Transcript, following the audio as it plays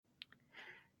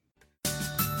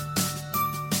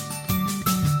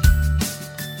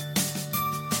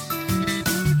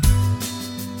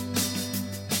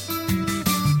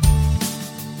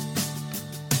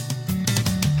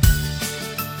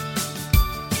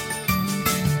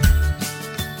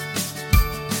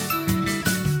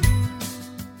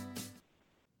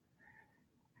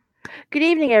Good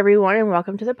evening, everyone, and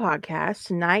welcome to the podcast.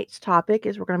 Tonight's topic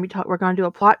is we're going to do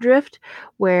a plot drift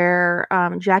where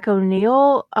Jack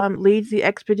O'Neill leads the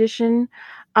expedition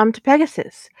to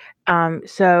Pegasus.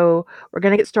 So we're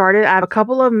going to get started. I have a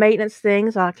couple of maintenance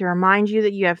things. I'd like to remind you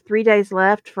that you have 3 days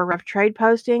left for rough trade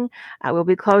posting. I will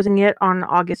be closing it on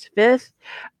August 5th.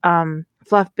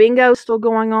 Fluff Bingo is still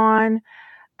going on.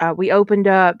 We opened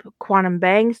up Quantum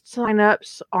Bangs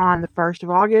signups on the 1st of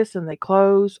August, and they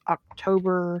close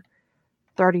October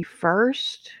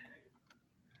 31st,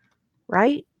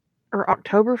 right? Or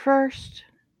October 1st?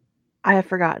 I have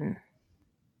forgotten.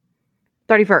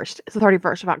 31st. It's the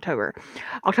 31st of October.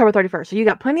 October 31st. So you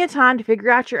got plenty of time to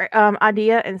figure out your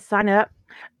idea and sign up.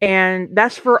 And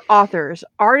that's for authors.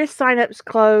 Artist signups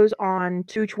close on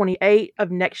 2/28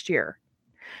 of next year.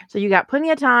 So you got plenty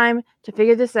of time to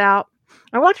figure this out.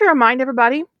 I want to remind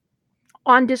everybody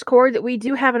on Discord that we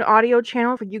do have an audio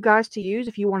channel for you guys to use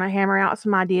if you want to hammer out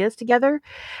some ideas together.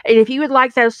 And if you would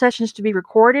like those sessions to be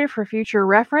recorded for future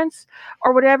reference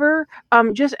or whatever,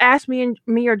 just ask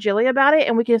me or Jilly about it,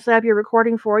 and we can set up your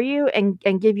recording for you and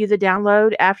give you the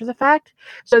download after the fact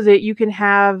so that you can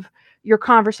have your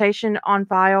conversation on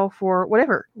file for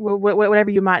whatever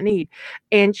you might need.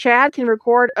 And Chad can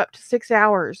record up to 6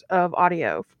 hours of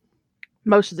audio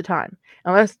most of the time,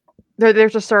 unless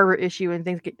there's a server issue and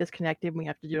things get disconnected and we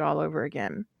have to do it all over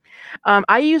again.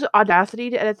 I use Audacity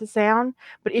to edit the sound,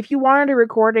 but if you wanted a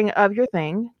recording of your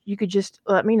thing, you could just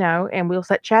let me know and we'll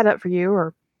set chat up for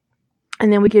you,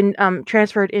 and then we can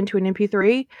transfer it into an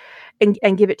MP3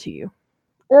 and give it to you.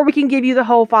 Or we can give you the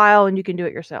whole file and you can do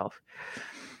it yourself.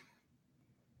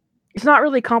 It's not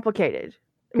really complicated.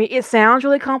 I mean, it sounds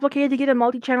really complicated to get a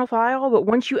multi-channel file, but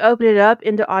once you open it up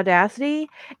into Audacity,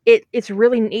 it's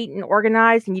really neat and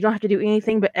organized, and you don't have to do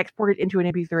anything but export it into an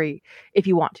MP3 if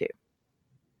you want to.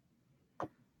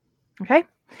 Okay?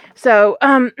 So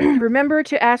remember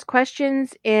to ask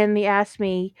questions in the Ask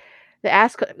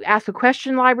a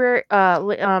Question library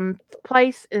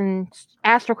place, and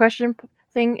ask a question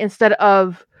thing instead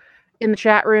of in the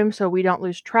chat room so we don't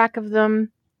lose track of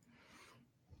them.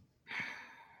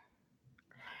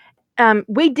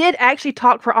 We did actually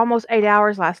talk for almost 8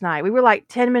 hours last night. We were like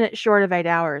 10 minutes short of 8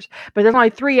 hours, but there's only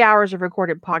 3 hours of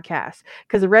recorded podcasts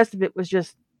because the rest of it was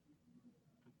just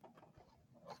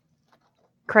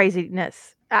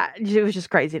craziness. It was just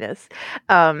craziness.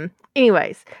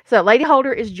 Anyways, so Lady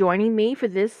Holder is joining me for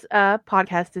this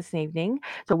podcast this evening.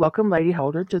 So welcome, Lady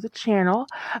Holder, to the channel.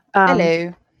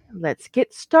 Hello. Let's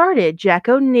get started. Jack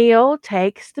O'Neill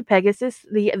takes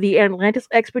the Atlantis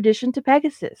expedition to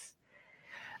Pegasus.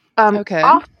 Okay.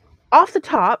 Off the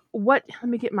top, let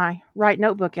me get my right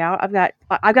notebook out.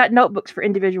 I've got notebooks for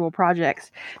individual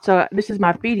projects. So this is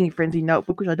my feeding frenzy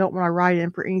notebook, which I don't want to write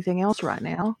in for anything else right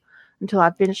now until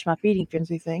I finish my feeding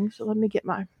frenzy thing. So let me get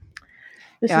my.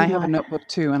 I have a notebook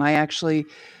too, and I actually.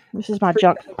 This is my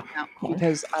junk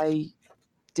because I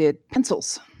did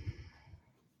pencils.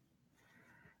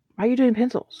 Why are you doing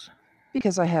pencils?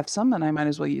 Because I have some, and I might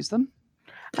as well use them.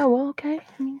 Oh well, okay.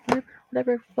 I mean,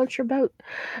 whatever floats your boat.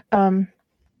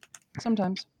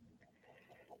 Sometimes.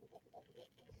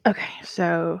 Okay,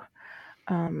 so.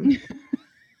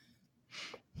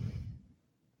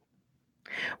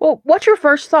 Well, what's your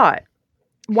first thought?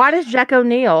 Why does Jack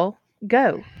O'Neill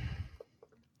go?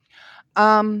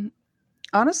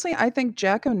 Honestly, I think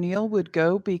Jack O'Neill would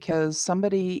go because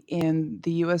somebody in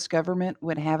the U.S. government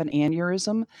would have an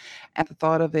aneurysm at the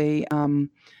thought of a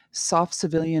soft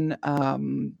civilian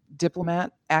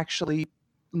diplomat actually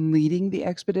leading the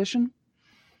expedition.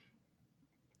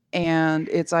 And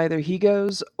it's either he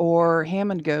goes or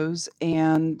Hammond goes,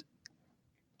 and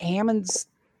Hammond's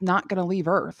not going to leave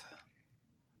Earth.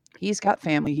 He's got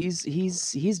family.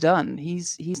 He's done.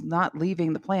 He's not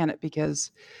leaving the planet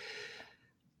because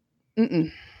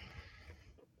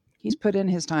he's put in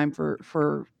his time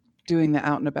for doing the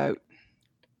out and about.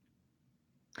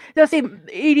 No, see,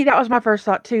 Edie, that was my first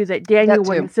thought too, that Daniel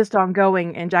would insist on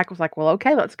going, and Jack was like, well,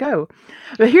 okay, let's go.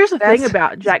 But here's the thing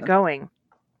about Jack going.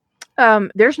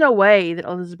 There's no way that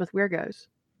Elizabeth Weir goes.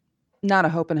 Not a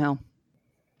hope in hell.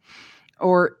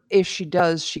 Or if she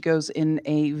does, she goes in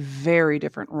a very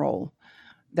different role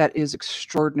that is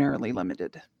extraordinarily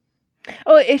limited.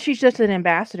 Oh, if she's just an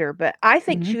ambassador, but I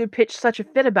think she would pitch such a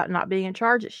fit about not being in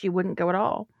charge that she wouldn't go at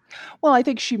all. Well, I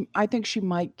think she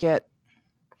might get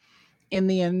in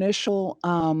the initial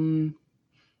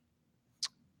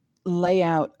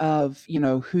layout of,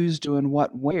 who's doing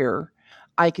what where.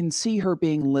 I can see her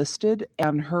being listed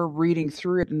and her reading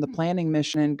through it in the planning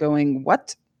mission and going,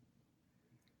 what?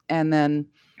 And then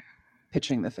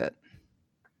pitching the fit.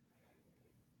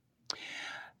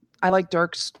 I like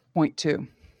Dark's point too.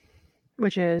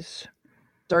 Which is?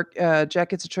 Jack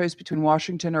gets a choice between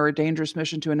Washington or a dangerous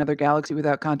mission to another galaxy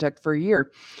without contact for a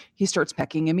year. He starts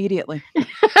pecking immediately.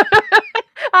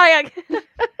 I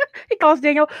he calls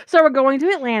Daniel. So we're going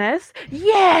to Atlantis.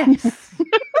 Yes.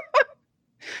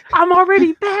 I'm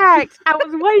already packed. I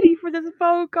was waiting for this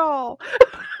phone call.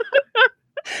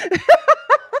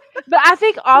 But I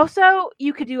think also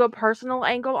you could do a personal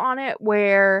angle on it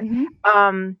where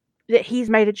that he's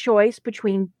made a choice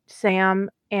between Sam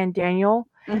and Daniel,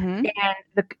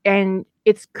 and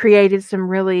it's created some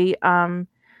really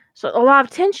so a lot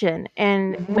of tension.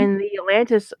 And when the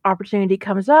Atlantis opportunity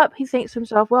comes up, he thinks to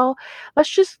himself, well, let's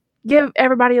just give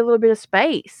everybody a little bit of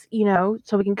space,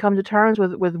 so we can come to terms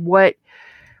with what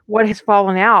has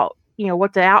fallen out,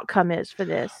 what the outcome is for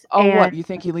this. Oh, what? You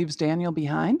think he leaves Daniel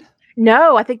behind?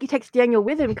 No, I think he takes Daniel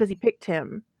with him because he picked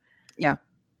him. Yeah.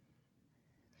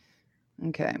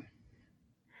 Okay.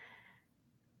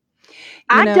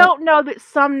 I don't know that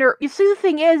Sumner. You see, the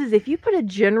thing is if you put a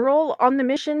general on the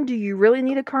mission, do you really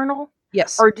need a colonel?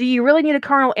 Yes. Or do you really need a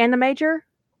colonel and a major?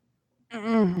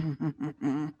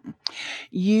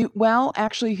 Well,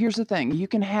 actually, here's the thing: you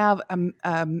can have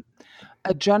a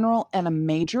general and a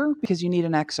major because you need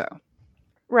an XO.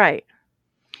 Right.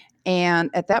 And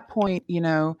at that point,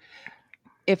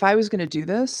 if I was going to do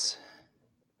this,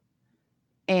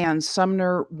 and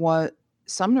Sumner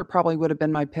probably would have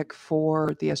been my pick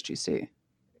for the SGC.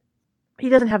 He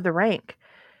doesn't have the rank.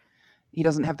 He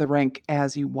doesn't have the rank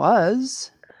as he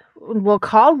was. Well,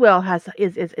 Caldwell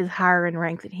is higher in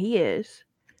rank than he is,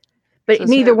 but so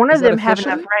neither one of them have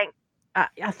enough rank.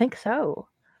 I think so.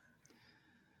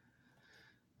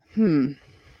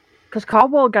 Because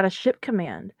Caldwell got a ship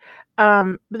command.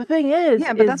 But the thing is,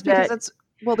 but that's because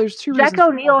there's two reasons. Jack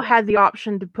O'Neill had the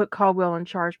option to put Caldwell in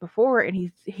charge before,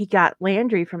 and he got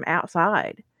Landry from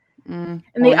outside. And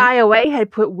the IOA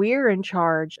had put Weir in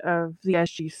charge of the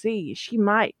SGC. She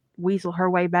might weasel her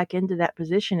way back into that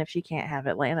position if she can't have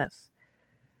Atlantis.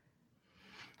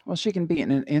 Well, she can be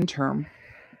in an interim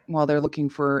while they're looking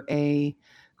for a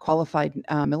qualified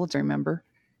military member.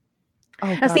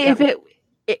 Oh, God, see,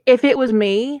 if it was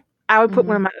me, I would put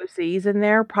one of my OCs in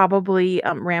there, probably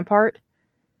Rampart.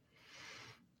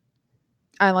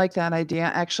 I like that idea.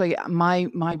 Actually, my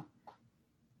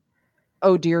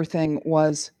oh dear thing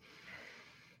was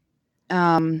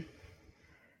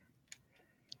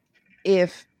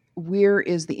if Weir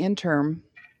is the interim.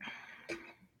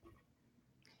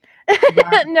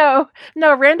 No,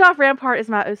 Randolph Rampart is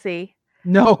my OC.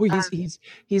 No,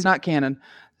 he's not canon.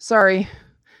 Sorry.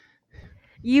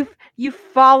 You've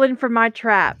fallen for my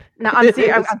trap. No, I'm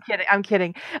serious. I'm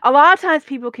kidding. A lot of times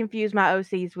people confuse my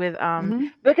OCs with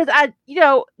because I,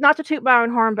 not to toot my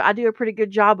own horn, but I do a pretty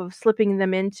good job of slipping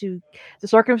them into the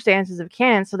circumstances of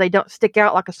canon so they don't stick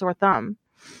out like a sore thumb.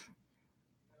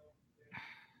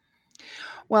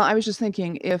 Well, I was just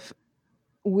thinking, if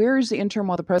Weir is the interim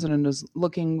while the president is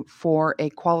looking for a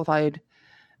qualified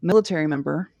military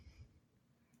member,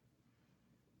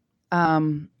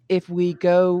 if we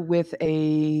go with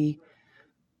a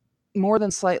more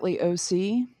than slightly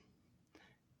OC,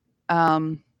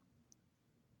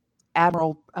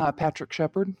 Admiral Patrick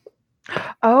Shepard.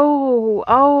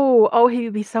 Oh, he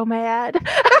would be so mad.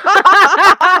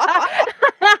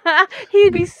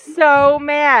 He'd be so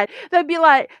mad. They'd be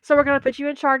like, so we're going to put you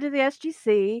in charge of the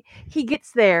SGC. He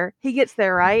gets there,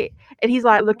 right? And he's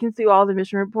like looking through all the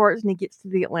mission reports, and he gets to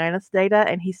the Atlantis data,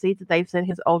 and he sees that they've sent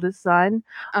his oldest son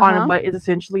on what is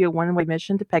essentially a one-way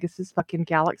mission to Pegasus fucking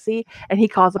Galaxy. And he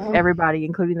calls up everybody,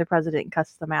 including the president, and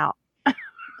cusses them out.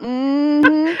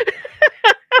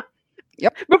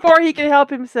 Yep. Before he can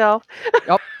help himself.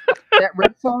 Yep. That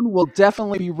red phone will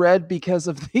definitely be red because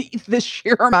of the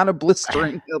sheer amount of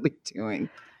blistering he'll be doing.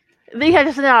 He had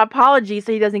to send out an apology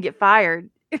so he doesn't get fired.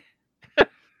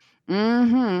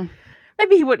 Maybe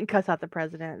he wouldn't cuss out the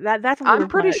president. That's I'm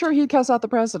pretty sure he'd cuss out the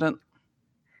president.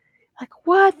 Like,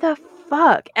 what the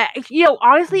fuck?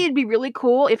 Honestly, it'd be really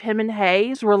cool if him and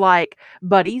Hayes were like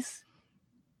buddies.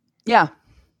 Yeah.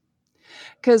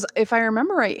 Because if I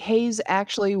remember right, Hayes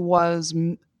actually was,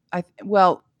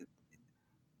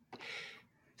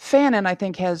 Fannin, I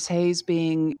think, has Hayes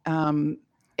being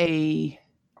a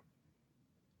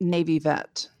Navy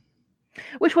vet.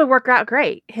 Which would work out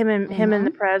great. Him and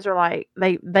the Prez are like,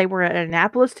 they were at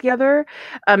Annapolis together.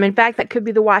 In fact, that could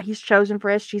be the why he's chosen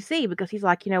for SGC, because he's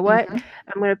like, you know what?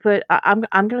 I'm gonna put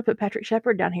Patrick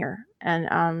Shepard down here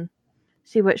and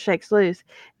see what shakes loose,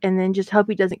 and then just hope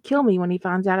he doesn't kill me when he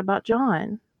finds out about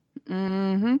John.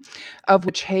 Of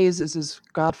which Hayes is his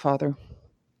godfather.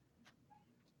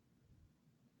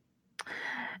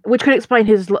 Which could explain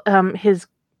his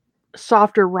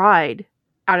softer ride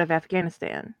out of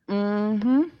Afghanistan.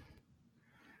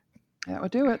 That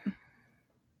would do it.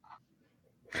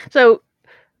 So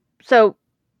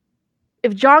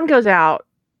if John goes out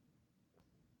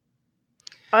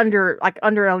under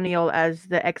O'Neill as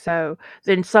the XO,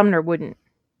 then Sumner wouldn't.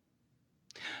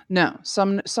 No,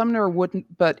 Sumner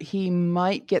wouldn't, but he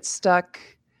might get stuck.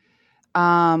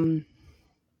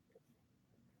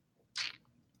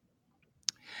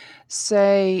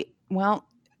 Say, well,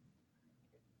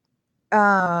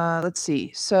 let's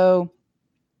see. So,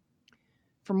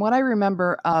 from what I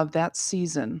remember of that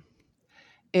season,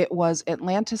 it was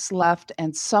Atlantis left,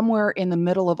 and somewhere in the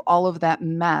middle of all of that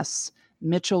mess,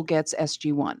 Mitchell gets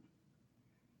SG-1.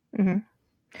 Mm-hmm.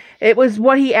 It was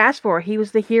what he asked for. He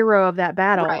was the hero of that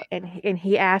battle, Right. and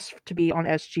he asked to be on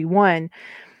SG-1,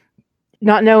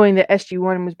 not knowing that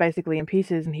SG-1 was basically in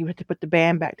pieces, and he had to put the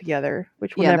band back together,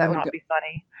 which will never not be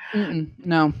funny.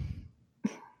 No.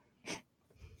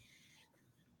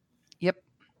 Yep.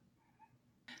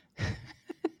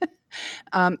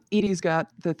 Edie's got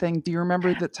the thing. Do you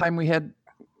remember the time we had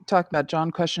talked about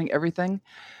John questioning everything,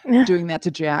 doing that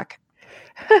to Jack?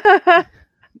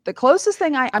 The closest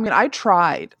thing I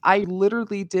tried. I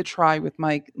literally did try with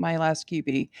my last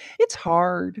QB. It's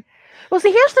hard. Well,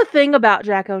 see, here's the thing about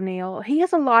Jack O'Neill. He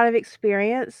has a lot of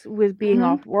experience with being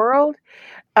off-world.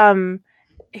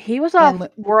 He was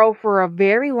off-world for a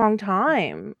very long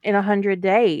time, in 100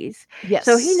 days. Yes.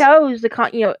 So he knows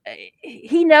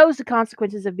he knows the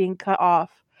consequences of being cut off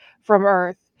from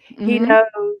Earth. He knows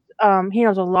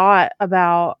a lot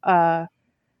about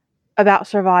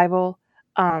survival.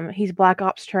 He's Black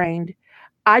Ops trained.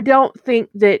 I don't think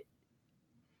that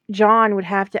John would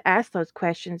have to ask those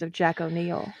questions of Jack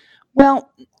O'Neill.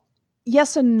 Well,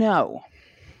 yes and no.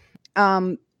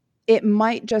 It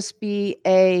might just be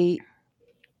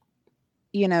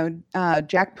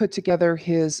Jack put together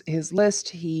his list.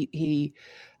 He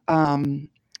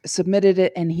submitted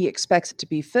it, and he expects it to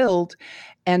be filled.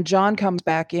 And John comes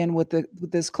back in with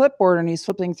this clipboard, and he's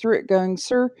flipping through it, going,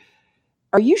 "Sir,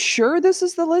 are you sure this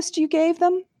is the list you gave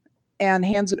them?" And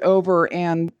hands it over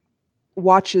and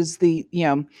watches the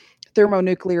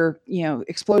thermonuclear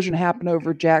explosion happen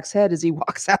over Jack's head as he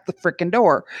walks out the freaking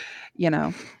door.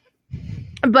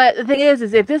 But the thing is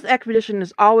if this expedition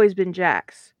has always been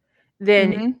Jack's,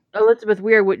 then Elizabeth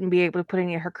Weir wouldn't be able to put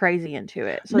any of her crazy into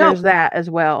it. So there's that as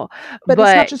well. But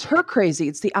it's not just her crazy;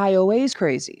 it's the IOA's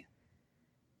crazy.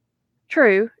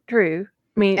 True. I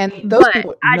mean, and those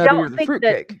people nuttier than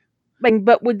fruitcake.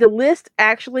 But would the list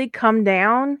actually come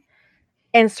down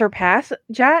and surpass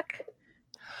Jack?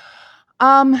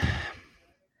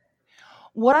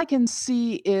 What I can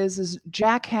see is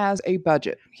Jack has a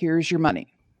budget. Here's your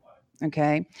money.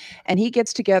 Okay. And he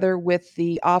gets together with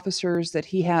the officers that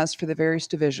he has for the various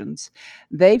divisions.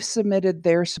 They've submitted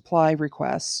their supply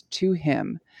requests to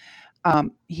him.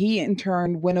 He in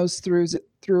turn winnows through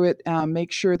it,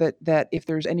 make sure that if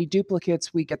there's any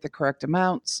duplicates, we get the correct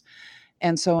amounts,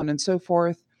 and so on and so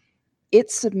forth.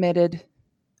 It's submitted.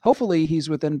 Hopefully he's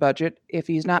within budget. If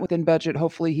he's not within budget,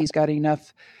 hopefully he's got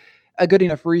a good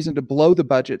enough reason to blow the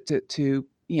budget to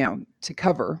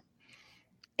cover.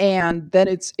 And then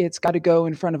it's got to go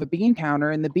in front of a bean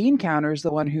counter, and the bean counter is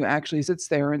the one who actually sits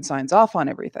there and signs off on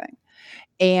everything.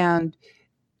 And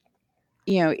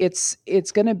it's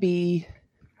going to be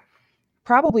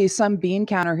probably some bean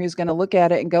counter who's going to look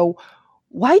at it and go,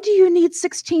 "Why do you need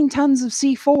 16 tons of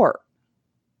C4?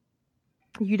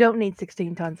 You don't need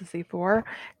 16 tons of C4.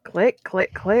 Click,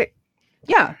 click, click."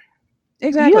 Yeah,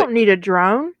 exactly. You don't need a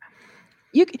drone.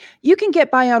 You can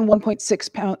get by on 1.6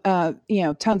 pound,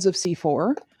 tons of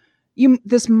C4.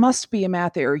 This must be a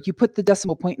math error. You put the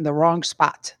decimal point in the wrong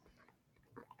spot.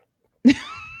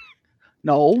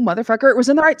 No, motherfucker, it was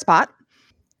in the right spot.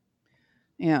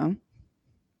 Yeah.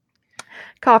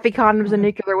 Coffee, condoms, and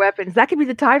nuclear weapons. That could be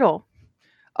the title.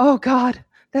 Oh God,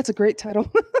 that's a great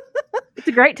title. It's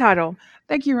a great title.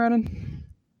 Thank you, Ronan.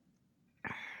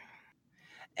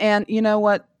 And you know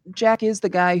what? Jack is the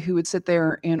guy who would sit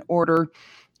there and order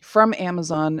from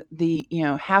Amazon the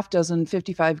half dozen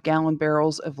 55-gallon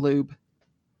barrels of lube.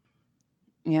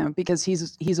 Because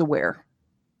he's aware.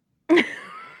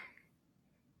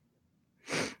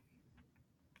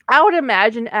 I would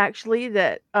imagine actually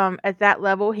that at that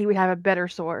level he would have a better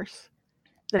source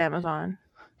than Amazon.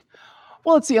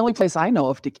 Well, it's the only place I know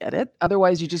of to get it.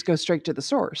 Otherwise, you just go straight to the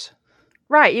source.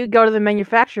 Right. You go to the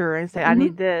manufacturer and say, "I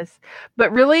need this."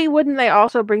 But really, wouldn't they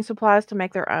also bring supplies to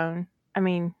make their own? I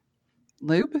mean,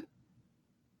 lube? I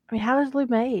mean, how is lube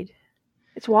made?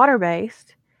 It's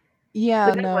water-based.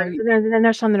 Yeah, no. Then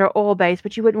there's some that are oil-based,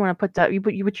 but you wouldn't want to put that. You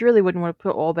really wouldn't want to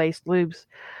put oil-based lubes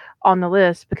on the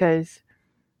list because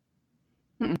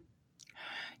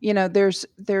there's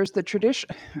the tradition.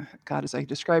 God, as I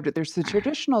described it, there's the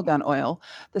traditional gun oil,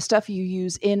 the stuff you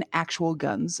use in actual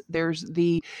guns. There's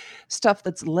the stuff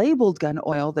that's labeled gun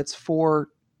oil that's for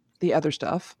the other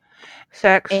stuff.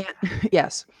 Sex. And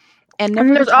yes, and And never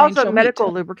the there's twain also shall meet.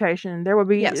 medical lubrication. There will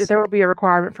be Yes. a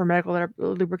requirement for medical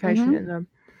lubrication Mhm. in the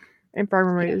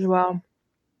infirmary Yes. as well.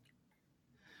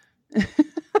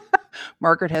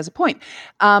 Margaret has a point.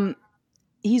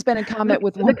 He's been in combat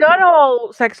with The one. gun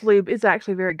oil sex lube is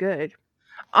actually very good.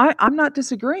 I'm not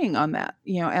disagreeing on that,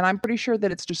 and I'm pretty sure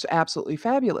that it's just absolutely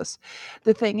fabulous.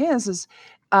 The thing is,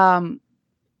 I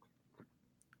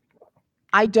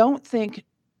don't think.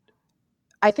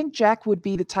 I think Jack would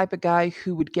be the type of guy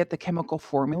who would get the chemical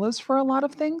formulas for a lot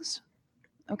of things,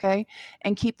 okay,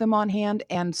 and keep them on hand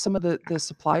and some of the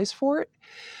supplies for it.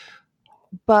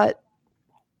 But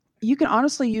you can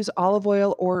honestly use olive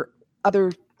oil or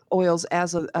other oils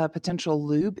as a potential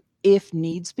lube if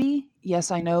needs be.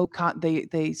 Yes, I know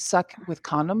they suck with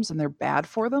condoms and they're bad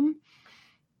for them,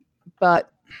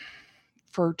 but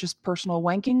for just personal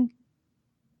wanking,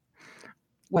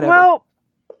 whatever. Well,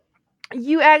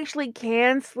 you actually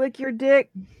can slick your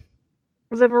dick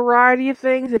with a variety of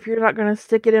things if you're not going to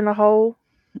stick it in a hole.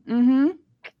 Mm-hmm.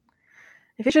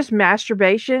 If it's just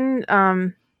masturbation,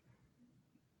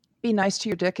 Be nice to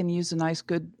your dick and use a nice,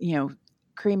 good,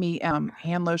 creamy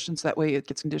hand lotions. That way it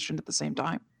gets conditioned at the same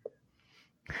time.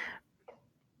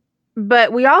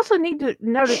 but we also need to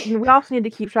notice. We also need to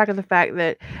keep track of the fact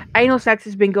that anal sex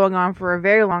has been going on for a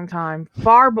very long time,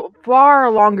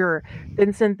 far longer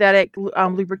than synthetic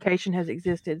lubrication has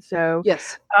existed. So,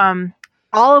 Yes.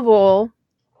 olive oil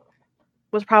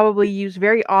was probably used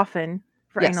very often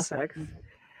for anal Yes. sex.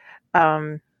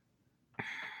 Olive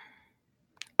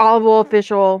oil,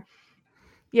 fish oil,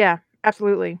 yeah,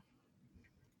 absolutely.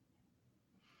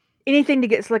 Anything to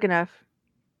get slick enough.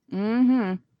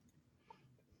 Mm-hmm.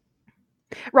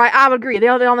 Right, I would agree. They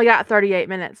only got 38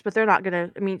 minutes, but they're not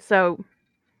gonna. I mean, so.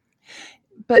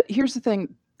 But here's the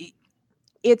thing: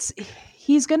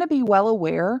 he's going to be well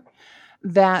aware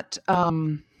that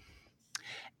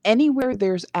anywhere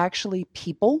there's actually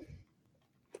people,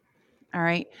 all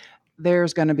right,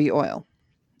 there's going to be oil.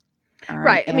 All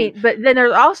Right. I mean, but then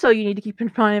there's also, you need to keep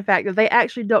in mind the fact that they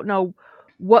actually don't know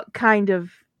what kind of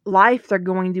life they're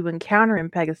going to encounter in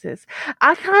Pegasus.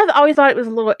 I kind of always thought it was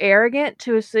a little arrogant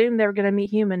to assume they were going to meet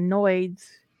humanoids.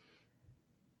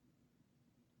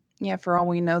 Yeah, for all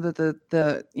we know that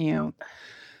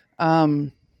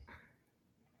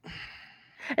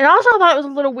And also, I thought it was a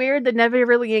little weird that never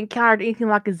really encountered anything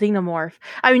like a xenomorph.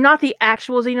 I mean, not the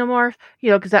actual xenomorph,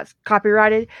 because that's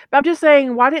copyrighted. But I'm just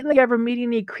saying, why didn't they ever meet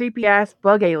any creepy ass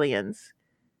bug aliens?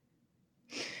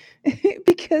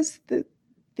 because the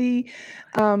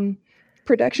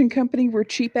production company were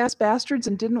cheap ass bastards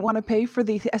and didn't want to pay for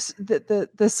the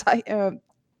CGI.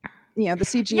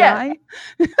 Yeah.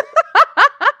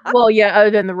 Well, yeah,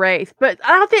 other than the Wraith, but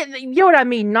I don't think you know what I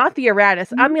mean. Not the Eratus.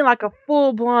 Mm-hmm. I mean like a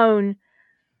full blown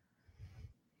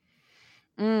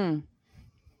spacefaring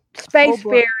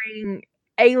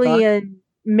alien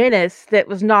menace that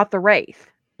was not the Wraith.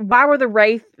 Why were the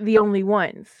Wraith the only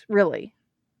ones, really?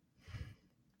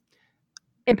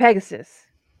 In Pegasus.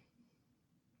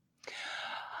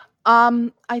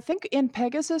 I think in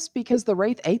Pegasus because the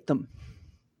Wraith ate them.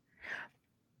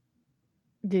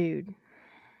 Dude.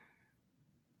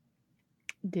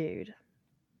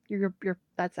 You're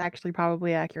that's actually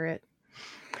probably accurate.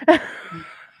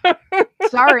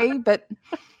 Sorry, but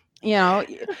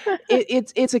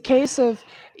it's a case of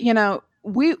we. I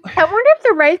wonder if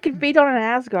the Wraith could feed on an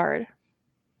Asgard.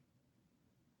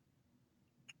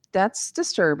 That's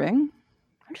disturbing.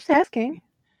 I'm just asking.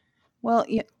 Well,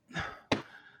 yeah.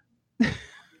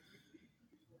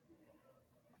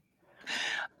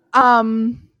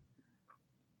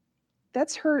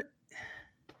 That's her.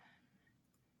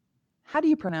 How do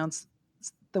you pronounce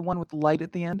the one with the light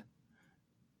at the end?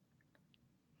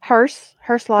 Hearse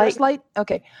light.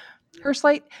 Okay. Hearse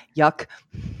light. Yuck.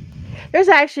 There's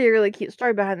actually a really cute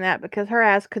story behind that because her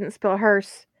ass couldn't spell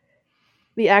hearse,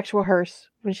 the actual hearse,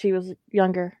 when she was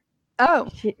younger. Oh.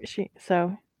 She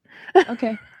so.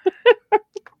 Okay.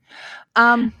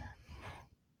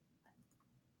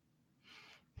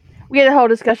 We had a whole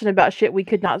discussion about shit we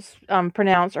could not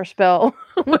pronounce or spell.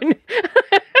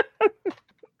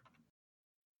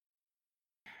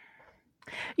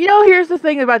 Here's the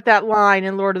thing about that line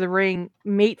in Lord of the Ring: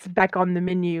 "Meat's back on the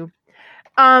menu."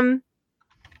 That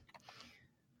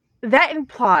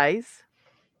implies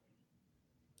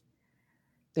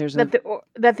that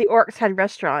the orcs had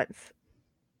restaurants.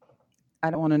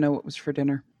 I don't want to know what was for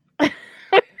dinner.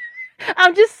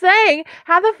 I'm just saying,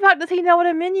 how the fuck does he know what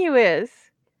a menu is?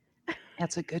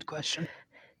 That's a good question.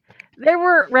 There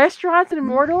were restaurants in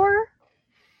Mordor?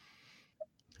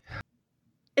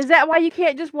 Is that why you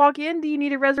can't just walk in? Do you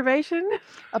need a reservation?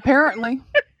 Apparently.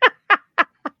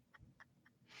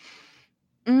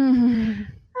 Mhm.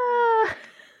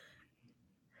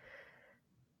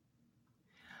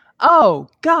 Oh,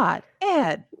 God,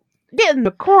 Ed. Get in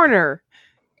the corner.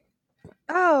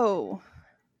 Oh.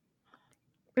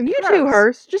 And you too, Gross.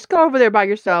 Hurst. Just go over there by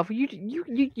yourself. You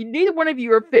neither one of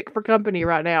you are fit for company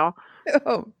right now.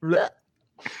 Oh. Blech.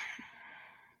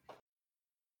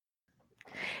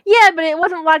 Yeah, but it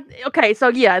wasn't like okay, so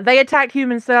yeah, they attacked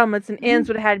human settlements and inns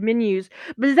would have had menus.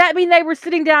 But does that mean they were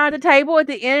sitting down at the table at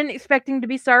the inn expecting to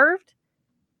be served?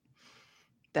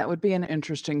 That would be an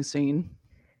interesting scene.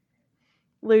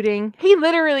 Looting.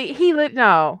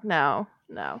 No.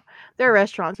 There are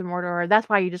restaurants in Mordor. That's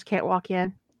why you just can't walk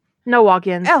in. No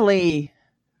walk-ins. Ellie.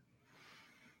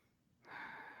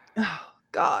 Oh,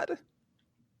 God.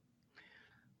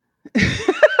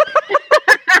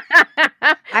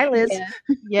 Hi, Liz.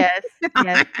 Yes.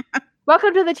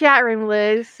 Welcome to the chat room,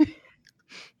 Liz.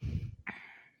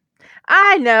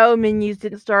 I know menus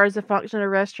didn't start as a function of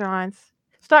restaurants.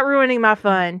 Stop ruining my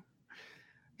fun.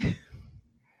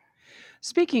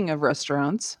 Speaking of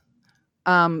restaurants,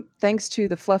 thanks to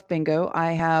the Fluff Bingo,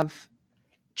 I have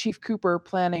Chief Cooper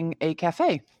planning a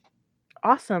cafe.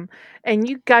 Awesome. And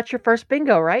you got your first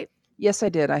bingo, right? Yes, I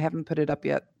did. I haven't put it up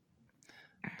yet.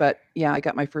 But yeah, I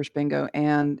got my first bingo,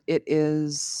 and it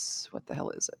is what the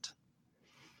hell is it?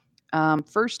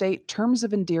 First date, terms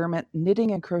of endearment,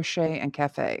 knitting and crochet, and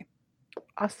cafe.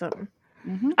 Awesome.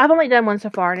 Mm-hmm. I've only done one so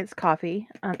far, and it's coffee.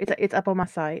 It's up on my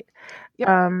site. Yep.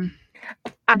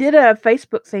 I did a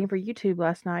Facebook thing for YouTube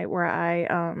last night where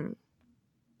I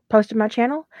posted my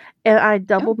channel, and I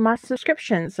doubled my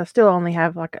subscriptions. I still only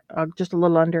have like just a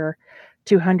little under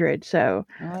 200, so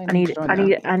Well,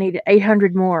 I need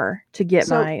 800 more to get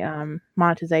my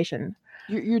monetization.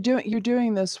 You're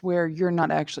doing this where you're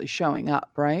not actually showing up,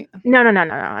 right?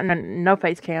 No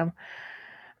face cam.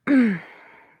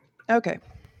 Okay,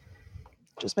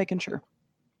 just making sure.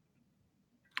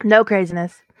 No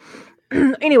craziness.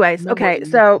 Anyways, okay,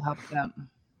 so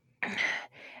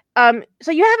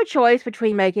so you have a choice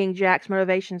between making Jack's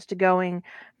motivations to going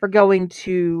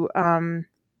to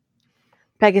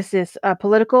Pegasus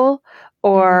political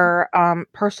or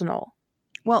personal.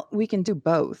 Well, we can do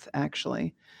both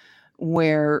actually.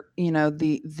 Where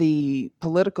the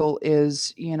political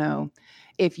is,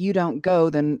 if you don't go,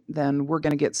 then we're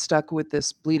going to get stuck with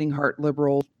this bleeding heart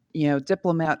liberal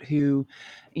diplomat who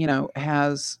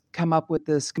has come up with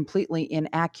this completely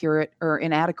inaccurate or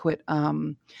inadequate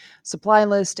supply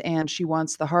list, and she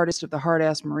wants the hardest of the hard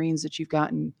ass Marines that you've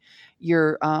gotten.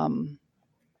 Your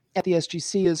at the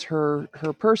SGC is her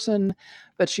person,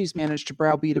 but she's managed to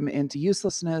browbeat him into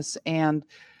uselessness. And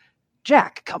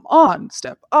Jack, come on,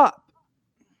 step up.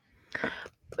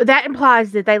 That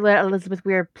implies that they let Elizabeth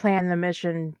Weir plan the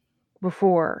mission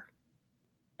before,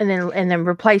 and then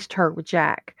replaced her with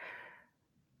Jack.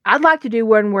 I'd like to do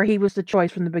one where he was the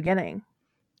choice from the beginning.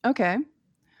 Okay,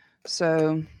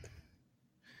 so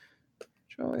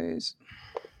choice.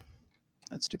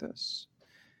 Let's do this.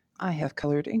 I have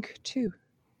colored ink too.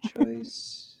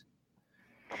 Choice.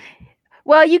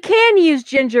 Well, you can use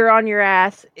ginger on your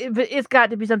ass, but it's got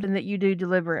to be something that you do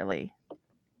deliberately.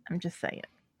 I'm just saying.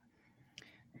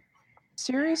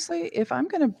 Seriously, if I'm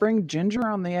going to bring ginger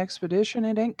on the expedition,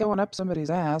 it ain't going up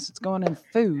somebody's ass. It's going in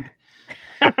food.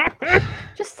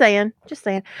 Just saying.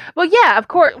 Well, yeah, of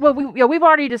course. Well, we've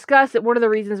already discussed that one of the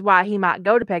reasons why he might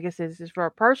go to Pegasus is for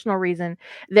a personal reason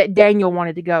that Daniel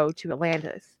wanted to go to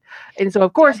Atlantis, and so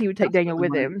of course he would take Daniel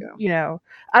with him.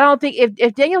 I don't think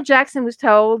if Daniel Jackson was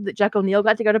told that Jack O'Neill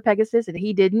got to go to Pegasus and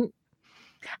he didn't,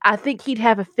 I think he'd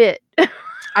have a fit.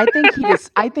 I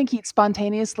think he'd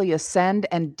spontaneously ascend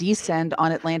and descend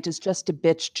on Atlantis just to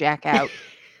bitch Jack out.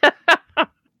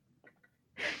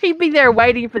 He'd be there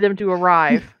waiting for them to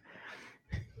arrive.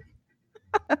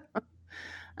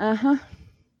 Uh-huh.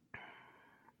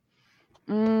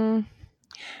 The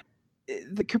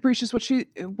Capricious,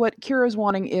 what Kira's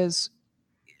wanting is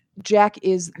Jack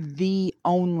is the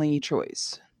only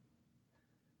choice.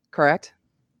 Correct?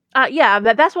 Yeah,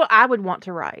 that's what I would want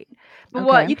to write. But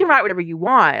what you can write whatever you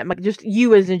want, like just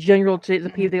you as in general to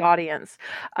the audience.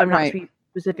 I'm not to be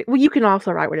specific. Well, you can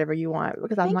also write whatever you want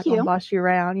because I'm not going to boss you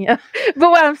around. Yeah.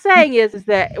 But what I'm saying is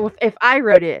that if I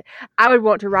wrote it, I would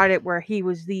want to write it where he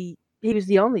was the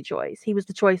only choice. He was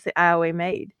the choice that IOA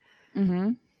made.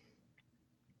 Mm-hmm.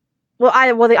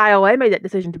 Well, the IOA made that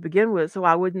decision to begin with, so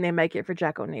why wouldn't they make it for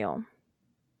Jack O'Neill?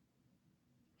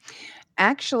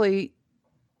 Actually,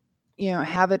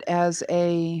 have it as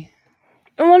a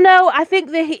Well, no, I think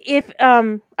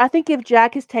that if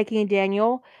Jack is taking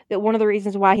Daniel, that one of the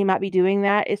reasons why he might be doing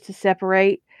that is to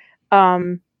separate,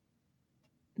 um,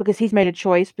 because he's made a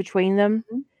choice between them,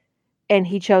 Mhm. and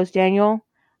he chose Daniel,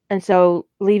 and so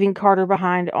leaving Carter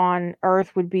behind on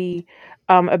Earth would be,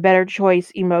 a better choice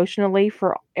emotionally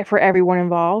for everyone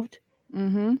involved.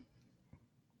 Mhm.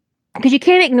 Because you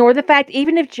can't ignore the fact,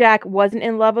 even if Jack wasn't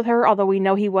in love with her, although we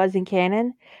know he was in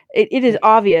canon, it is Yes.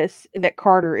 obvious that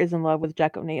Carter is in love with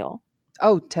Jack O'Neill.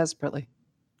 Oh, desperately.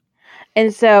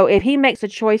 And so if he makes a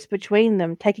choice between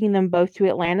them, taking them both to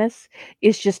Atlantis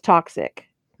is just toxic.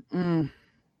 Mm.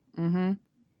 Mhm.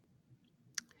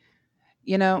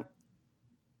 You know,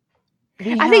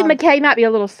 we I think have. McKay might be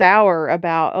a little sour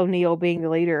about O'Neill being the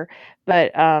leader,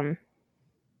 but Mm.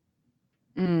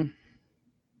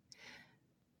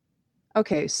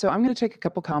 Okay, so I'm going to take a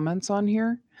couple comments on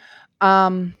here.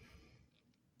 Um,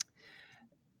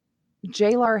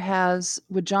 Jlar has,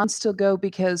 would John still go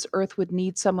because Earth would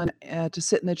need someone to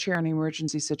sit in the chair in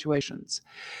emergency situations?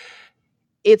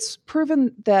 It's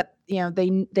proven that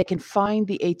they can find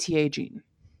the ATA gene.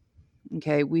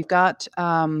 Okay, we've got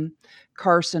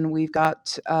Carson, we've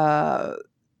got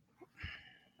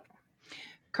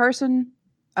Carson,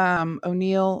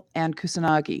 O'Neill, and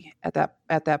Kusanagi at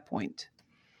that point,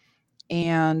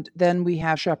 and then we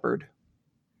have Shepard,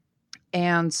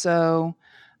 and so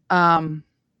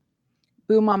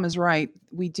Boo Mom is right.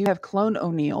 We do have clone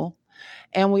O'Neill,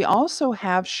 and we also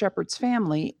have Shepard's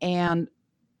family. And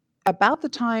about the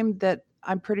time that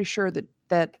I'm pretty sure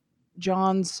that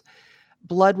John's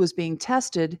blood was being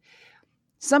tested,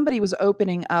 somebody was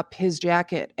opening up his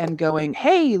jacket and going,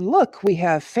 "Hey, look, we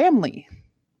have family,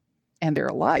 and they're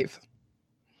alive."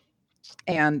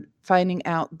 And finding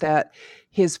out that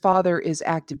his father is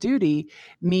active duty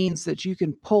means that you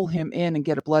can pull him in and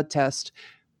get a blood test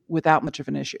without much of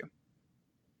an issue.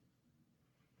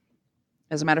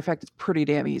 As a matter of fact, it's pretty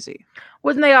damn easy.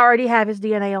 wouldn't they already have his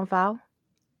DNA on file?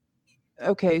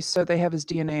 Okay, so they have his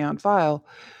DNA on file.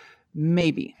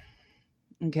 Maybe.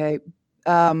 Okay.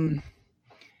 Um,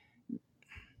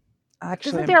 actually,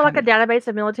 Isn't I'm there like kind a of.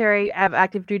 database of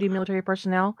active duty military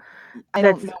personnel? I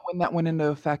don't That's know when that went into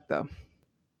effect, though.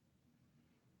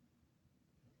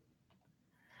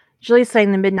 usually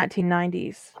saying the mid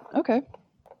 1990s. Okay.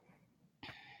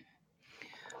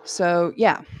 So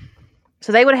yeah.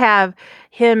 So they would have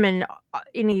him and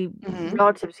any Hmm.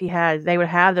 relatives he had. They would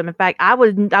have them. In fact, I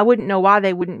wouldn't know why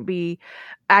they wouldn't be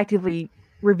actively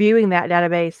reviewing that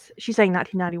database. She's saying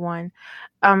 1991.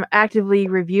 Actively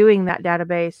reviewing that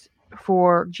database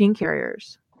for gene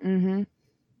carriers. Hmm.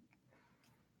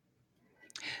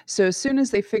 So as soon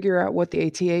as they figure out what the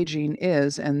ATA gene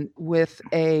is, and with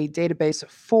a database of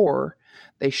 4,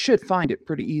 they should find it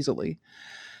pretty easily.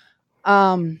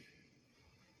 Um,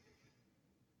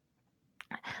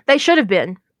 They should have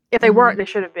been. If they weren't, mhm. they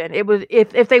should have been. It was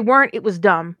if they weren't, it was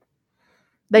dumb.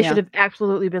 They should Yeah, have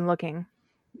absolutely been looking.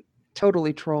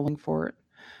 totally trolling for it,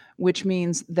 which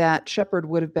means that Shepard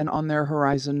would have been on their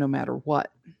horizon no matter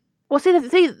what. Well,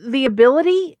 see the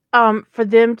ability for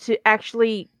them to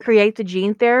actually create the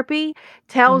gene therapy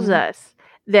tells Hmm. us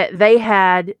that they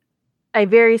had a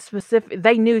very specific.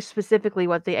 They knew specifically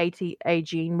what the ATA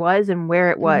gene was and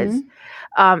where it was.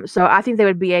 Hmm. So I think they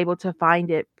would be able to find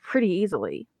it pretty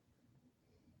easily.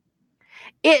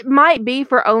 It might be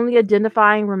for only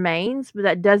identifying remains, but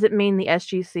that doesn't mean the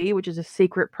SGC, which is a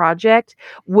secret project,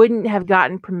 wouldn't have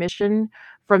gotten permission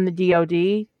from the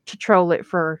DoD to troll it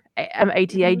for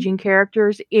ATA Hmm. gene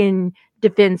characters in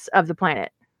defense of the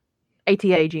planet.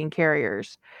 ATA gene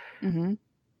carriers. Hmm.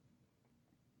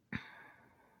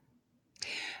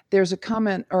 There's a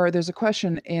comment, or there's a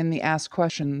question in the Ask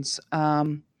Questions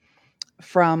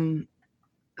from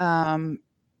um,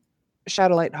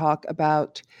 Shadowlight Hawk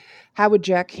about how would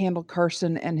Jack handle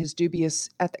Carson and his dubious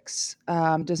ethics?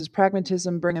 Does his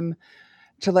pragmatism bring him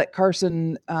to let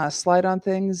Carson slide on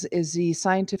things? Is he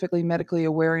scientifically, medically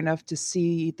aware enough to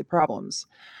see the problems?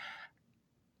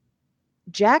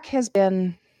 Jack has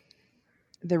been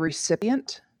the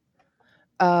recipient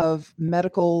of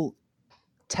medical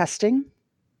testing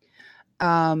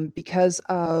because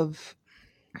of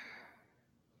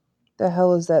the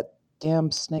hell is that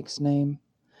damn snake's name?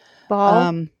 Ball?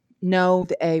 Um, no,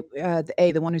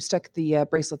 the one who stuck the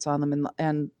bracelets on them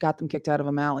and got them kicked out of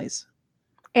O'Malley's.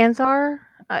 Ansar?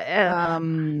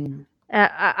 Um,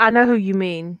 I know who you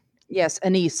mean. yes,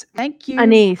 Anise. Thank you,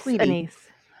 Anise. Queenie. Anise.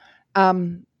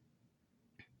 Um,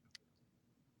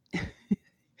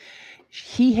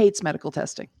 he hates medical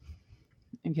testing.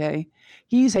 Okay.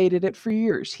 He's hated it for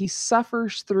years. He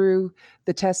suffers through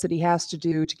the tests that he has to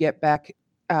do to get back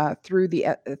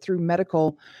through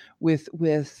medical with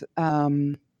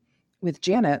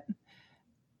Janet.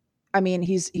 I mean,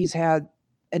 he's had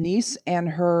Anise and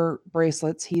her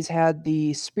bracelets. He's had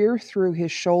the spear through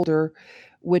his shoulder,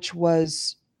 which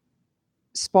was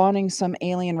spawning some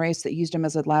alien race that used him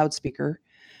as a loudspeaker.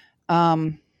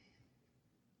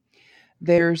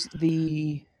 There's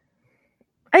the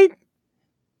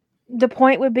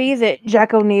point would be that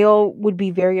Jack O'Neill would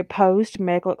be very opposed to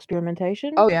medical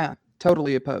experimentation. Oh yeah,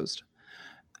 totally opposed.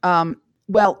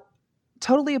 Well,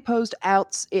 totally opposed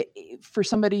for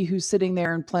somebody who's sitting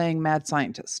there and playing mad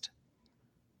scientist.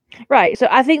 Right. So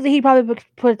I think that he probably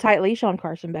put a tight leash on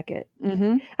Carson Beckett.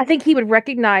 Mm-hmm. I think he would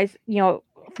recognize,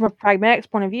 from a pragmatic's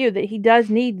point of view, that he does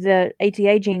need the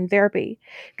ATA gene therapy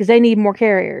because they need more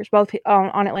carriers, both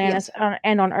on Atlantis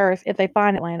and on Earth, if they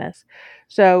find Atlantis.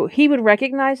 So he would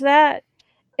recognize that.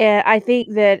 And I think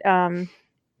that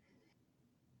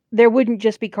there wouldn't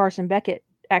just be Carson Beckett.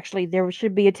 Actually, there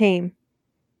should be a team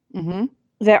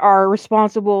that are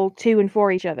responsible to and for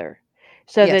each other.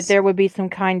 So that there would be some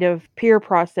kind of peer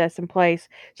process in place,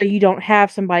 so you don't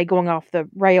have somebody going off the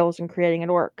rails and creating an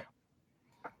orc.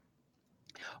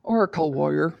 Oracle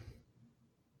warrior.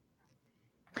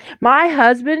 My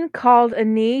husband called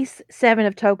Anise Seven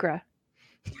of Tok'ra.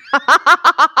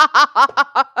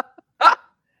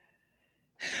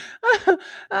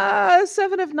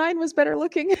 Seven of Nine was better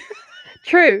looking.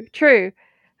 True.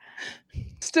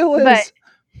 Still is.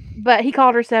 But he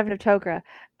called her Seven of Tok'ra.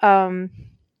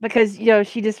 Because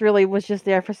she just really was just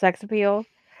there for sex appeal,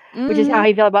 which is how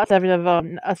he felt about Seven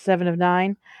of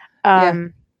Nine.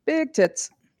 Big tits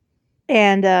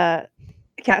and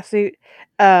cat suit.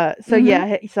 So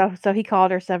he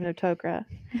called her Seven of Tok'ra.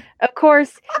 Of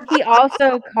course, he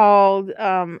also called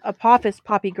Apophis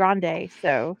Papi Grande.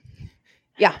 So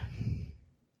yeah.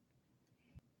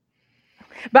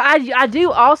 But I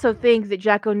do also think that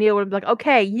Jack O'Neill would be like,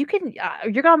 okay, you can,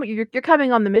 you're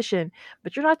coming on the mission,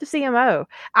 but you're not the CMO.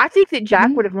 I think that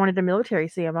Jack would have wanted a military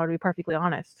CMO, to be perfectly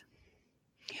honest.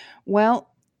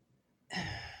 Well,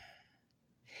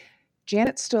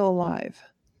 Janet's still alive.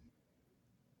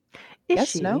 Is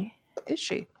she? No? Is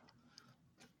she?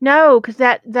 No, because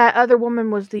that other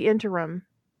woman was the interim.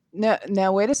 No,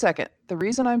 now wait a second. The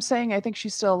reason I'm saying I think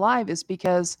she's still alive is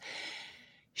because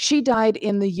she died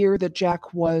in the year that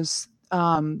Jack was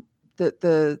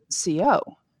the CO.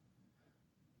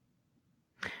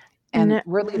 And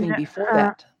we're leaving before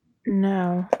that.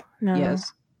 No.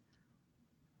 Yes.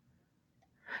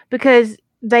 Because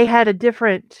they had a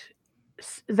different...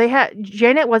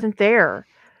 Janet wasn't there.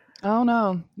 Oh,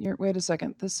 no. Wait a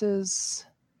second. This is...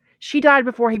 She died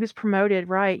before he was promoted,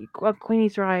 right?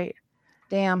 Queenie's right.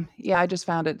 Damn. Yeah, I just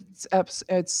found it.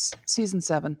 It's season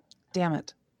 7. Damn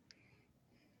it.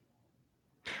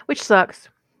 Which sucks.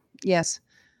 Yes.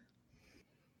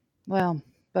 Well,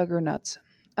 bugger nuts.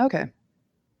 Okay.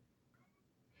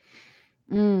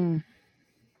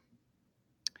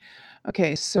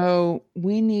 Okay, so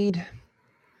we need...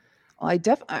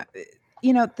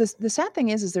 the sad thing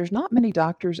is there's not many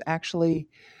doctors actually...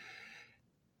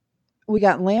 We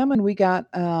got Lamb and we got...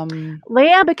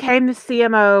 Lamb became the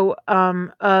CMO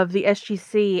of the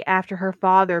SGC after her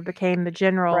father became the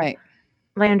general. Right.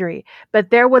 Landry. But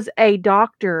there was a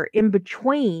doctor in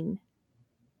between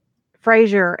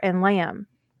Fraser and Lamb.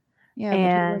 Yeah,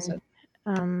 and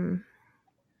but who was it?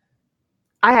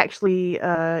 I actually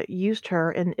used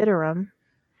her in Iterum.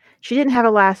 She didn't have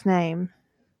a last name.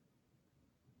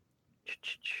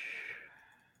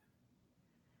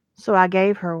 So I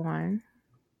gave her one.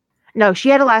 No, she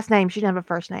had a last name. She didn't have a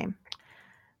first name.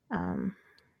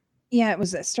 Yeah,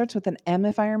 it starts with an M,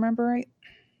 if I remember right.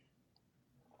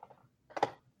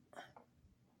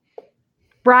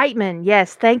 Brightman,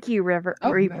 yes, thank you, River.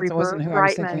 Oh, that wasn't who I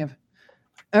was thinking of.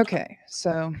 Okay,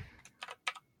 so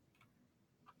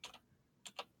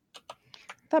I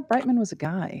thought Brightman was a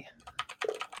guy.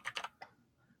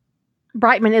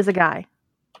 Brightman is a guy.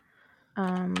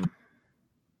 And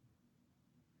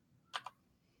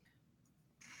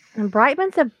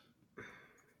Brightman's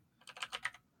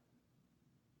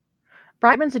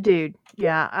a dude.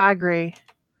 Yeah, I agree.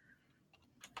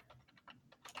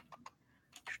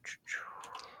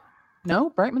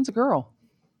 No, Brightman's a girl.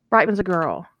 Brightman's a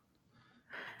girl.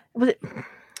 Was it?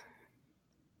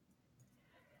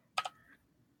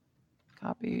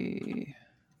 Copy.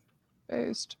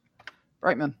 Paste.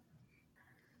 Brightman.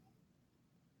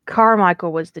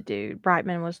 Carmichael was the dude.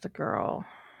 Brightman was the girl.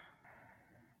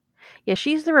 Yeah,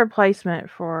 she's the replacement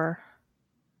for...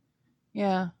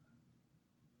 Yeah.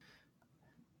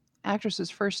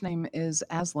 Actress's first name is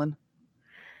Aslan.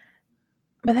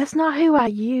 But that's not who I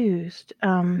used.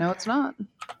 No, it's not.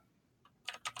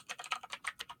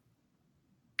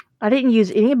 I didn't use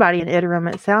anybody in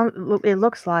Iterum. It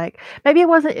looks like maybe it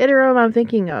wasn't Iterum I'm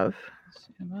thinking of.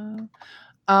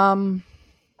 Um,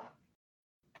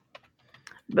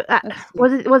 But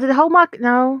let's see. was it Hold My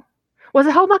No? Was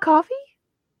it Hold My Coffee?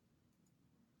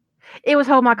 It was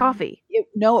Hold My Coffee.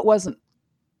 No, it wasn't.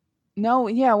 No,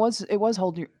 yeah, it was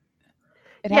Hold Your.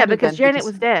 It Yeah, had to have because been Janet because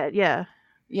was dead. Yeah.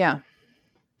 yeah.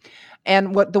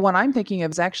 And what the one I'm thinking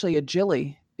of is actually a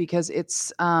Jilly because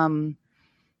it's one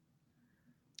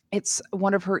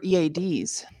of her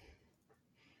EADs.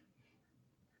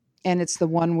 And it's the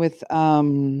one with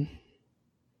John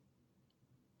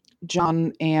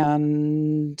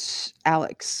and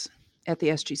Alex at the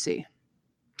SGC.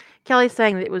 Kelly's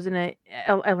saying that it was in a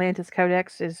Atlantis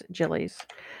Codex is Jilly's.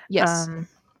 Yes.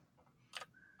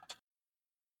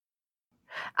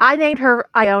 I named her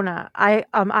Iona.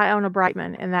 Iona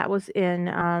Brightman, and that was in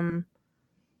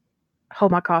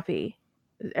Hold My Coffee.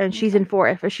 And she's in four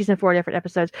different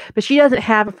episodes, but she doesn't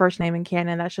have a first name in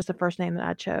canon. That's just the first name that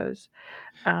I chose.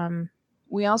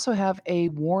 We also have a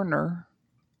Warner.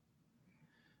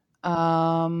 He's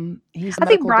I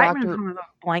think medical Brightman's doctor. kind of a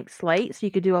blank slate, so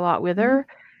you could do a lot with her.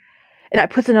 And that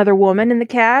puts another woman in the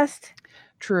cast.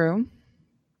 True.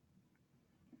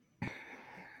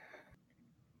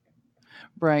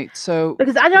 Right. So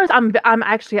because I noticed I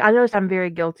noticed I'm very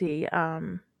guilty.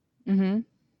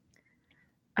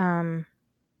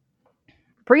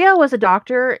 Brio was a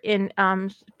doctor in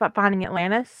Finding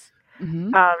Atlantis.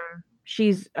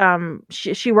 She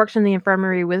works in the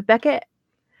infirmary with Beckett.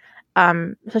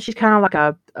 So she's kind of like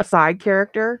a side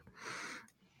character.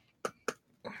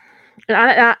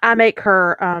 And I make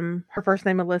her her first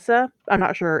name Alyssa. I'm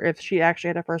not sure if she actually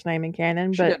had a first name in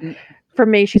canon, but for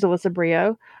me, she's Alyssa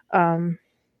Brio.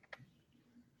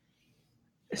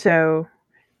 So,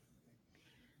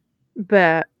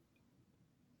 but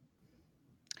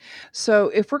so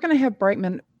if we're going to have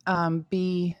Brightman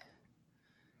be,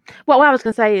 well, what I was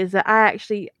going to say is that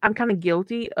I'm kind of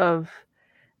guilty of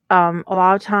a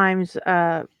lot of times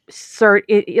even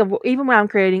when I'm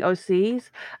creating OCs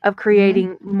of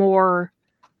creating more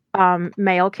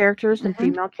male characters than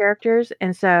female characters,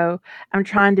 and so I'm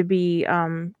trying to be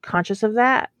conscious of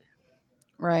that.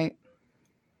 Right.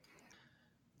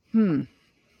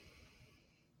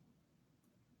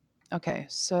 Okay,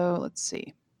 so let's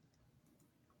see.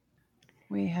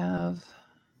 We have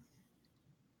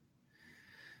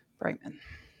Brightman.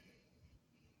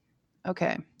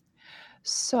 Okay,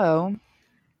 so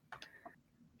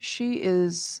she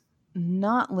is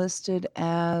not listed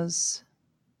as.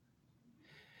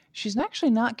 She's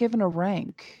actually not given a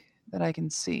rank that I can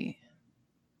see.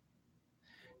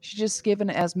 She's just given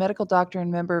as medical doctor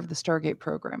and member of the Stargate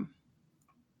program.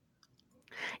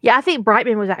 Yeah, I think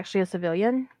Brightman was actually a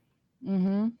civilian.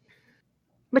 Mm-hmm.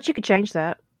 But you could change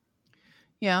that.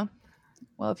 Yeah.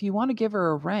 Well, if you want to give her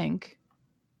a rank.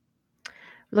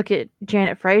 Look at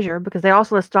Janet Fraser, because they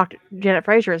also list Janet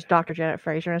Fraser as Dr. Janet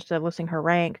Fraser instead of listing her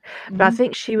rank. But I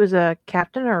think she was a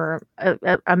captain or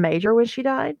a major when she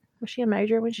died. Was she a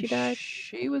major when she died?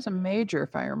 She was a major,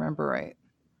 if I remember right.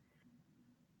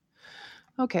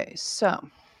 Okay, so.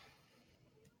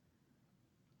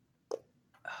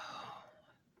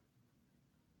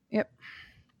 Yep.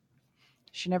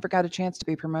 She never got a chance to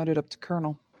be promoted up to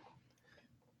colonel.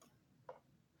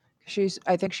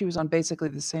 I think she was on basically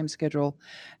the same schedule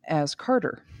as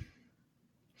Carter.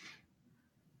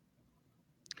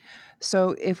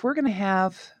 So if we're going to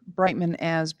have Brightman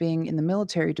as being in the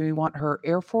military, do we want her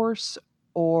Air Force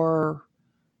or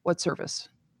what service?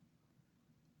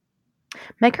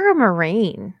 Make her a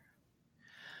Marine.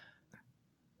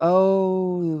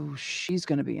 Oh, she's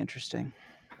going to be interesting.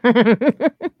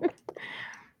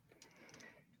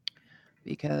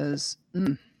 Because,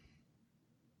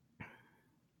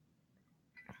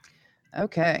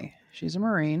 okay, she's a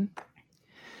Marine.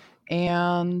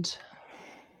 And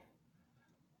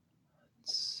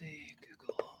let's see,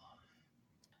 Google.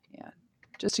 Yeah,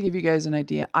 just to give you guys an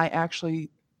idea, I actually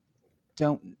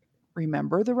don't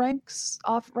remember the ranks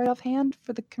right offhand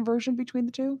for the conversion between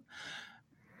the two.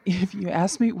 If you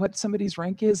ask me what somebody's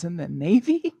rank is in the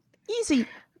Navy, easy.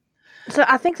 So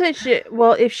I think that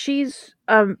if she's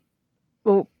I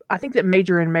think that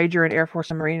major and Air Force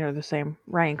and Marine are the same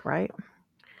rank, right?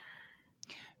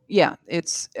 Yeah,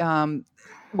 it's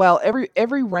well,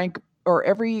 every rank or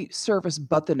every service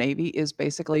but the Navy is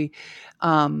basically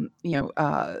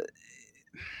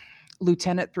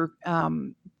lieutenant through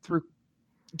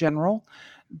general.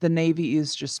 The Navy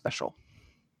is just special.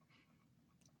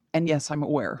 And yes, I'm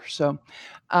aware. So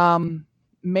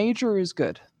major is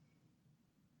good.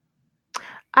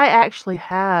 I actually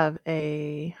have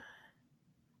a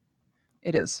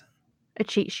It is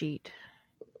cheat sheet.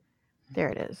 There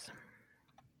it is.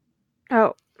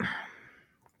 Oh,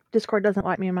 Discord doesn't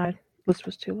like me. My list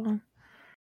was too long.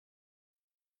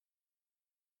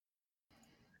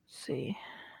 Let's see.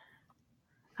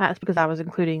 That's because I was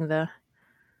including the.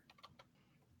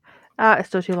 It's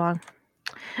still too long.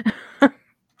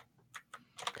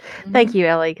 Thank you,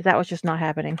 Ellie, because that was just not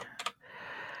happening.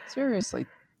 Seriously.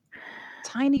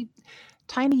 Tiny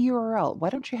URL. Why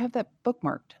don't you have that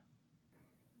bookmarked?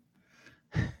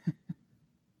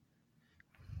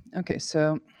 Okay,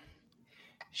 so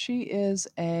she is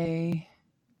a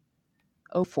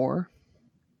 04,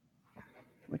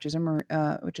 which is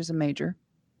a major.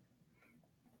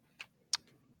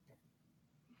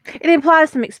 It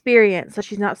implies some experience, so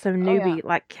she's not some newbie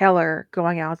like Keller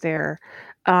going out there.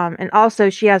 And also,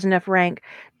 she has enough rank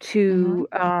to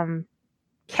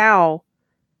cow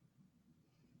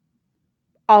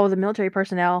all of the military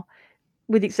personnel,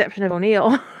 with the exception of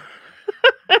O'Neill.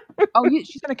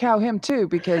 She's going to cow him too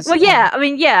because. Well, yeah, I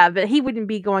mean, yeah, but he wouldn't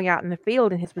be going out in the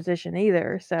field in his position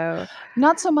either. So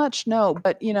not so much, no.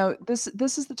 But this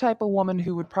is the type of woman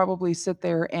who would probably sit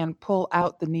there and pull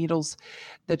out the needles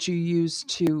that you use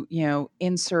to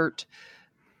insert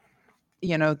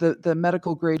the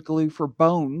medical grade glue for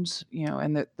bones,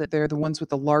 and that they're the ones with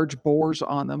the large bores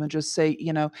on them, and just say,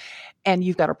 and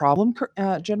you've got a problem,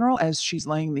 General, as she's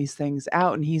laying these things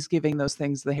out, and he's giving those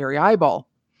things the hairy eyeball.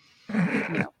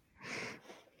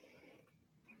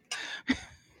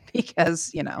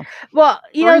 Because well,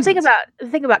 the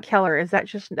thing about Keller is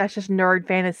that's just nerd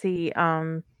fantasy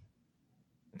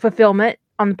fulfillment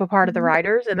on the part of the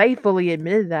writers, and they fully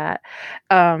admitted that.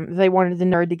 They wanted the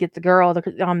nerd to get the girl,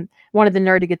 wanted the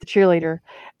nerd to get the cheerleader.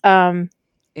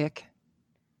 Ick.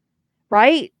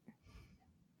 Right?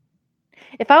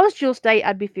 If I was Jewel State,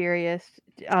 I'd be furious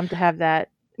to have that.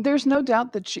 There's no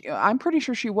doubt that I'm pretty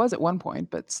sure she was at one point,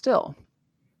 but still.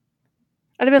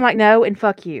 I'd have been like, no, and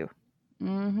fuck you.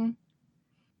 Mm-hmm.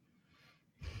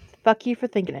 Fuck you for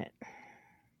thinking it.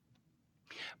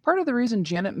 Part of the reason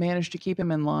Janet managed to keep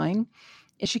him in line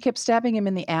is she kept stabbing him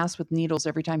in the ass with needles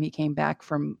every time he came back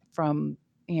from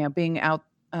being out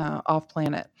off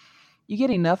planet. You get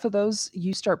enough of those,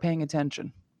 you start paying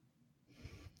attention.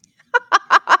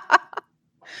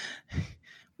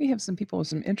 We have some people with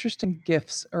some interesting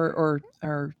gifts or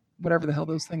whatever the hell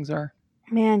those things are.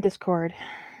 Man, Discord.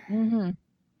 Mm-hmm.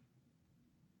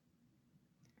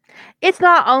 It's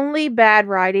not only bad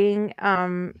writing,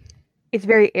 it's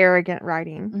very arrogant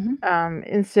writing. Mm-hmm.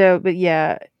 And so, but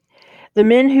yeah, the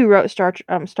men who wrote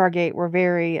Stargate were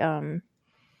very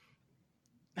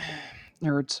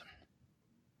nerds.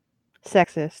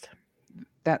 Sexist.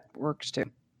 That works too.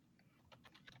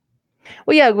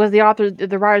 Well, yeah, because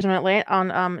the writers on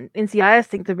NCIS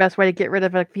think the best way to get rid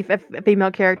of a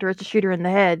female character is to shoot her in the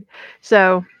head.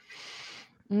 So,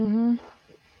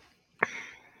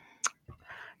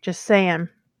 just saying.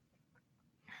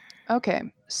 Okay,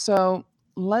 so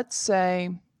let's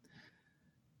say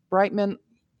Brightman.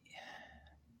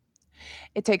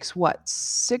 It takes what,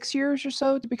 6 years or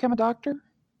so to become a doctor?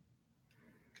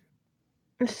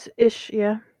 Ish,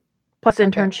 yeah. Plus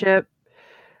internship.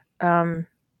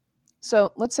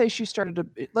 So let's say she started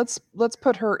let's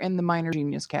put her in the minor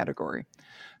genius category.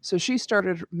 So she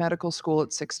started medical school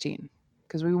at 16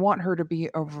 because we want her to be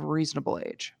of a reasonable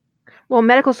age. Well,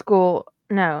 medical school,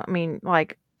 no, I mean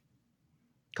like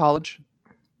college.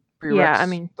 Prereqs, yeah, I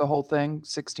mean the whole thing,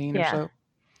 16 or so.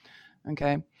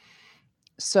 Okay.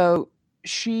 So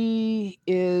she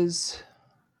is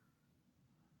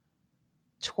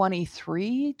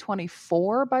 23,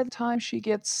 24 by the time she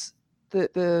gets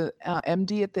the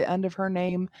MD at the end of her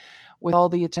name with all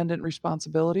the attendant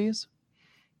responsibilities.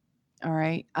 All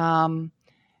right. And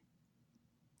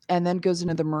then goes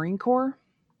into the Marine Corps.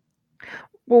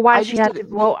 Well, why does she have to?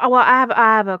 Well, I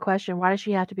have a question. Why does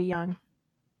she have to be young?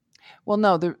 Well,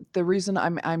 no, the reason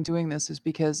I'm doing this is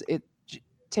because it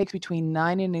takes between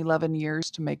 9 and 11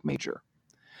 years to make major.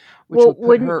 Which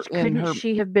couldn't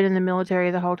she have been in the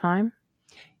military the whole time?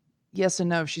 Yes and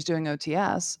no. She's doing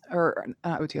OTS or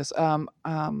not OTS,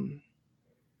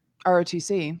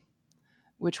 ROTC,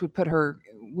 which would put her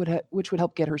which would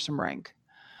help get her some rank.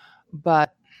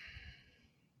 But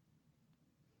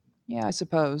yeah, I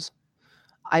suppose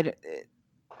I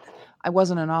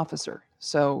wasn't an officer,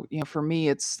 so for me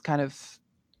it's kind of,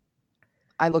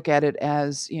 I look at it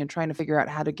as trying to figure out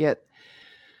how to get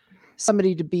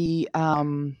somebody to be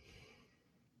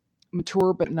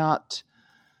mature but not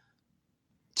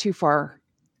too far.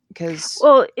 Because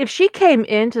if she came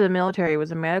into the military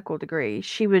with a medical degree,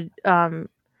 she would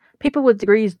people with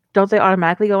degrees, don't they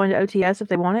automatically go into OTS if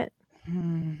they want it?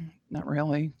 Not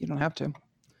really. You don't have to.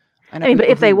 I know I mean, but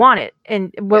people if they who, want it,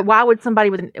 and yeah, why would somebody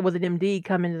with an MD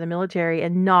come into the military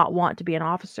and not want to be an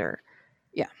officer?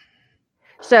 yeah.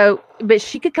 So, but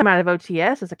she could come out of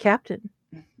OTS as a captain.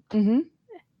 Mm-hmm.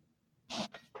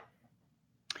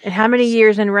 And how many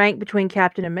years in rank between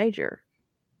captain and major?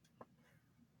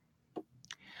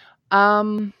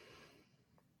 You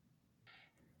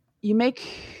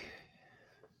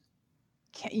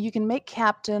can make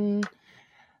captain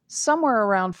somewhere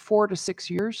around 4 to 6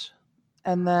 years,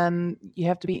 and then you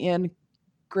have to be in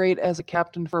grade as a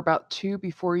captain for about 2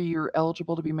 before you're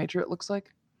eligible to be major, it looks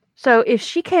like. So if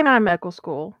she came out of medical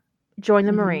school, joined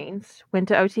the Mhm. Marines, went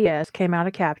to OTS, came out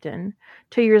a captain,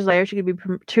 2 years later, she could be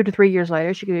 2 to 3 years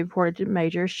later, she could be promoted to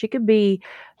major. She could be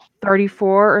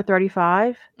 34 or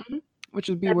 35. Which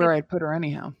would be That'd where be I'd put her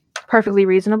anyhow. perfectly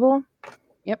reasonable.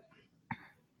 Yep.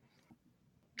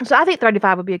 So I think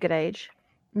 35 would be a good age.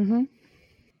 Mm-hmm.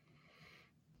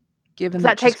 Given So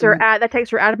that she's that takes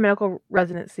her out of medical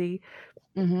residency.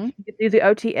 Mm-hmm. She could do the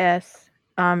OTS.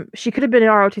 She could have been in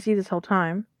ROTC this whole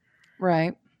time.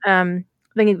 Right. Then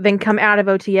come out of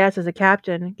OTS as a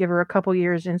captain, give her a couple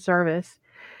years in service.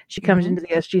 She comes Mhm. into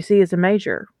the SGC as a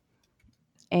major.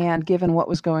 And given what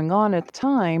was going on at the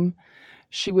time,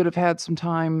 she would have had some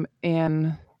time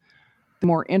in the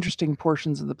more interesting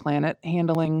portions of the planet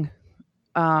handling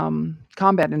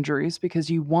combat injuries, because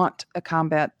you want a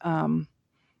combat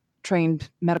trained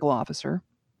medical officer.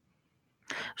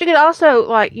 She could also,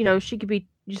 like, she could be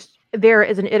just there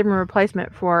as an interim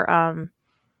replacement for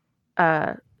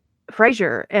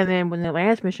Frazier, and then when the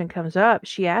Atlantis mission comes up,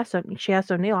 she asks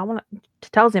O'Neill,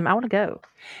 tells him, I want to go.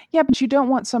 Yeah, but you don't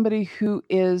want somebody who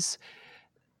is,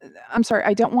 I'm sorry,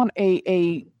 I don't want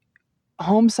a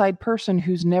homeside person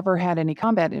who's never had any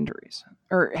combat injuries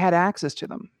or had access to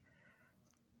them.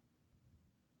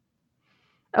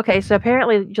 Okay, so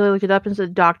apparently Julie looked it up and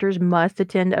said doctors must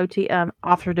attend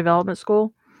officer development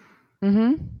school.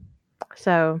 Mm-hmm.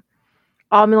 So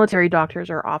all military doctors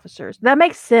are officers. That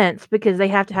makes sense because they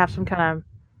have to have some kind of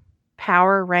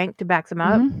power rank to back them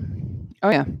up. Mm-hmm. Oh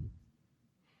yeah.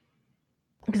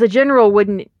 Because a general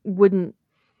wouldn't.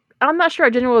 I'm not sure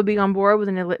a general would be on board with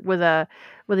an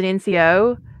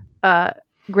NCO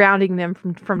grounding them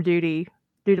from duty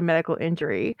due to medical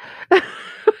injury.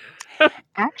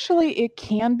 Actually, it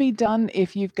can be done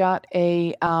if you've got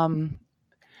a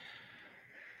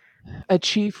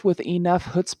chief with enough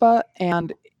chutzpah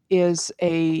and is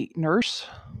a nurse.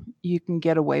 You can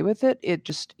get away with it.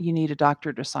 You need a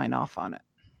doctor to sign off on it.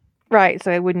 Right, so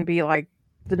it wouldn't be like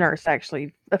the nurse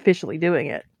actually officially doing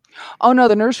it. Oh no,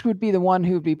 the nurse would be the one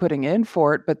who would be putting in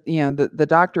for it, but the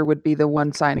doctor would be the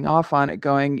one signing off on it,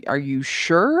 going, "Are you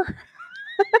sure?"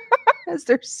 As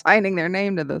they're signing their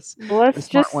name to this. Let's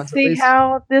just see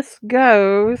how this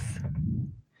goes.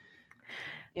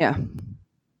 Yeah.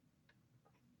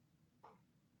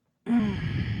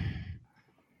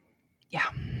 Yeah.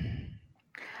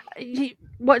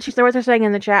 What they're saying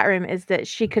in the chat room is that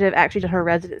she could have actually done her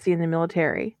residency in the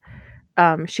military.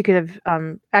 She could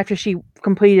have, after she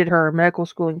completed her medical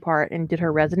schooling part and did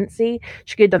her residency,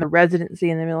 she could have done the residency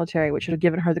in the military, which would have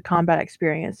given her the combat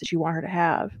experience that you want her to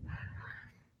have.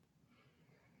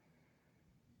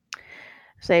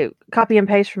 So copy and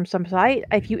paste from some site.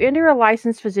 If you enter a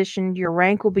licensed physician, your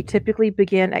rank will be typically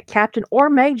begin at captain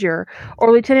or major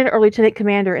or lieutenant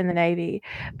commander in the Navy.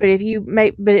 But it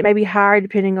may be higher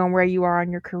depending on where you are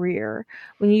in your career.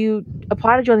 When you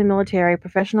apply to join the military, a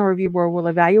professional review board will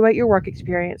evaluate your work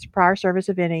experience, prior service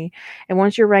if any, and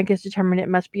once your rank is determined, it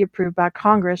must be approved by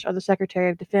Congress or the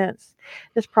Secretary of Defense.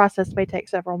 This process may take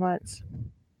several months.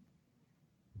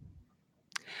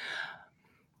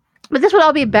 But this would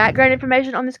all be background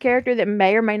information on this character that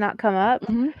may or may not come up.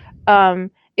 Mm-hmm.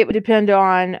 It would depend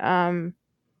on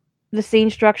the scene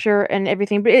structure and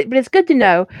everything. But it's good to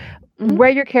know where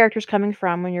your character's coming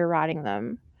from when you're writing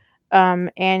them,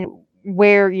 and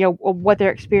where what their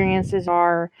experiences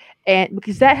are, and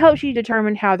because that helps you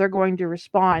determine how they're going to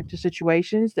respond to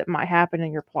situations that might happen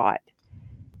in your plot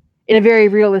in a very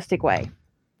realistic way.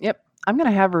 Yep, I'm going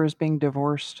to have her as being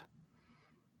divorced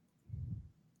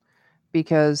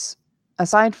because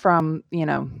aside from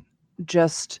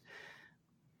just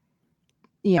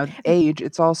age,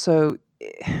 it's also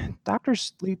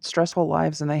doctors lead stressful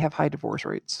lives and they have high divorce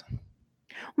rates.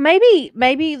 Maybe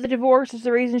the divorce is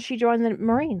the reason she joined the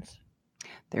Marines.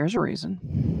 There's a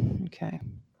reason. Okay.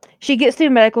 She gets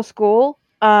through medical school.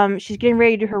 She's getting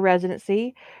ready to do her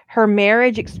residency. Her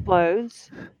marriage explodes.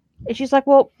 And she's like,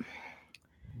 well,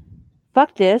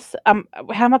 fuck this. How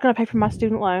am I going to pay for my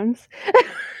student loans?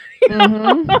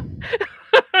 Mm-hmm.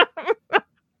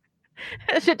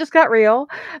 Shit just got real.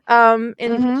 And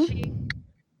mm-hmm.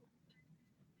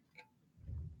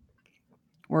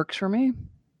 Works for me.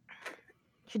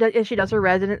 She does her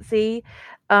residency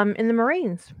in the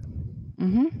Marines.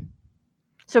 Mm-hmm.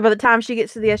 So by the time she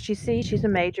gets to the SGC, she's a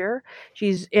major.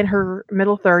 She's in her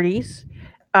middle 30s.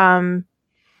 Um,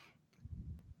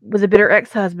 with a bitter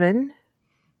ex-husband,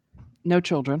 No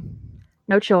children.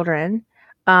 no children.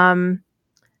 Um,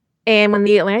 and when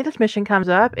the Atlantis mission comes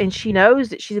up, and she knows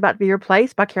that she's about to be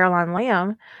replaced by Caroline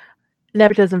Lamb,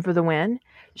 nepotism for the win.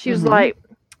 She was Mm-hmm. like,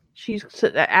 she's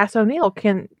asked O'Neill,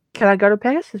 can I go to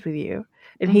Pegasus with you?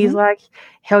 And he's Mm-hmm. like,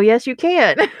 hell yes, you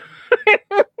can.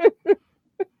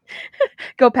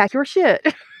 Go pack your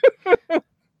shit.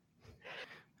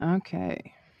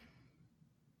 Okay.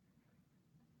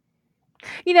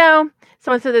 You know,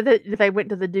 someone said that they went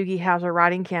to the Doogie Howser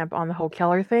writing camp on the whole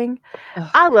Keller thing. Ugh.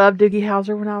 I loved Doogie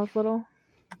Howser when I was little.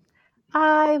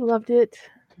 I loved it.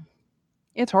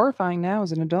 It's horrifying now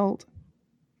as an adult.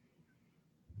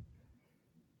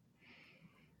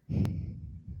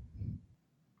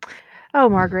 Oh,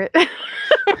 Margaret.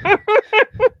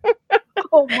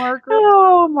 Oh, Margaret.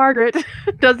 Oh, Margaret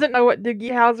doesn't know what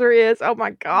Doogie Howser is. Oh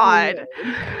my god.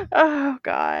 Oh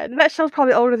god. That show's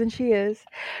probably older than she is.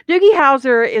 Doogie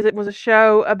Howser was a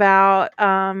show about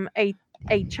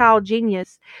a child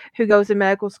genius who goes to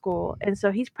medical school, and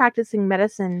so he's practicing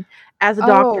medicine as a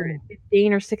doctor Oh. at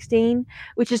 15 or 16,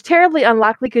 which is terribly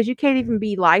unlikely because you can't even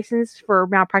be licensed for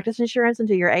malpractice insurance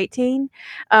until you're 18.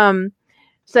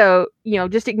 So,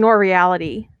 just ignore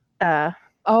reality.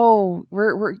 Oh,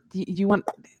 you want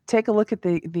take a look at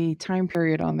the time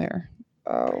period on there.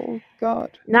 Oh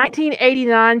God.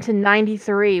 1989 to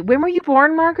 93. When were you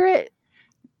born, Margaret?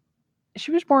 She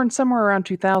was born somewhere around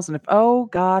 2000. Oh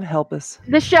God help us.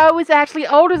 The show is actually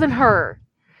older than her.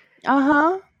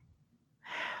 Uh-huh.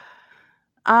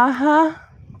 Uh-huh.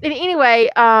 And anyway,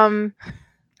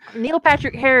 Neil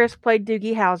Patrick Harris played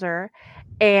Doogie Howser,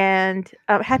 and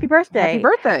happy birthday, Happy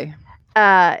birthday.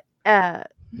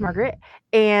 Margaret.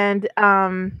 And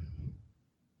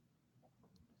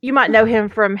you might know him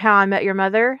from How I Met Your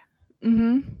Mother.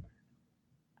 Mm-hmm.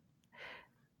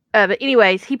 But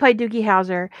anyways, he played Doogie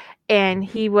Howser, and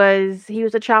he was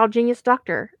a child genius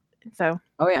doctor. So.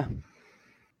 Oh yeah.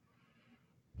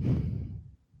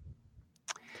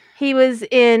 He was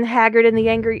in Haggard and the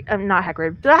Angry. Not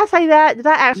Haggard. Did I say that? Did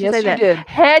I actually Yes, say you that? did.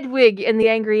 Hedwig in the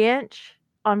Angry Inch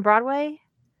on Broadway.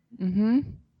 Mm-hmm.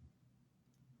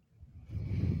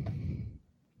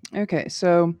 Okay,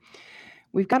 so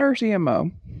we've got our CMO,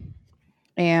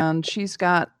 and she's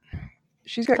got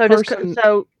Carson.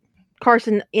 So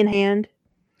Carson in hand.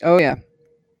 Oh yeah.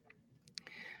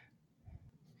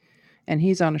 And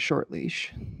he's on a short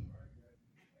leash.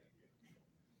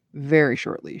 Very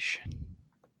short leash.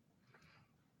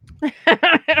 Put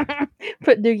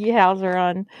Doogie Howser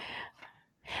on.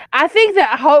 I think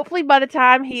that hopefully by the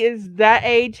time he is that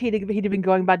age, he'd have been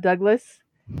going by Douglas.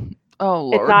 Oh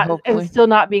Lord, hopefully. And still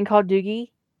not being called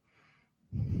Doogie.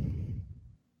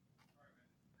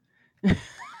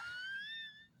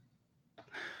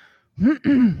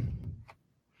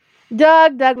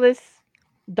 Douglas,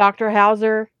 Dr.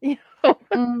 Howser.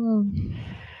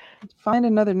 Find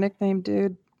another nickname,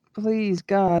 dude. Please,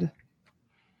 God.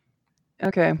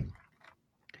 Okay.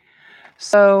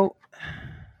 So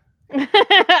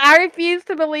I refuse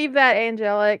to believe that,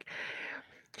 Angelic.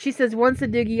 She says once a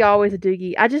Doogie, always a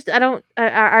Doogie.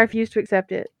 I refuse to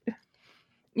accept it.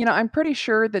 I'm pretty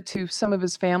sure that to some of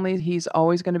his family, he's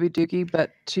always going to be Doogie,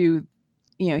 but to,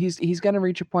 he's going to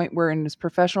reach a point where in his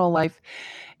professional life,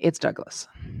 it's Douglas.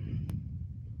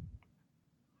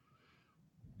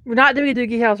 We're not doing a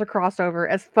Doogie Howser crossover,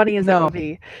 as funny as that would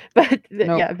be. But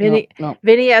no.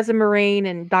 Vinny as a Marine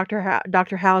and Dr.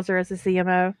 Howser as a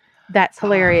CMO. That's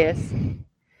hilarious.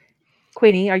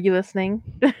 Queenie, are you listening?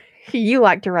 You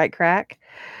like to write crack.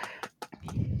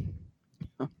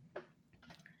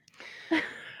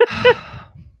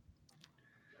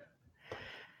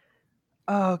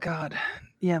 Oh God.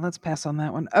 Yeah, let's pass on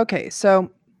that one. Okay,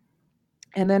 so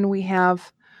and then we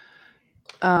have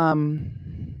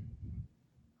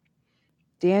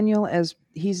Daniel, as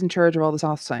he's in charge of all the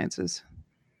soft sciences.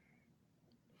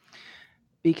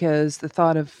 Because the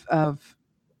thought of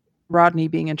Rodney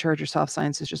being in charge of soft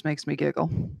sciences just makes me giggle.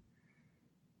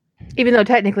 Even though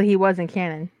technically he was in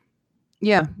canon.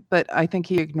 Yeah, but I think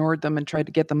he ignored them and tried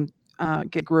to get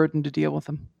Grodin to deal with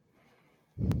them.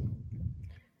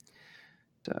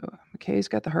 So McKay's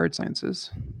got the hard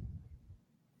sciences.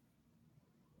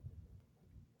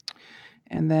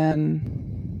 And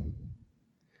then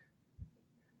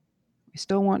we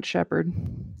still want Shepard.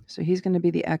 So he's going to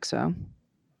be the XO.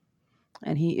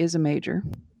 And he is a major.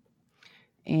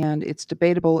 And it's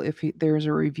debatable if there's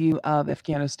a review of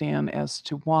Afghanistan as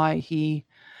to why he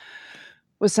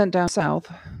was sent down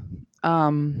south.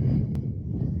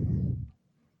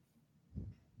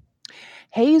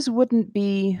 Hayes wouldn't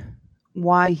be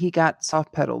why he got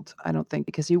soft pedaled, I don't think,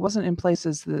 because he wasn't in place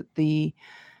as the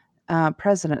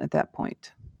president at that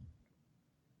point.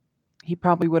 He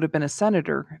probably would have been a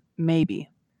senator, maybe.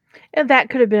 And that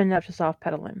could have been enough to soft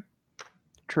pedal him.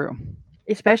 True.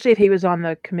 Especially if he was on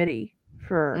the committee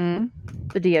for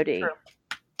the DOD. True.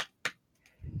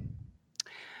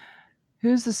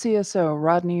 Who's the CSO,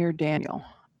 Rodney or Daniel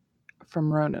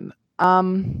from Ronan? I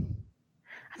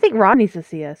think Rodney's the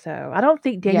CSO. I don't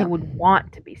think Daniel would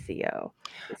want to be CSO.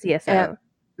 And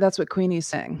that's what Queenie's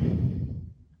saying.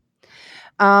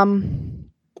 I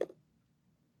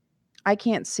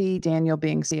can't see Daniel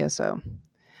being CSO.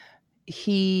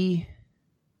 He,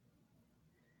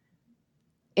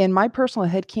 in my personal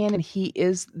headcanon, he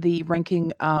is the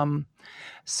ranking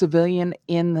civilian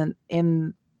in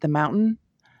the mountain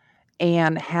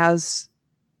and has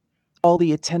all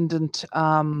the attendant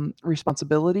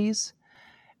responsibilities,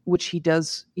 which he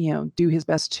does, do his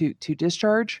best to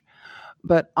discharge.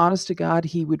 But honest to God,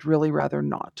 he would really rather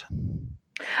not.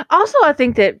 Also, I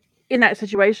think that in that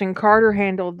situation, Carter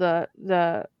handled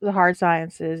the hard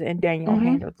sciences and Daniel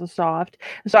handled the soft.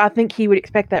 So I think he would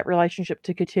expect that relationship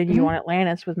to continue on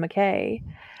Atlantis with McKay.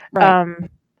 Right.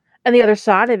 And the other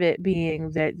side of it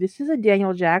being that this is a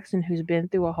Daniel Jackson who's been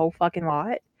through a whole fucking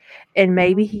lot. And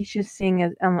maybe he's just seeing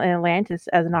Atlantis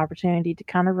as an opportunity to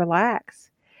kind of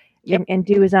relax and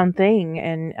do his own thing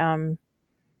and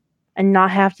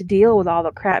not have to deal with all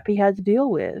the crap he had to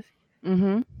deal with.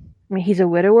 I mean, he's a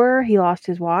widower. He lost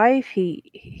his wife.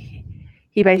 He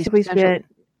basically spent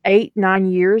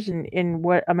 8-9 years in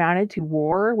what amounted to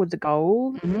war with the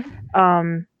gold.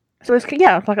 So it's kind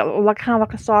of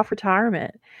like a soft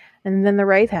retirement. And then the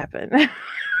Wraith happened.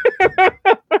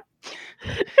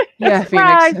 Yeah,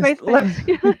 surprise, space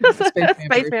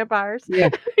vampires. Yeah.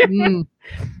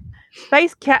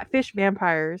 Space catfish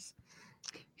vampires.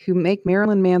 Who make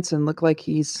Marilyn Manson look like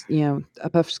he's, a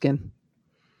puffskin.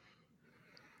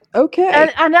 Okay.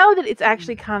 And I know that it's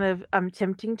actually kind of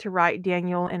tempting to write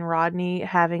Daniel and Rodney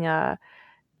having a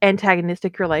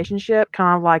antagonistic relationship,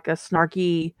 kind of like a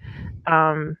snarky,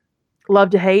 love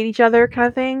to hate each other kind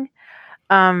of thing.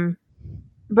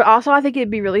 But also I think it'd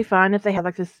be really fun if they had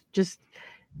like this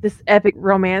epic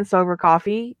romance over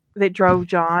coffee that drove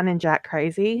John and Jack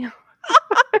crazy.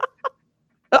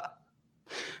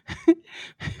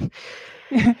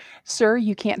 Sir,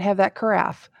 you can't have that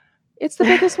carafe. It's the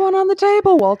biggest one on the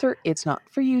table, Walter. It's not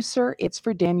for you, sir. It's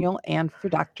for Daniel and for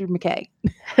Dr. McKay.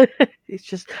 It's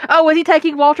just, was he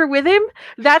taking Walter with him?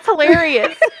 That's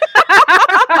hilarious.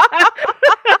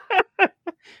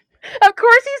 Of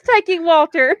course he's taking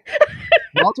Walter.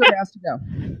 Walter has to go.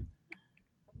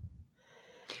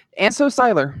 And so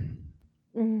Siler.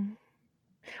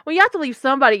 Well, you have to leave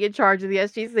somebody in charge of the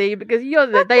SGC because you know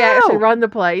that they actually run the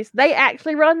place. They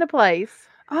actually run the place.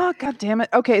 Oh, God damn it.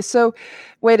 Okay, so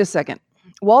wait a second.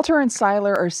 Walter and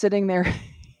Siler are sitting there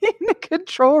in the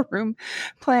control room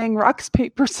playing rocks,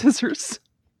 paper, scissors.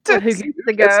 Who gets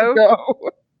to go?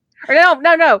 Or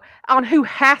no. On who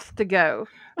has to go.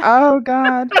 Oh,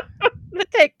 God. To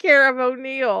take care of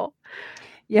O'Neill.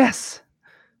 Yes.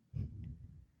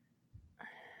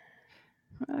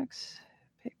 Rocks,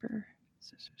 paper,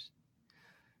 scissors.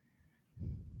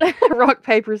 Rock,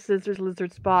 paper, scissors,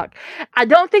 lizard, Spock. I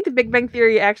don't think the Big Bang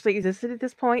Theory actually existed at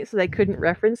this point, so they couldn't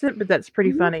reference it, but that's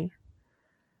pretty funny.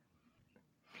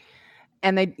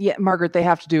 And Margaret, they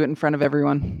have to do it in front of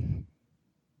everyone.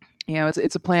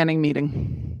 It's a planning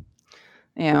meeting.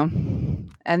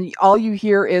 And all you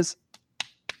hear is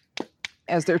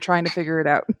as they're trying to figure it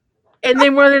out. And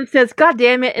then one of them says, "God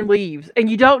damn it," and leaves. And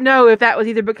you don't know if that was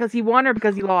either because he won or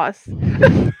because he lost.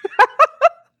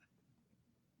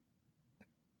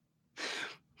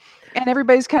 And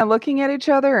everybody's kind of looking at each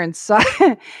other and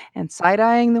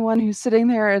side-eyeing the one who's sitting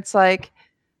there. It's like,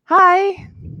 Hi,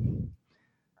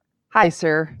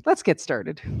 sir. Let's get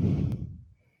started.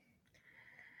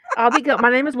 My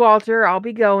name is Walter. I'll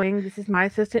be going. This is my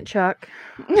assistant, Chuck.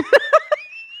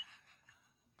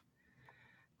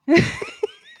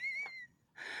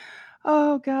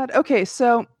 Oh, God. Okay,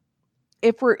 so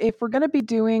if we're going to be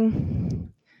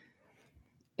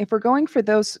if we're going for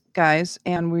those guys,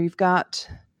 and we've got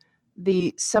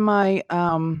the semi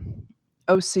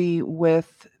OC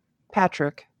with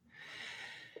Patrick,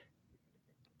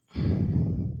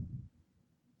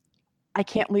 I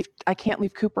can't leave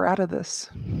Cooper out of this.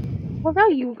 Well,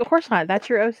 no, of course not. That's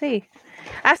your OC.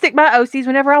 I stick my OCs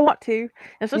whenever I want to,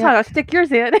 and sometimes I stick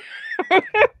yours in.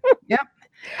 Yep.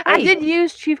 I did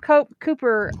use Chief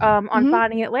Cooper on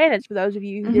Finding Atlantis, for those of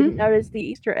you who didn't notice the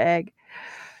Easter egg.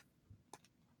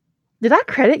 Did I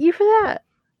credit you for that?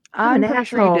 I'm an pretty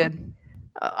sure you asshole. did.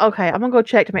 Okay, I'm gonna go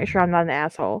check to make sure I'm not an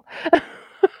asshole.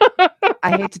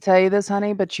 I hate to tell you this,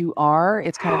 honey, but you are.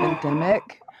 It's kind of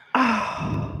endemic.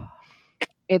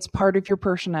 It's part of your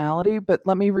personality, but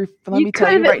let me You tell could you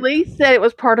have at right. least said it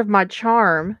was part of my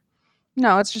charm.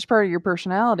 No, it's just part of your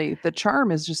personality. The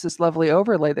charm is just this lovely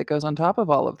overlay that goes on top of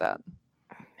all of that.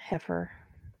 Heifer.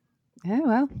 Yeah,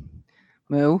 well,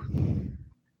 moo.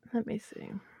 Let me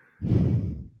see.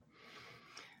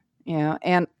 Yeah,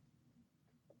 and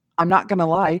I'm not gonna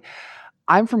lie,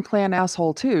 I'm from Clan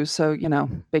Asshole too, so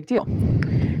big deal.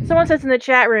 Someone says in the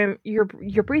chat room, you're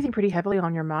breathing pretty heavily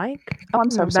on your mic. Oh, I'm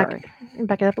so sorry.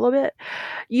 Back it up a little bit.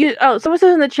 Someone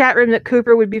says in the chat room that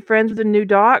Cooper would be friends with the new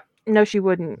doc. No, she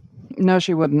wouldn't. No,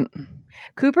 she wouldn't.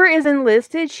 Cooper is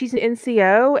enlisted. She's an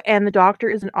NCO, and the doctor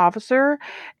is an officer.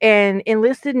 And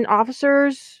enlisted and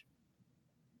officers,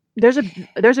 there's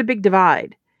a big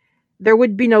divide. There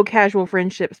would be no casual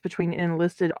friendships between an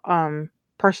enlisted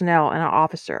personnel and an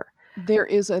officer. There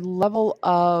is a level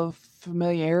of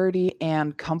familiarity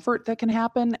and comfort that can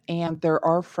happen, and there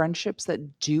are friendships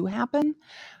that do happen,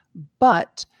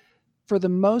 but for the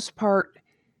most part,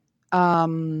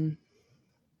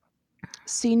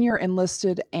 senior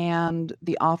enlisted and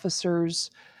the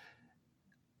officers,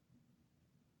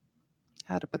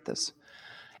 how to put this,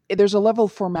 there's a level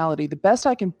of formality. The best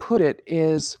I can put it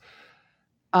is,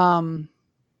 oh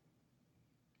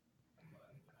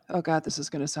God, this is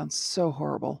going to sound so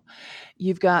horrible.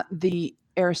 You've got the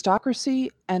aristocracy,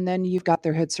 and then you've got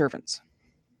their head servants.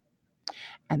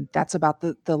 And that's about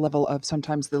the level of,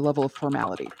 sometimes the level of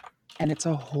formality. And it's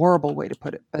a horrible way to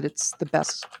put it, but it's the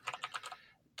best.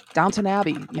 Downton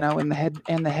Abbey, and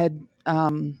the head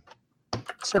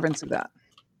servants of that.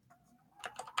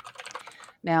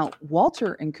 Now,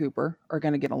 Walter and Cooper are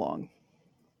going to get along.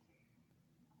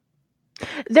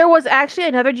 There was actually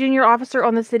another junior officer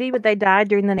on the city, but they died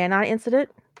during the Nanite incident.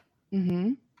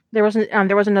 Mm-hmm. There was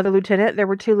another lieutenant. There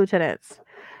were 2 lieutenants.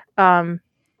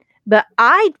 But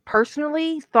I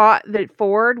personally thought that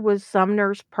Ford was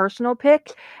Sumner's personal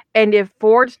pick, and if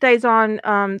Ford stays on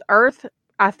Earth,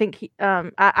 I think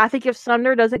I think if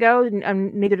Sumner doesn't go,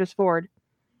 neither does Ford.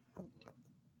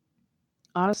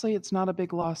 Honestly, it's not a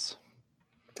big loss.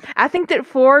 I think that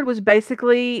Ford was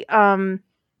basically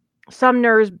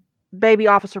Sumner's baby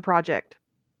officer project.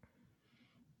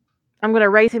 I'm going to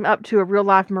raise him up to a real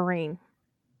life Marine.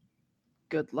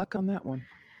 Good luck on that one.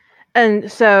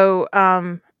 And so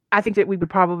I think that we would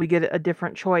probably get a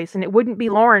different choice, and it wouldn't be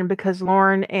Lauren because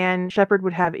Lauren and Shepard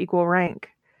would have equal rank.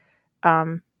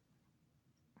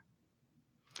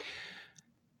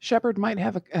 Shepard might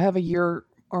have a year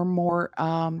or more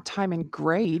time in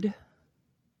grade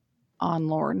on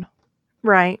Lauren.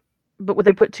 Right. But would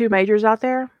they put 2 majors out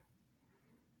there?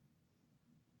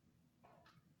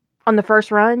 On the first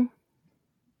run?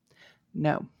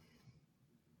 No.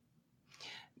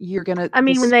 You're gonna. I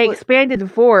mean, when they expanded the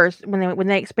force, when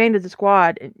they expanded the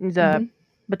squad, the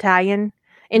battalion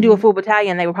into a full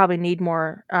battalion, they would probably need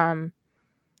more.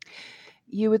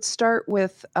 You would start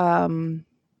with CO,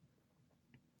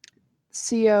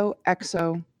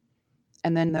 XO,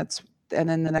 and then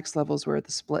the next level is where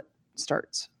the split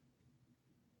starts.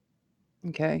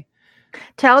 Okay.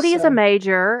 Teldy is a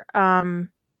major.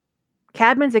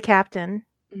 Cadman's a captain.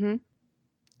 Mm-hmm.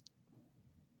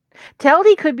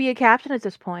 Teldy could be a captain at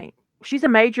this point. She's a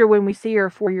major when we see her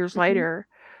 4 years later,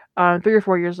 3 or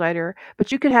 4 years later. But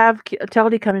you could have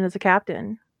Teldy come in as a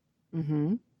captain.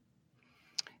 Mm-hmm.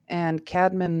 And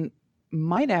Cadman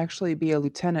might actually be a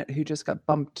lieutenant who just got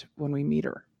bumped when we meet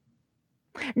her.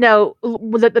 No,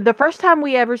 the first time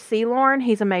we ever see Lauren,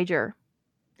 he's a major.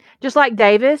 Just like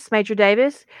Davis, Major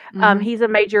Davis, he's a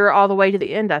major all the way to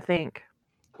the end, I think.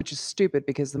 Which is stupid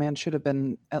because the man should have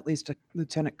been at least a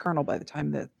lieutenant colonel by the time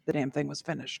that the damn thing was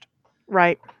finished.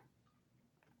 Right.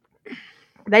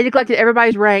 They neglected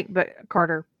everybody's rank but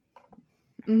Carter.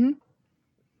 Mm-hmm.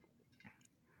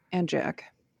 And Jack.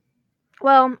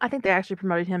 Well, I think they actually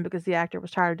promoted him because the actor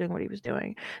was tired of doing what he was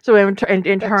doing. So in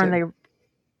turn,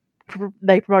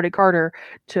 they promoted Carter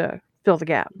to fill the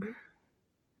gap.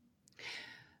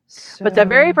 So, but the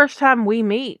very first time we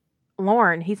meet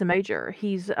Lauren, he's a major.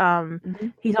 He's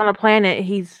he's on a planet.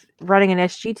 He's running an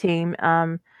SG team,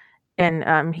 and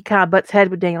he kind of butts head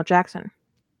with Daniel Jackson.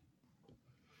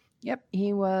 Yep,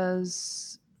 he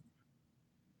was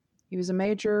a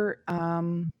major,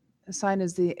 assigned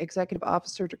as the executive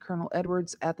officer to Colonel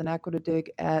Edwards at the Naquita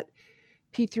Dig at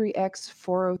P3X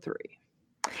 403.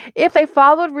 If they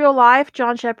followed real life,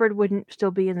 John Shepard wouldn't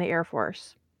still be in the Air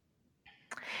Force.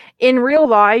 In real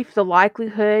life, the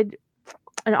likelihood,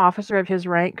 an officer of his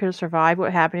rank could have survived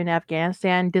what happened in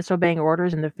Afghanistan, disobeying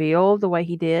orders in the field the way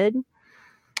he did,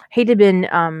 he'd have been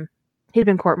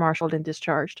court-martialed and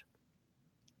discharged.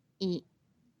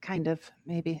 Kind of,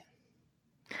 maybe.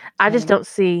 I just don't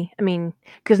see. I mean,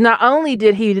 because not only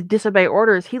did he disobey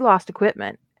orders, he lost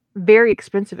equipment, very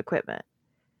expensive equipment,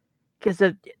 because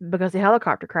the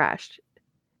helicopter crashed.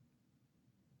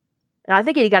 And I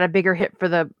think he got a bigger hit for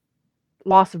the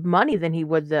loss of money than he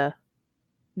would the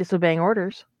disobeying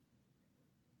orders.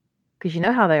 Because you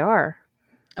know how they are.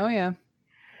 Oh, yeah.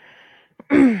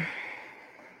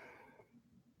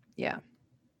 Yeah.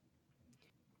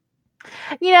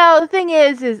 You know, the thing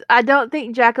is I don't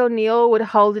think Jack O'Neill would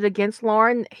hold it against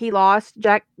Lauren. He lost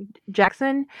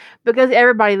Jackson because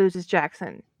everybody loses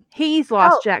Jackson. He's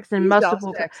lost Jackson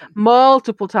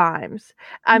multiple times.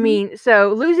 I mean,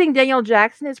 so losing Daniel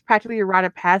Jackson is practically a rite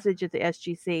of passage at the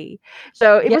SGC.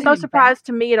 So it was no surprise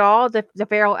to me at all that the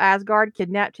Feral Asgard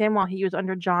kidnapped him while he was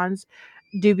under John's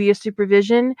dubious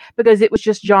supervision, because it was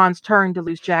just John's turn to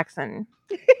lose Jackson.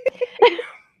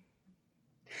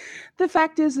 The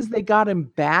fact is they got him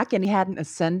back and he hadn't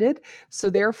ascended. So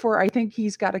therefore, I think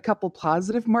he's got a couple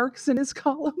positive marks in his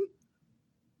column.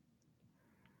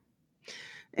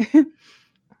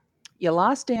 You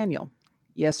lost Daniel.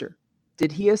 Yes, sir.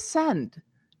 Did he ascend?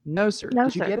 No, sir. No,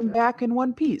 Did you get him back in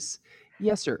one piece?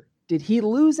 Yes, sir. Did he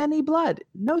lose any blood?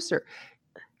 No, sir.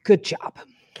 Good job.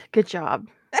 Good job.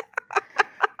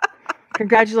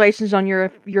 Congratulations on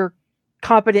your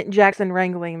competent Jackson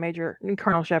wrangling, Major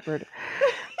Colonel Shepard.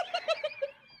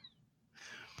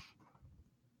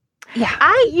 Yeah.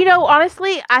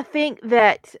 Honestly, I think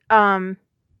that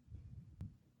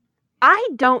I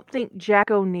don't think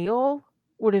Jack O'Neill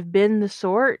would have been the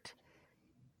sort.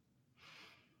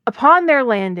 Upon their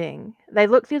landing, they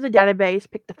look through the database,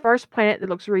 pick the first planet that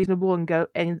looks reasonable, and go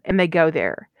and they go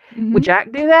there. Mm-hmm. Would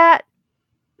Jack do that?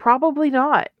 Probably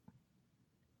not.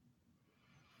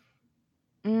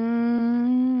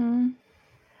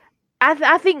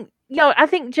 I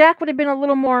think Jack would have been a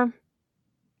little more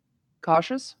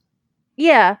cautious.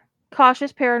 Yeah,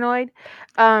 cautious, paranoid.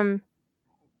 I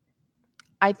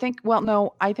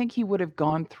think he would have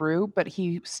gone through, but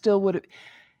he still would have.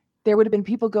 There would have been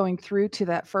people going through to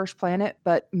that first planet,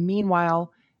 but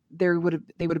meanwhile, they would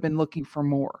have been looking for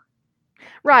more.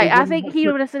 Right. I think he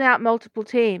would have sent out multiple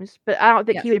teams, but I don't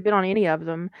think he would have been on any of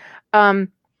them.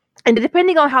 And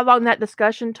depending on how long that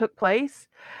discussion took place,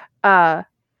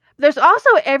 there's also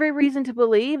every reason to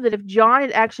believe that if John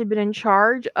had actually been in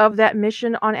charge of that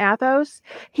mission on Athos,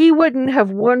 he wouldn't have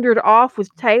wandered off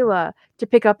with Taylor to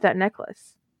pick up that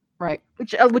necklace. Right.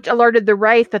 Which alerted the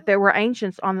Wraith that there were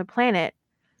ancients on the planet.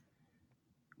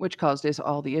 Which caused us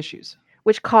all the issues.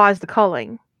 Which caused the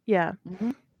culling. Yeah. Mm-hmm.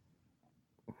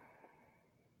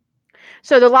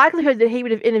 So the likelihood that he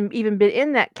would have even been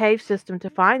in that cave system to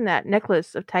find that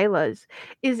necklace of Taylor's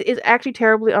is actually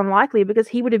terribly unlikely, because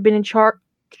he would have been in charge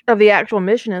of the actual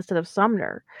mission instead of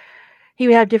Sumner. He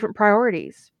would have different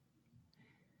priorities.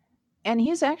 And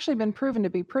he's actually been proven to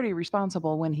be pretty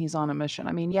responsible when he's on a mission.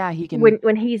 I mean, yeah, he can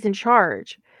when he's in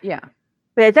charge. Yeah.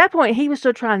 But at that point, he was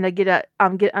still trying to get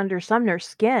under Sumner's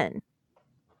skin.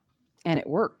 And it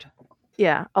worked.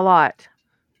 Yeah, a lot.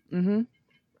 Mm-hmm.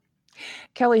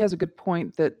 Kelly has a good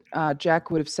point that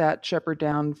Jack would have sat Shepard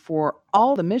down for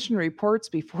all the mission reports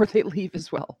before they leave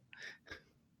as well.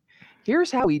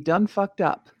 Here's how he done fucked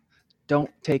up.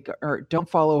 Don't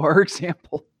follow our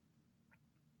example.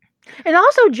 And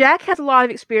also, Jack has a lot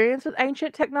of experience with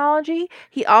ancient technology.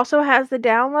 He also has the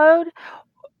download.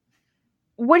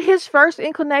 Would his first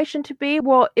inclination to be,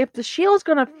 well, if the shield's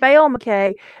going to fail,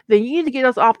 McKay, then you need to get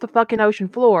us off the fucking ocean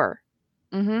floor.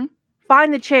 Mm-hmm.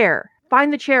 Find the chair.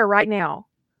 Find the chair right now.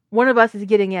 One of us is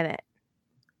getting in it.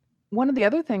 One of the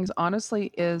other things,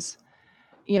 honestly, is,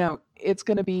 it's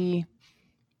going to be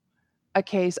a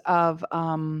case of,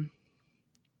 our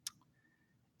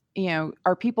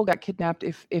people got kidnapped.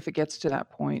 If it gets to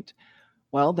that point,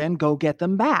 well, then go get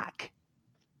them back.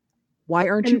 Why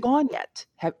aren't you gone yet?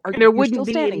 There wouldn't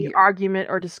be any argument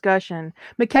or discussion.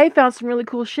 McKay found some really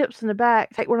cool ships in the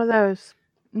back. Take one of those.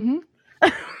 Mm-hmm.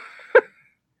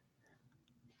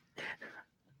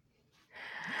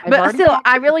 But still,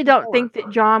 I really don't think that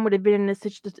John would have been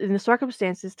in the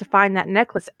circumstances to find that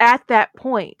necklace at that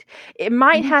point. It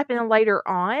might happen later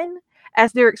on,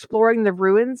 as they're exploring the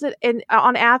ruins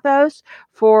on Athos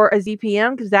for a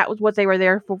ZPM, because that was what they were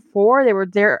there for. They were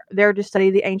there to study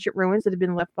the ancient ruins that had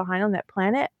been left behind on that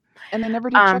planet. And they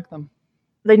never did check them.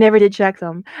 They never did check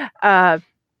them. So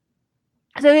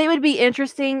it would be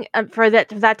interesting for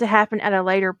that to happen at a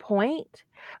later point,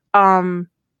 where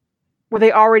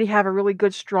they already have a really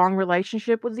good, strong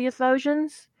relationship with the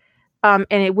Athosians. And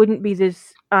it wouldn't be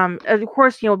this. Of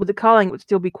course, with the culling, it would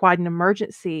still be quite an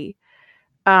emergency.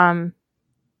 Um,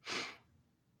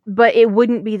 but it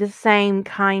wouldn't be the same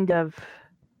kind of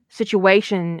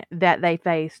situation that they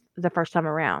faced the first time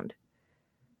around.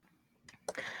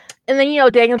 And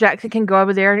then, Daniel Jackson can go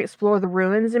over there and explore the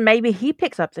ruins, and maybe he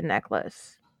picks up the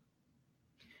necklace.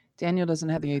 Daniel doesn't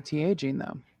have the ATA gene,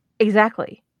 though.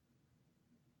 Exactly.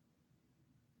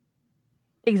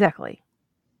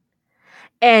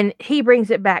 And he brings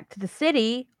it back to the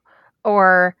city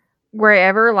or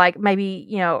wherever, like maybe,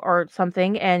 or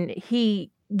something, and he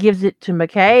gives it to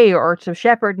McKay or to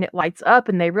Shepard, and it lights up,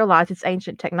 and they realize it's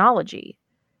ancient technology.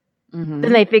 Mm-hmm.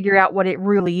 Then they figure out what it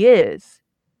really is,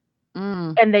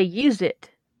 and they use it.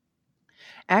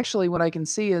 Actually, what I can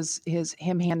see is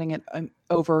him handing it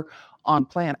over on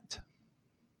planet.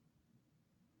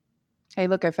 Hey,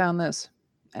 look, I found this,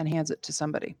 and hands it to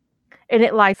somebody. And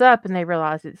it lights up, and they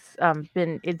realize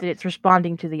it's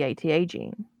responding to the ATA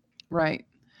gene. Right.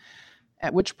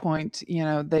 At which point,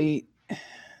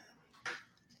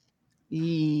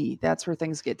 that's where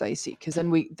things get dicey, because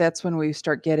then that's when we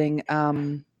start getting,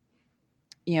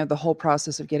 the whole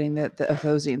process of getting the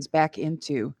Athosians back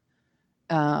into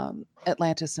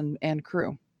Atlantis and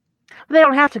crew. But they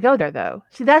don't have to go there, though.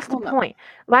 See, that's the point.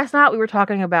 Last night we were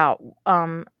talking about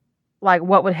like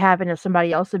what would happen if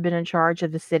somebody else had been in charge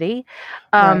of the city.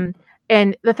 Right.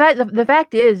 And the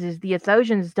fact is the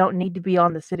Athosians don't need to be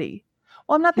on the city.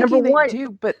 Well, I'm not thinking they do,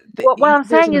 but what I'm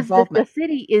saying is that the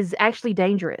city is actually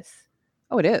dangerous.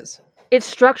 Oh, it is. It's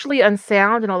structurally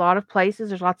unsound in a lot of places.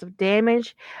 There's lots of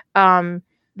damage. The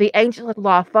ancients have a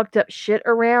lot of fucked up shit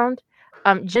around.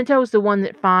 Gento is the one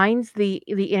that finds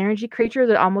the energy creature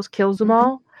that almost kills them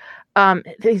all.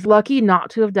 He's lucky not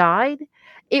to have died.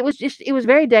 It was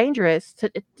very dangerous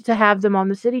to have them on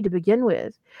the city to begin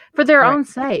with, for their own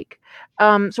sake.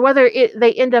 So whether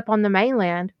they end up on the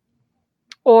mainland,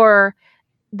 or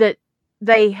that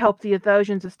they help the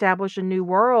Athosians establish a new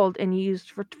world and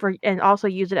and also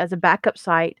use it as a backup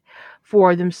site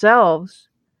for themselves,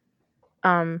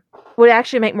 would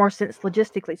actually make more sense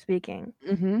logistically speaking.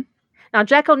 Mm-hmm. Now,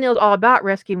 Jack O'Neill's all about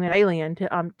rescuing an alien to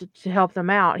help them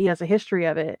out. He has a history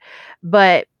of it,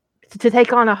 but to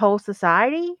take on a whole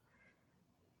society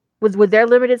with their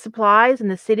limited supplies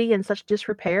and the city in such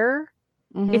disrepair,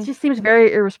 it just seems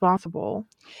very irresponsible.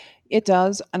 It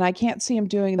does, and I can't see him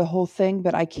doing the whole thing,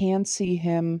 but I can see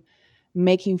him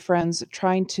making friends,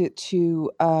 trying to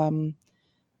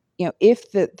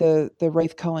if the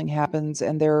Wraith culling happens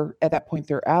and they're at that point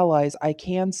they're allies, I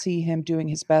can see him doing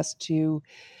his best to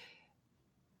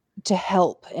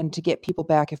help and to get people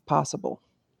back if possible.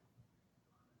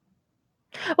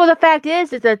 Well, the fact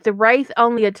is that the Wraith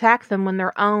only attack them when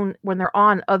they're on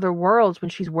other worlds when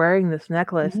she's wearing this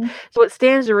necklace. So it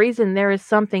stands to reason there is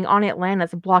something on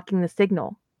Atlantis blocking the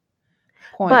signal.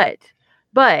 But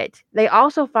they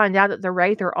also find out that the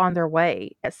Wraith are on their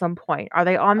way at some point. Are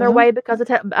they on their way because of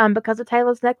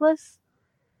Teyla's necklace?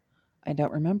 I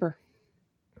don't remember.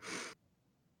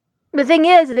 The thing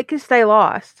is that it could stay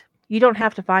lost. You don't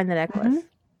have to find the necklace.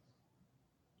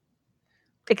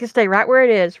 It can stay right where it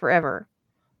is forever.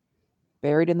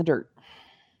 Buried in the dirt.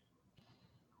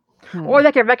 Or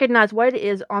they can recognize what it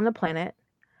is on the planet,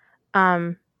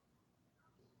 try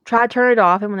to turn it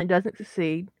off, and when it doesn't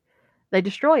succeed, they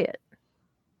destroy it.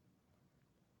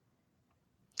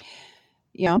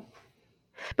 Yeah.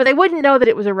 But they wouldn't know that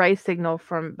it was a Wraith signal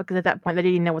because at that point they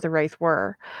didn't even know what the Wraith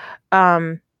were.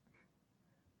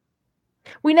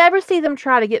 We never see them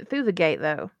try to get through the gate,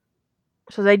 though.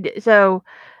 So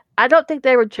I don't think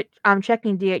they were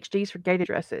checking DHDs for gate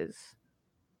addresses.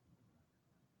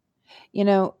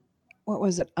 What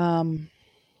was it?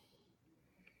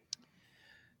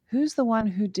 Who's the one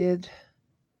who did?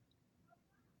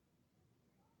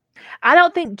 I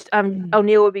don't think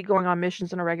O'Neill would be going on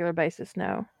missions on a regular basis.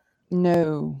 No.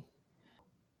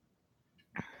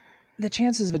 The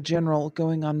chances of a general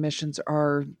going on missions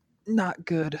are not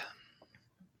good.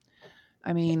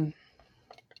 I mean,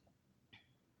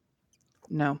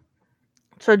 no.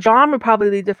 So John would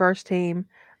probably lead the first team,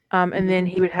 and then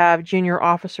he would have junior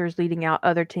officers leading out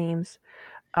other teams.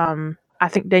 I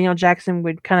think Daniel Jackson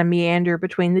would kind of meander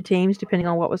between the teams depending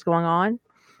on what was going on,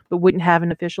 but wouldn't have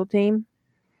an official team.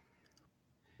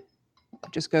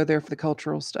 Just go there for the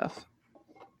cultural stuff.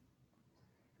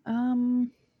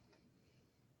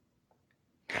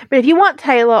 But if you want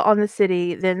Teyla on the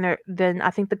city, then I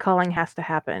think the culling has to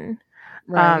happen.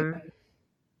 Right.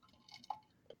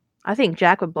 I think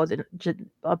Jack would blow the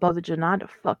Janai to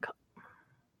fuck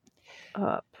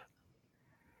up.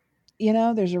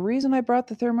 There's a reason I brought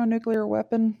the thermonuclear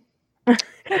weapon.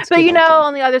 That's But good acting.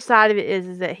 on the other side of it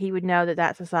is that he would know that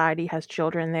that society has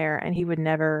children there, and he would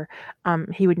never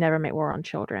make war on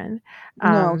children.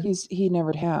 No, Um, he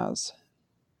never has.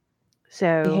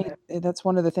 so That's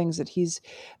one of the things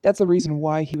that's the reason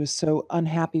why he was so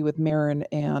unhappy with Marin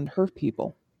and her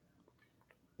people,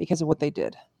 because of what they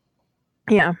did.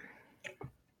 yeah,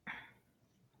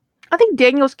 I think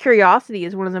Daniel's curiosity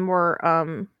is one of the more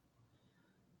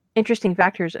interesting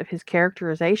factors of his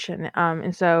characterization.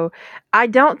 And so I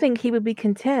don't think he would be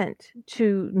content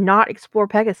to not explore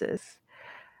Pegasus.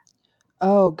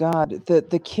 Oh God,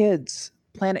 the kids,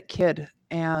 Planet Kid,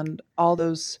 and all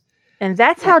those. And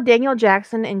that's eh, how Daniel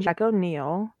Jackson and Jack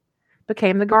O'Neill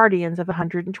became the guardians of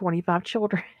 125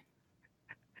 children.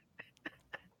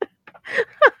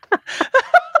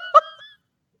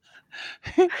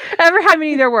 Ever how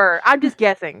many there were? I'm just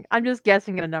guessing. I'm just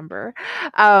guessing at a number.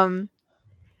 Um,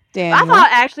 I Daniel. thought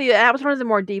actually that was one of the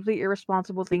more deeply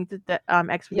irresponsible things that the Yeah.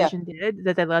 expedition did.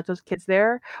 That they left those kids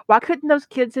there. Why couldn't those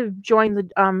kids have joined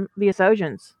the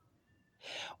Asojans?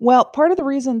 Well, part of the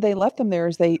reason they left them there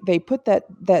is they put that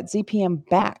ZPM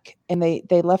back, and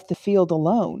they left the field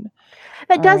alone.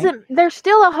 That All right. doesn't. There's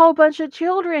still a whole bunch of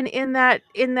children in that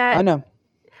I know.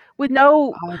 with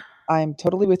no. I'm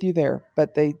totally with you there,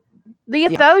 but The yeah,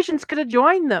 Athosians could have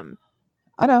joined them.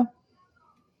 I know.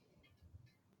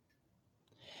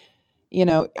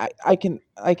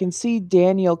 I can see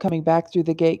Daniel coming back through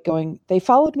the gate going, "They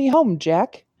followed me home,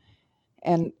 Jack."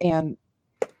 And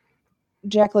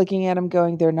Jack looking at him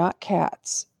going, "They're not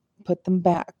cats. Put them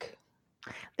back."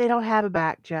 They don't have a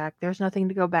back, Jack. There's nothing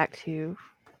to go back to.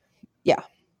 Yeah.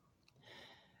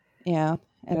 Yeah.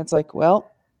 And it's like,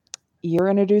 "Well, you're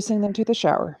introducing them to the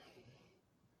shower.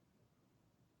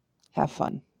 Have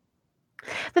fun."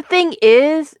 The thing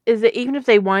is that even if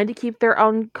they wanted to keep their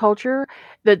own culture,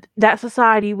 that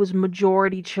society was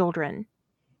majority children.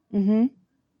 Mhm.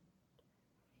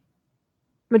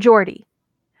 Majority.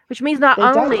 Which means not They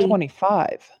died at only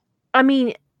 25. I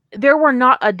mean, there were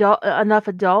not enough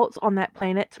adults on that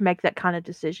planet to make that kind of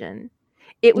decision.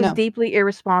 It was No. deeply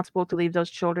irresponsible to leave those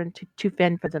children to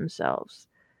fend for themselves.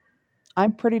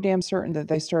 I'm pretty damn certain that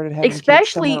they started having kids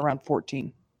somewhere around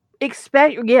 14.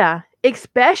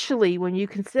 Especially when you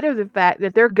consider the fact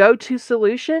that their go-to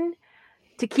solution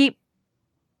to keep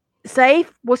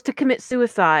safe was to commit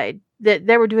suicide. That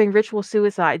they were doing ritual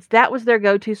suicides. That was their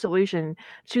go-to solution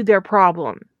to their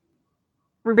problem.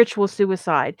 Ritual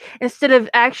suicide instead of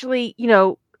actually,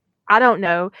 I don't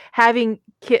know, having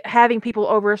people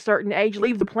over a certain age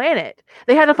leave the planet.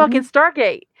 They had a fucking Mhm.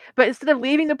 Stargate, but instead of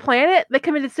leaving the planet, they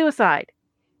committed suicide.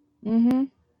 Mhm.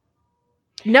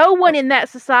 No one in that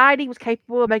society was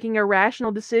capable of making a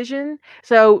rational decision,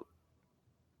 so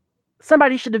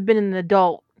somebody should have been an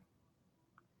adult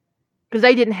because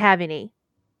they didn't have any.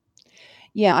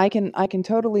 Yeah, I can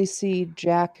totally see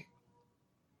Jack,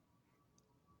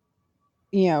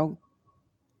 you know,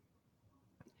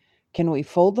 can we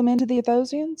fold them into the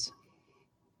Athosians?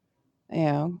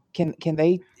 Can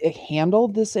they handle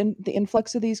the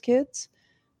influx of these kids?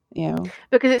 You know.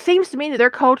 Because it seems to me that their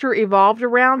culture evolved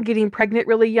around getting pregnant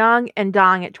really young and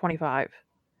dying at 25.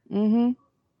 Mhm.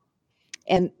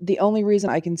 And the only reason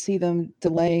I can see them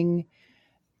delaying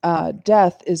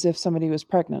death is if somebody was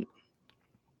pregnant.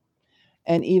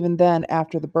 And even then,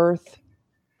 after the birth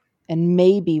and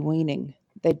maybe weaning,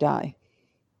 they die.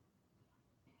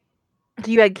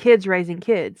 So you had kids raising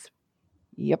kids.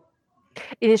 Yep.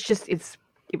 And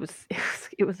it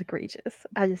was egregious.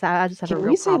 I just have a Can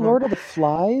real we say problem. Lord of the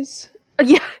Flies?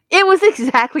 Yeah, it was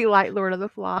exactly like Lord of the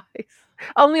Flies.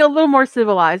 Only a little more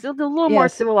civilized. It was a little more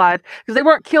Yes. civilized because they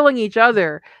weren't killing each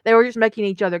other. They were just making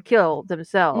each other kill Hmm.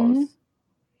 themselves.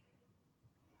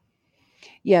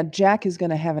 Yeah, Jack is going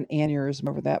to have an aneurysm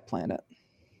over that planet.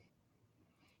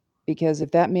 Because if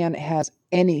that man has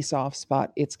any soft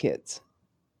spot, it's kids.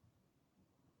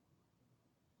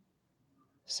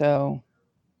 So,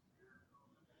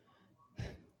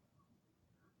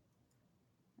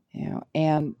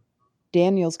 and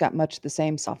Daniel's got much the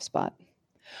same soft spot.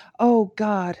 Oh,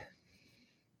 God.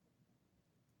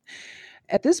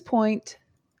 At this point,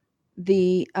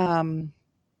 the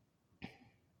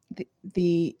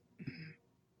the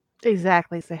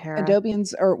Exactly, Sahara.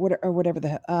 Adobians or whatever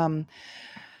the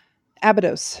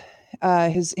Abydos,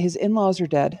 his in-laws are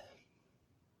dead,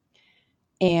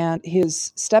 and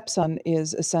his stepson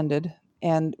is ascended,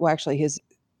 and well, actually, his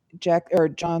Jack or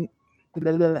John,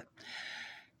 blah, blah, blah.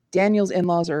 Daniel's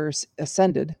in-laws are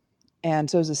ascended, and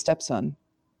so is his stepson.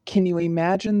 Can you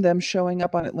imagine them showing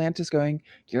up on Atlantis, going,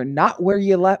 "You're not where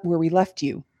where we left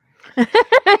you"?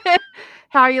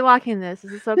 How are you liking this?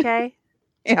 Is this okay?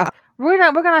 Yeah. we're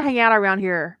gonna hang out around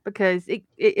here because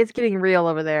it's getting real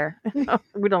over there.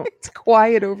 We don't. It's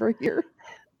quiet over here.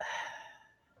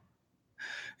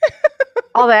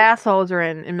 All the assholes are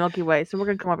in Milky Way, so we're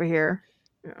gonna come over here.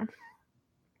 Yeah.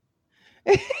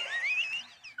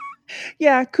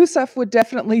 Yeah, Kusaf would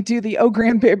definitely do the "Oh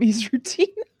grandbabies" routine.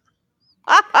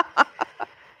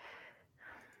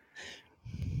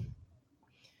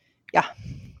 Yeah.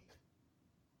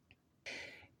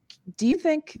 Do you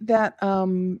think that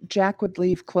Jack would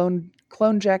leave clone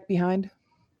Jack behind?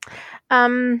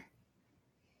 You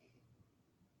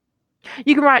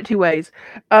can write it two ways.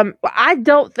 I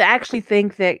don't actually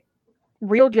think that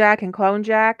real Jack and clone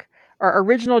Jack, or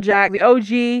original Jack, the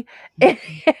OG,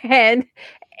 and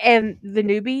the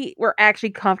newbie were actually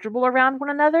comfortable around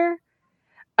one another.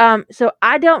 So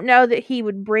I don't know that he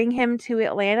would bring him to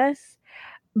Atlantis,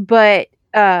 but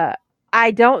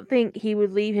I don't think he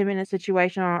would leave him in a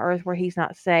situation on Earth where he's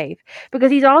not safe, because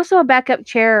he's also a backup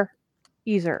chair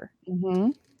user. Mm-hmm.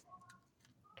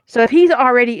 So if he's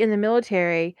already in the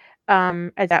military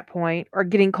at that point, or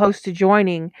getting close to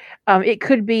joining, it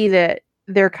could be that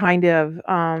they're kind of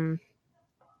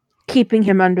keeping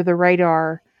him under the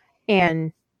radar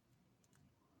and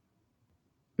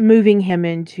moving him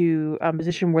into a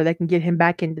position where they can get him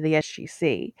back into the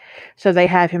SGC. So they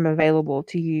have him available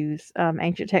to use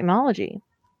ancient technology.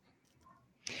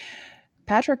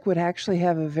 Patrick would actually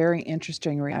have a very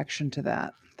interesting reaction to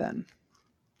that then.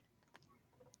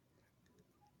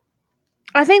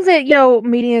 I think that,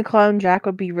 meeting a clone Jack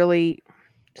would be really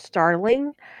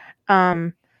startling.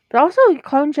 But also,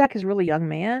 clone Jack is a really young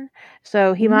man,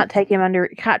 so he might try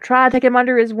to take him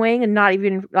under his wing and not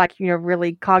even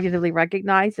really cognitively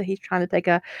recognize that he's trying to take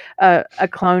a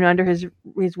clone under his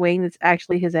wing that's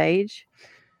actually his age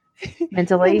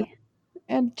mentally.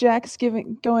 And Jack's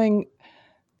going,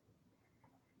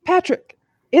 Patrick,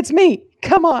 it's me.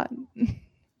 Come on.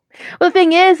 Well, the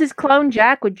thing is clone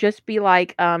Jack would just be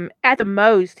like, at the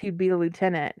most, he'd be a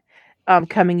lieutenant.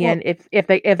 Coming in, if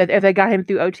they got him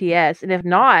through OTS, and if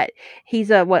not, he's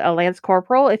a lance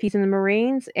corporal if he's in the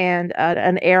Marines, and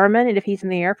an airman, and if he's in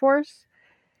the Air Force.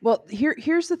 Well,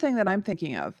 here's the thing that I'm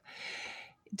thinking of.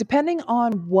 Depending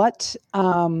on what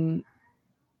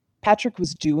Patrick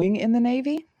was doing in the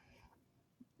Navy,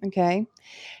 okay,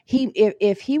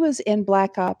 if he was in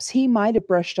Black Ops, he might have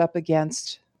brushed up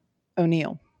against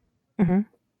O'Neill,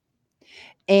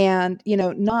 and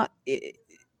not.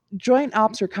 Joint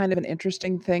ops are kind of an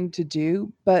interesting thing to do,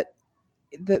 but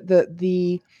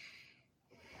the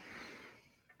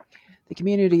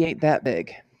community ain't that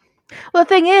big. Well, the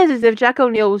thing is if Jack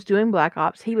O'Neill was doing Black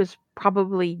Ops, he was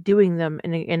probably doing them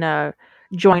in a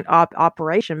joint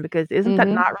operation, because isn't that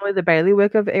not really the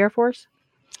bailiwick of the Air Force?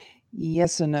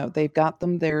 Yes and no. They've got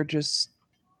them. They're just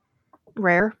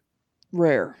rare.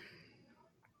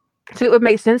 So it would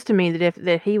make sense to me that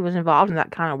if he was involved in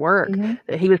that kind of work,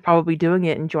 that he was probably doing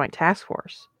it in Joint Task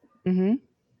Force. Mm-hmm.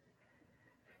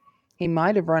 He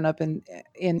might have run up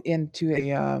into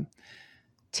a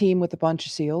team with a bunch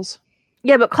of SEALs.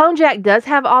 Yeah, but Clone Jack does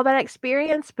have all that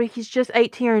experience, but he's just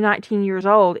 18 or 19 years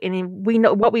old, and we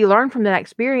know what we learned from that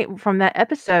experience, from that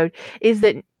episode, is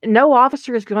that no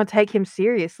officer is going to take him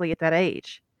seriously at that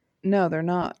age. No, they're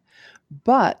not.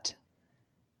 But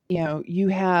you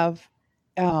have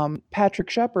Patrick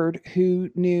Shepard, who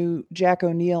knew Jack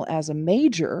O'Neill as a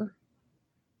major,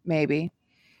 maybe,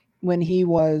 when he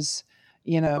was,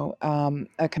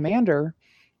 a commander,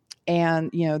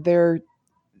 and they're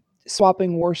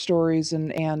swapping war stories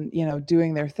and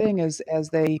doing their thing as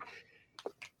they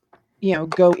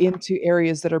go into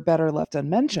areas that are better left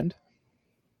unmentioned,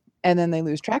 and then they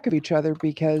lose track of each other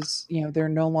because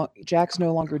they're Jack's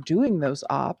no longer doing those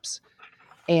ops.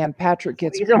 And Patrick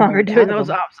gets he's no longer doing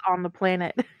those ops on the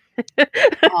planet.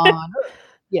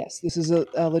 Yes, this is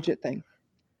a legit thing.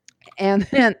 And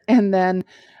then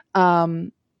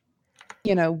when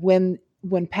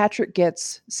Patrick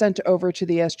gets sent over to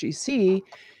the SGC,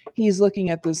 he's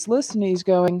looking at this list and he's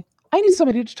going, I need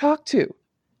somebody to talk to.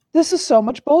 This is so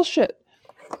much bullshit.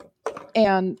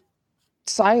 And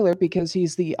Siler, because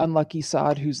he's the unlucky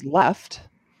sod who's left,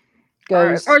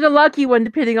 goes, or the lucky one,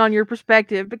 depending on your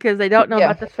perspective, because they don't know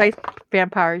about the space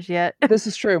vampires yet. This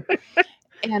is true.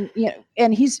 And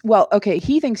and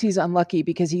he thinks he's unlucky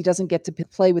because he doesn't get to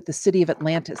play with the city of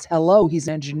Atlantis. Hello, he's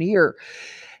an engineer.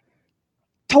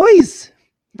 Toys.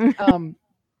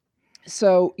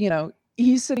 So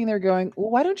he's sitting there going, well,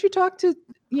 why don't you talk to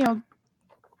the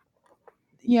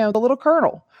little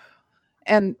colonel?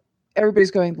 And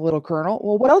everybody's going, the little colonel.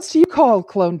 Well, what else do you call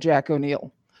clone Jack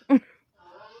O'Neill?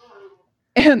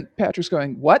 And Patrick's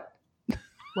going, what?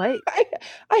 Wait,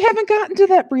 I haven't gotten to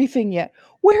that briefing yet.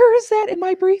 Where is that in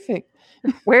my briefing?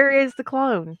 Where is the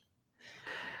clone?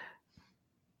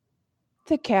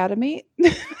 The Academy.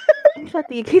 He's at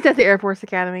the Air Force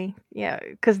Academy. Yeah,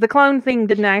 because the clone thing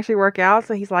didn't actually work out,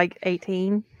 so he's like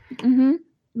 18. Mm-hmm.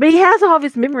 But he has all of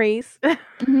his memories.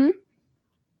 Mm-hmm.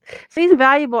 So he's a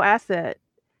valuable asset.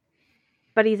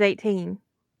 But he's 18.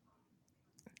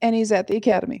 And he's at the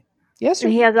Academy. Yes, sir.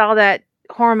 And he has all that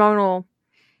hormonal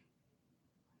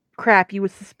crap you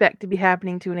would suspect to be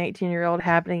happening to an 18-year-old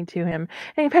happening to him.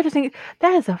 And Patrick's thinking,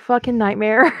 that is a fucking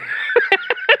nightmare.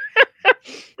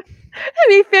 To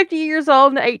be 50 years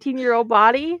old in an 18-year-old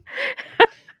body.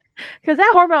 Because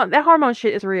that hormone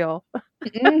shit is real.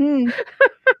 Mm-hmm.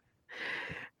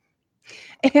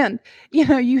 And you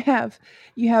have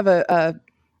a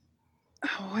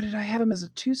what did I have him as a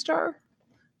 2-star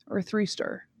or a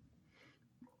 3-star?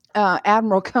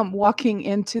 Admiral come walking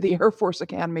into the Air Force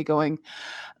Academy going,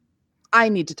 I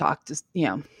need to talk to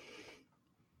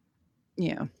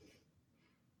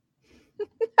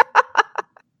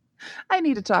I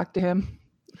need to talk to him.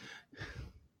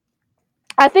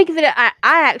 I think that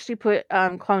I actually put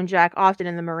Clone Jack often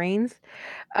in the Marines.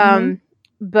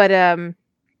 But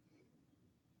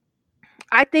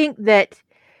I think that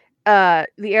the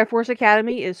Air Force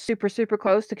Academy is super, super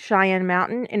close to Cheyenne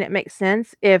Mountain, and it makes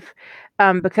sense if,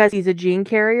 because he's a gene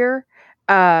carrier,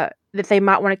 that they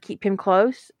might want to keep him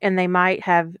close, and they might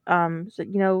have,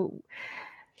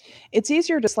 it's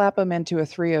easier to slap him into a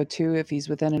 302 if he's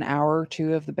within an hour or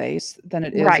two of the base than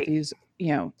it is right. if he's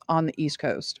on the East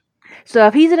Coast. So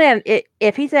if he's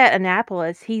at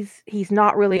Annapolis, he's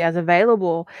not really as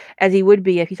available as he would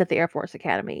be if he's at the Air Force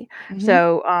Academy. Mhm.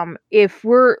 So if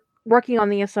we're working on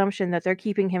the assumption that they're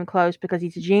keeping him close because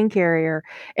he's a gene carrier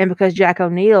and because Jack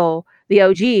O'Neill, the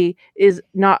OG, is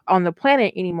not on the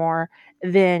planet anymore,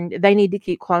 then they need to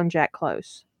keep Clone Jack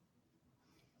close.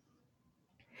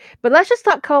 But let's just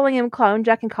stop calling him Clone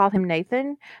Jack and call him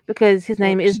Nathan, because his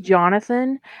name is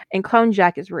Jonathan and Clone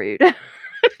Jack is rude.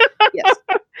 Yes.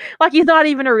 Like he's not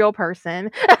even a real person.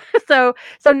 So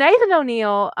Nathan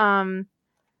O'Neill,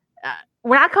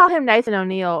 when I call him Nathan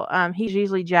O'Neill, he's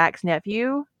usually Jack's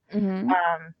nephew. Mhm.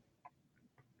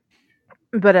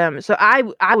 But so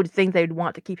I would think they'd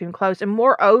want to keep him close, and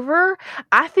moreover,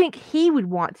 I think he would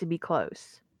want to be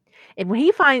close. And when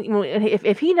he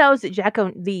if he knows that Jack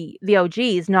the OG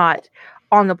is not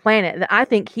on the planet, then I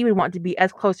think he would want to be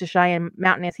as close to Cheyenne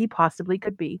Mountain as he possibly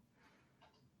could be.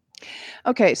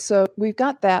 Okay, so we've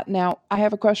got that. Now, I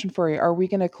have a question for you. Are we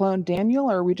going to clone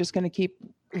Daniel, or are we just going to keep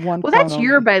one? Well, clone that's only?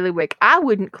 your bailiwick. I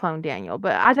wouldn't clone Daniel,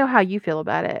 but I know how you feel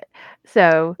about it.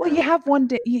 So, well, you have one.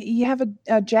 You have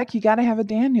a Jack. You got to have a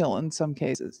Daniel in some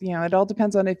cases. It all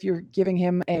depends on if you're giving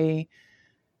him a.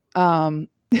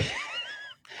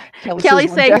 Kelly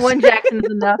saying one Jackson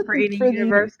is enough for any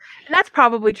universe. And that's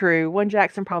probably true. One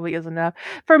Jackson probably is enough.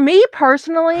 For me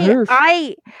personally,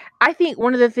 I think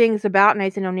one of the things about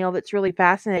Nathan O'Neill that's really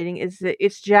fascinating is that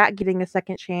it's Jack getting a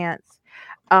second chance.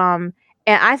 And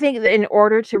I think that in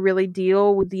order to really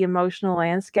deal with the emotional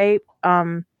landscape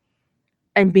and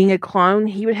being a clone,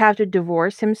 he would have to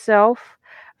divorce himself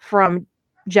from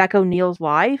Jack O'Neill's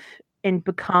life and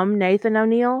become Nathan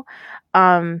O'Neill.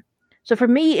 So for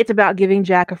me, it's about giving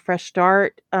Jack a fresh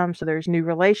start. So there's new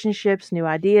relationships, new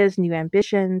ideas, new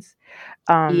ambitions.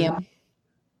 Ian.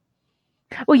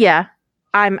 Well, yeah,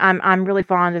 I'm really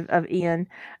fond of Ian.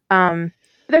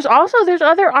 There's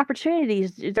other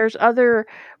opportunities. There's other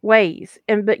ways,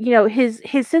 but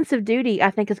his sense of duty,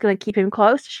 I think, is going to keep him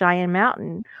close to Cheyenne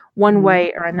Mountain one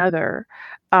way or another.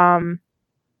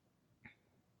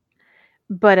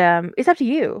 But it's up to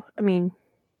you. I mean,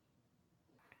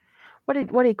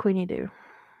 what did Queenie do?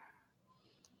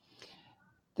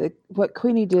 What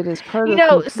Queenie did is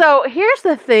Carter. So here's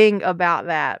the thing about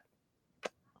that,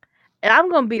 and I'm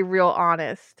going to be real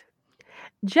honest.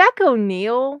 Jack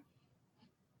O'Neill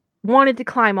wanted to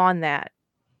climb on that,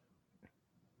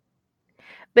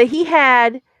 but he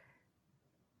had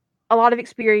a lot of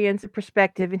experience and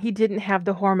perspective, and he didn't have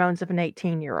the hormones of an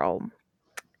 18-year-old.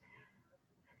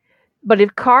 But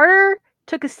if Carter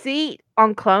took a seat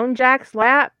on Clone Jack's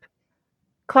lap,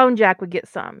 Clone Jack would get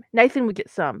some. Nathan would get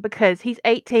some because he's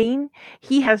 18.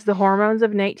 He has the hormones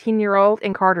of an 18-year-old,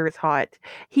 and Carter is hot.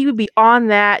 He would be on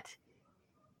that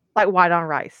like white on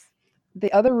rice.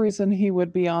 The other reason he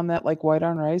would be on that like white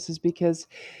on rice is because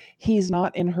he's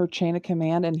not in her chain of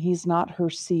command and he's not her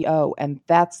CO. And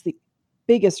that's the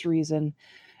biggest reason.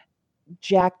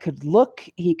 Jack could look,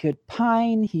 he could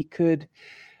pine, he could...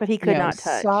 But he could not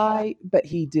touch. Sigh, but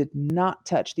he did not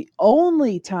touch. The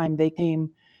only time they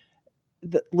came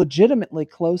legitimately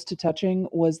close to touching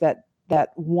was that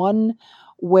one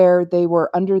where they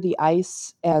were under the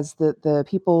ice as the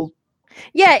people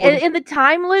Yeah, Support him in the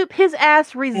time loop, his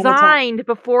ass in the time. resigned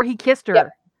before he kissed her.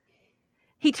 Yep.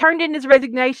 He turned in his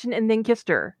resignation and then kissed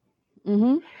her.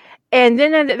 Mm-hmm. And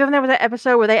then there was that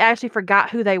episode where they actually forgot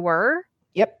who they were.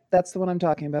 Yep, that's the one I'm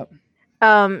talking about.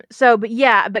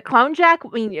 But Clone Jack, I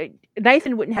mean,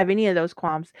 Nathan wouldn't have any of those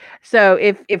qualms. So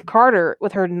if Carter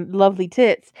with her lovely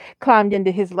tits climbed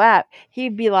into his lap,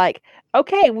 he'd be like,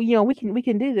 "Okay, well, we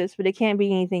can do this, but it can't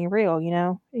be anything real,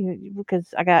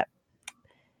 because I got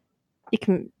you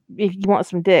can if you want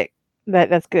some dick,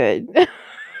 that's good."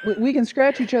 We can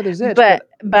scratch each other's itch, but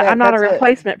I'm not a that's it.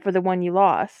 replacement for the one you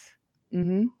lost.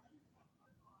 Mm-hmm.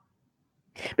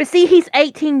 But see, he's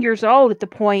 18 years old at the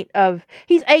point of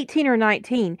he's 18 or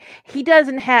 19. He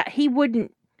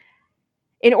wouldn't,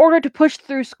 in order to push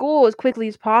through school as quickly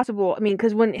as possible. I mean,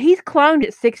 because when he's cloned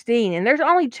at 16, and there's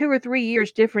only 2 or 3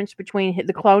 years difference between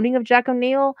the cloning of Jack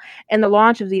O'Neill and the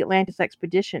launch of the Atlantis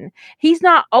expedition, he's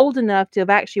not old enough to have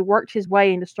actually worked his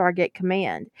way into Stargate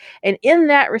Command. And in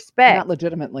that respect, not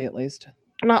legitimately, at least.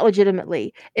 Not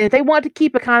legitimately. And if they want to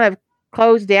keep a kind of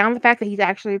close down the fact that he's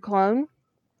actually a clone,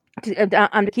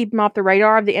 to keep him off the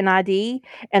radar of the NID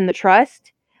and the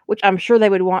trust, which I'm sure they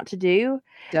would want to do,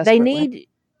 they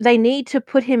need to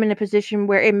put him in a position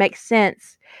where it makes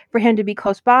sense for him to be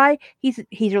close by. He's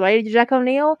related to Jack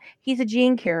O'Neill. He's a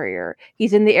gene carrier.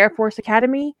 He's in the Air Force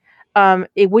Academy.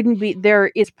 It wouldn't be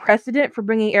there is precedent for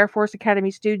bringing Air Force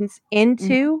Academy students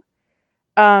into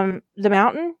the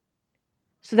mountain,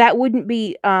 so that wouldn't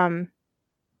be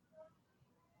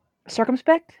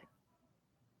circumspect.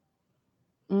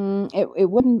 It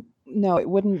wouldn't. No, it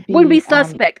wouldn't be. Wouldn't be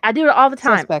suspect. I do it all the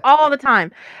time. Suspect. All the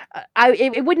time.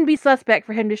 It wouldn't be suspect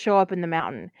for him to show up in the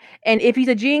mountain. And if he's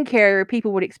a gene carrier,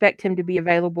 people would expect him to be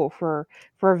available for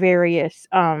various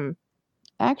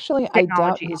Actually, I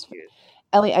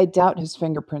doubt his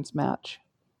fingerprints match.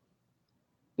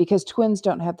 Because twins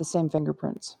don't have the same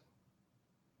fingerprints.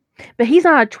 But he's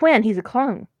not a twin, he's a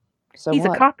clone. So he's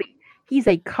what? a copy. He's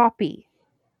a copy.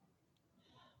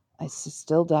 I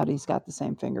still doubt he's got the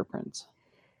same fingerprints.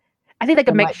 I think they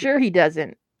could make sure he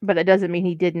doesn't, but it doesn't mean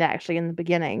he didn't actually in the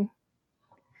beginning.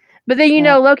 But then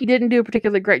Loki didn't do a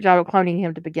particularly great job of cloning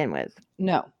him to begin with.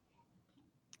 No.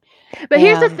 But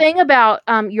here's the thing about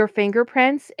your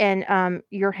fingerprints and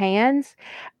your hands.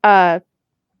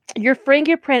 Your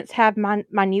fingerprints have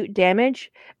minute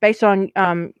damage based on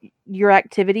your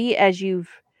activity as you've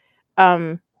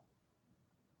grown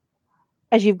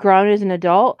as an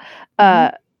adult.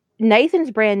 Nathan's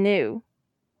brand new.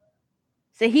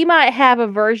 So he might have a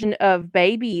version of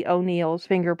baby O'Neill's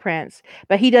fingerprints,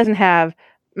 but he doesn't have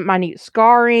minute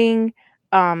scarring,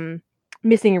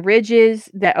 missing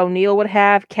ridges that O'Neill would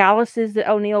have, calluses that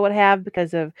O'Neill would have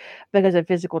because of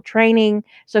physical training.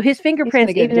 So his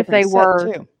fingerprints, even if they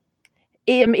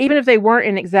weren't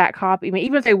an exact copy,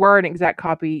 even if they were an exact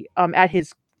copy at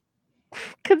his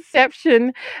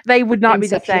conception, they would not be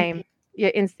the same.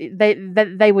 Yeah,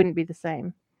 they wouldn't be the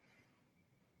same.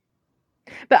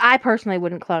 But I personally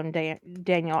wouldn't clone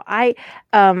Daniel. I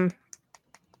find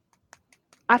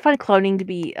cloning to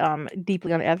be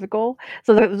deeply unethical.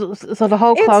 So the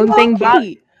whole clone thing. Well,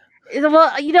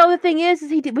 the thing is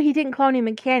he didn't clone him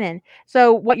in canon.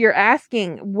 So what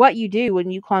you do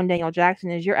when you clone Daniel Jackson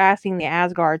is you're asking the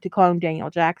Asgard to clone Daniel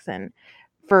Jackson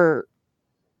for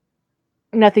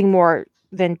nothing more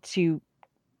than to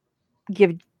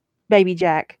give baby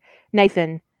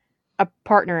Nathan a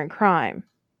partner in crime.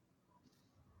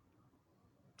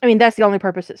 I mean, that's the only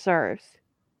purpose it serves.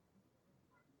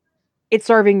 It's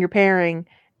serving your pairing.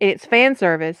 It's fan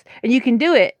service. And you can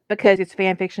do it because it's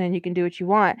fan fiction and you can do what you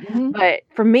want. But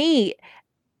for me,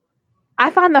 I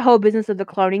find the whole business of the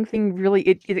cloning thing really,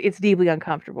 it's deeply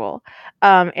uncomfortable.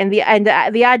 And the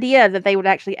idea that they would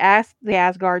actually ask the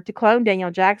Asgard to clone Daniel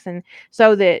Jackson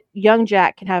so that young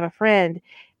Jack can have a friend,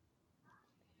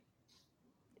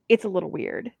 it's a little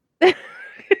weird.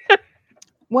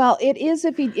 Well, it is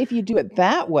if you do it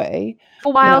that way.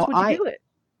 Well, why else would you do it?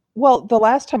 Well, the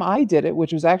last time I did it,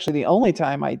 which was actually the only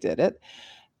time I did it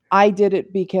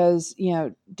because,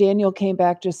 Daniel came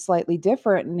back just slightly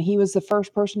different, and he was the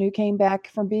first person who came back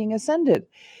from being ascended.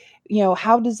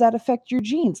 How does that affect your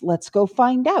genes? Let's go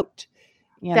find out.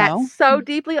 That's so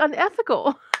deeply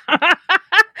unethical. But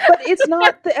it's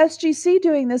not the SGC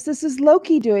doing this. This is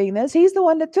Loki doing this. He's the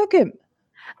one that took him.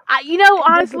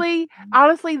 Honestly,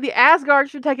 the Asgard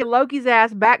should have taken Loki's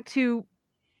ass back to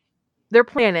their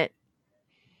planet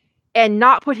and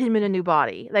not put him in a new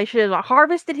body. They should have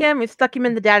harvested him and stuck him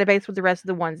in the database with the rest of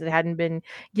the ones that hadn't been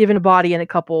given a body in a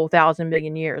couple thousand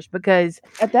million years. Because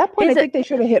at that point, I think they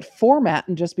should have hit format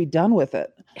and just be done with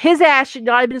it. His ass should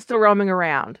not have been still roaming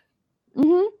around.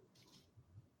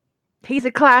 He's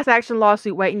a class action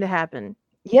lawsuit waiting to happen.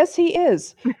 Yes, he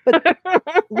is. But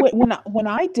when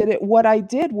I did it, what I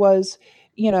did was,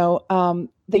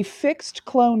 they fixed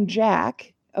Clone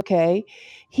Jack. Okay,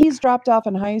 he's dropped off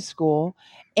in high school,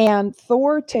 and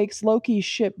Thor takes Loki's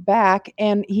ship back,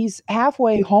 and he's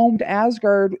halfway home to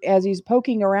Asgard as he's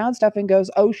poking around stuff and goes,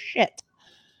 "Oh shit!"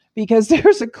 Because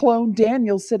there's a clone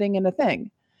Daniel sitting in a thing,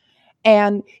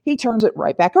 and he turns it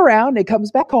right back around and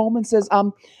comes back home and says,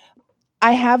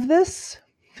 I have this.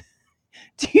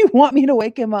 Do you want me to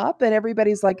wake him up?" And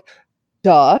everybody's like,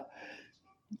 "Duh."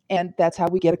 And that's how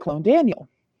we get a clone Daniel.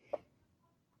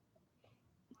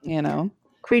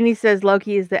 Queenie says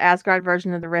Loki is the Asgard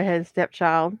version of the redheaded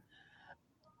stepchild.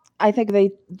 I think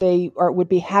they would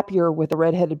be happier with a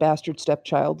redheaded bastard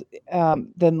stepchild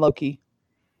than Loki.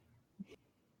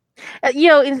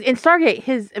 In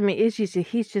Stargate,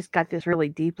 he's just got this really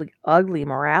deeply ugly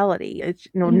morality. It's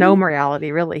no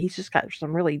morality really. He's just got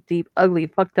some really deep, ugly,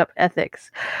 fucked up ethics.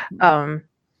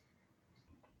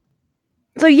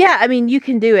 So yeah, I mean, you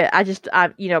can do it. I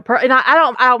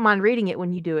don't mind reading it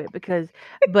when you do it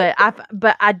but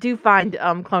I do find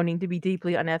cloning to be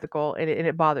deeply unethical, and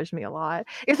it bothers me a lot.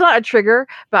 It's not a trigger,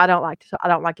 but I don't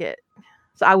like it,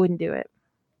 so I wouldn't do it.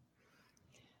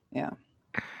 Yeah.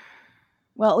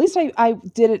 Well, at least I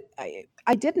did it.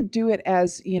 I didn't do it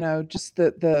as just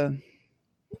the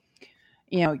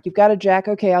you've got a Jack.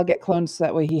 Okay, I'll get clones so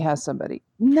that way he has somebody.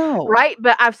 No, right?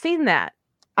 But I've seen that.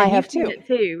 I have seen it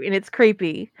too, and it's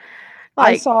creepy.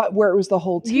 I saw it where it was the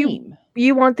whole team.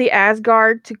 You want the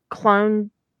Asgard to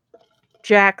clone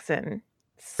Jackson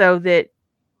so that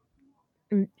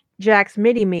Jack's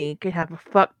mini-me could have a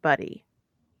fuck buddy.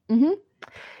 Mm-hmm.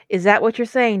 Is that what you're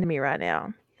saying to me right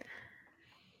now?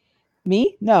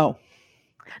 Me? No.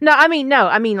 No, I mean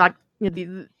like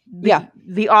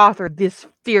the author, this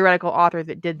theoretical author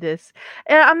that did this.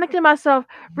 And I'm thinking to myself,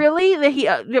 really? That he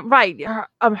right?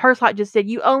 Herzog just said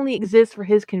you only exist for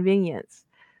his convenience.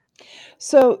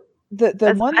 So the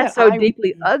one that's so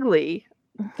deeply ugly.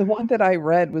 The one that I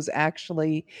read was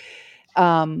actually,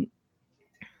 Clone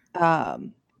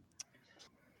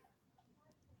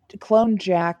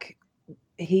Jack.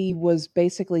 He was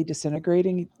basically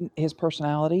disintegrating his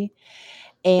personality,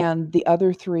 and the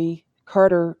other three,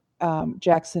 Carter,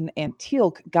 Jackson, and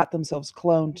Teal'c, got themselves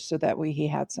cloned so that way he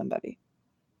had somebody.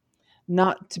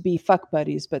 Not to be fuck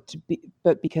buddies, but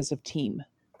because of team.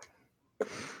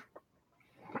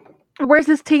 Where's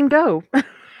this team go?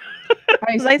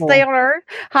 They stay on Earth?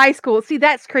 High school. See,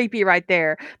 that's creepy right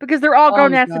there, because they're all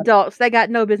grown-ass adults. They got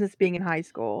no business being in high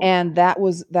school. And that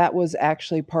was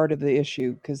actually part of the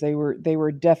issue, because they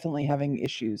were definitely having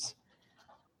issues.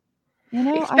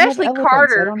 Especially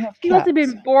Carter. She must have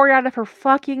been bored out of her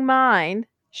fucking mind.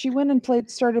 She went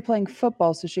and started playing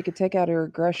football so she could take out her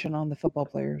aggression on the football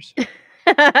players.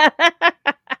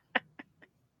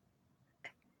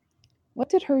 What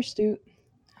did Hearst do?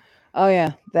 Oh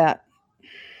yeah, that.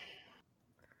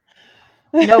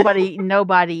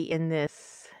 Nobody in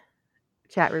this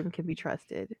chat room can be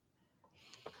trusted.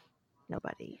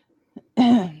 Nobody.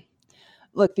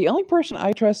 Look, the only person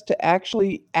I trust to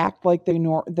actually act like they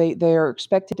are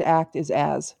expected to act is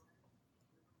Az.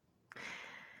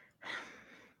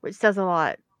 Which says a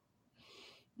lot.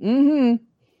 Mm-hmm.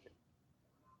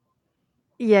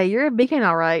 Yeah, you're a beacon,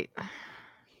 all right.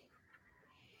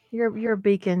 You're a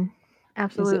beacon.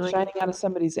 Absolutely. Is it shining out of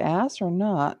somebody's ass or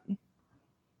not?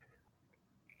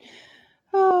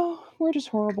 Oh, we're just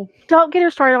horrible. Don't get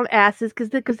her started on asses,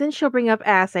 because then she'll bring up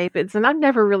ass aphids, and I'm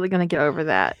never really going to get over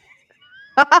that.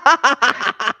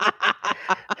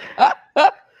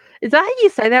 Is that how you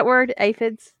say that word,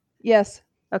 aphids? Yes.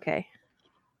 Okay.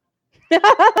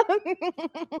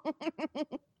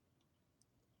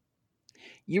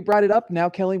 You brought it up. Now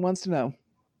Kelly wants to know.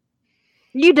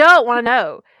 You don't want to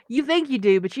know. You think you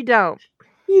do, but you don't.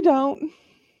 You don't.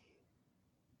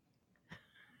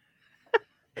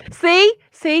 See,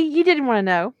 you didn't want to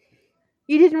know.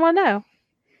 You didn't want to know.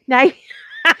 Now,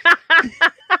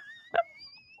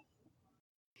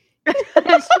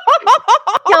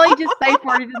 Kelly just safe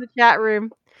worded in the chat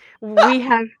room. We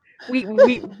have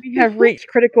reached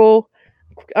critical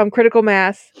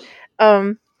mass.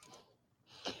 No,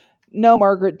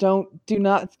 Margaret, do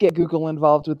not get Google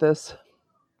involved with this.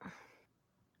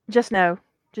 Just know.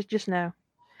 Just know.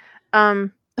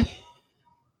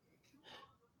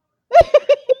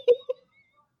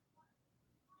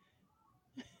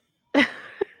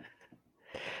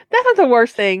 That's not the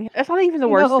worst thing. That's not even the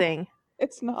worst thing.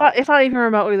 It's not. It's not even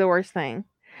remotely the worst thing.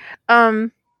 Yeah.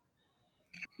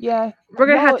 We're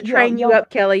going to have to train you up,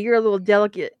 Kelly. You're a little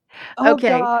delicate. Oh,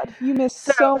 okay. God. You missed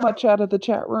so much out of the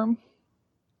chat room.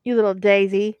 You little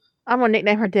daisy. I'm gonna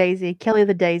nickname her Daisy, Kelly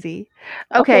the Daisy.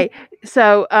 Okay. Okay,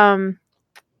 so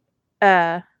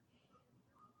uh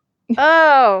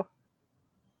oh.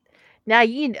 Now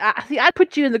see. I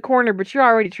put you in the corner, but you're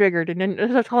already triggered, and then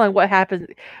I'm telling what happens,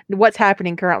 what's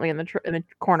happening currently in the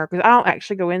corner because I don't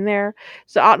actually go in there,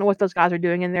 so I don't know what those guys are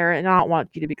doing in there, and I don't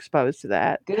want you to be exposed to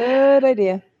that. Good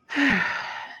idea.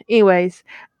 Anyways,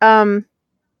 um,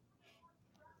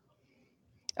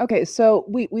 Okay, so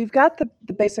we've got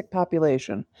the basic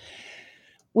population.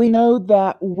 We know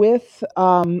that with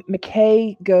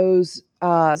McKay goes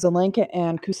Zelenka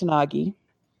and Kusanagi.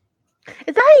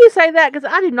 is that how you say that?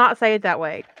 Because I do not say it that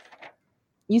way.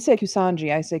 You say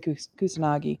Kusanagi, I say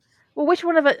Kusanagi. Well, which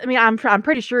one of it? I mean, I'm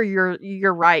pretty sure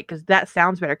you're right because that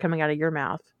sounds better coming out of your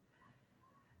mouth.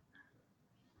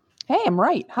 Hey, I'm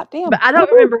right. Hot damn. But I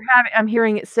don't remember I'm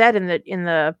hearing it said in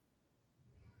the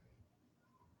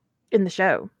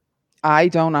show. I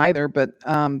don't either, but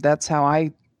that's how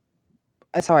I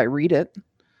read it.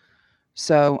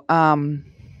 So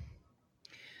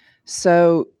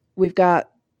so we've got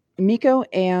Miko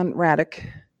and Radek.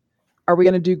 Are we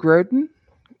going to do Grodin?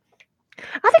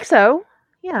 I think so.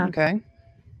 Yeah. Okay.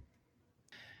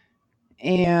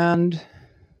 And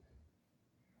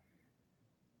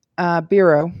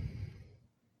Biro,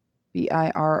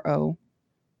 Biro,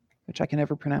 which I can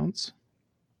never pronounce.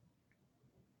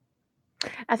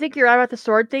 I think you're right about the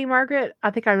sword thing, Margaret.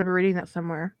 I think I remember reading that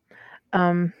somewhere.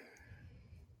 Honestly,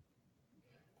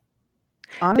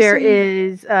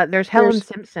 there's Helen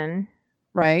Simpson,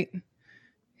 right?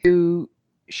 Who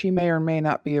she may or may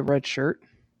not be a red shirt,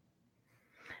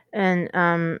 and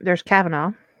there's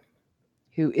Kavanaugh,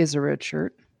 who is a red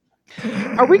shirt.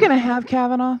 Are we going to have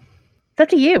Kavanaugh? It's up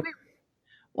to you.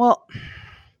 Well,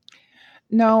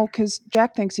 no, because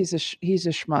Jack thinks he's a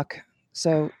schmuck,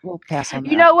 so we'll pass on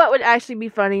that. You know what would actually be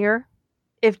funnier?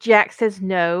 If Jack says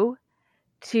no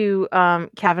to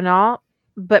Kavanaugh,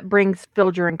 but brings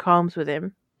Filger and Combs with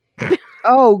him.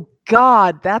 Oh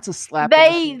God, that's a slap.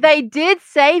 They did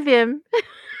save him.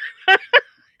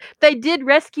 They did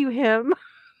rescue him.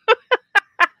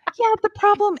 Yeah, the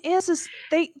problem is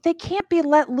they can't be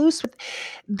let loose with.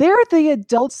 They're the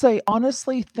adults they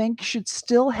honestly think should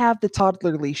still have the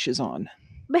toddler leashes on.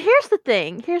 But here's the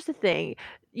thing.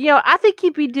 I think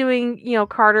he'd be doing,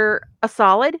 Carter a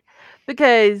solid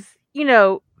because,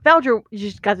 Felger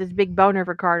just got this big boner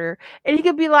for Carter. And he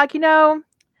could be like, I've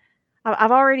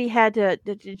already had to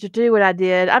do what I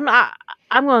did. I'm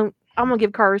gonna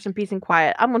give Carter some peace and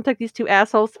quiet. I'm gonna take these two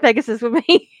assholes to Pegasus with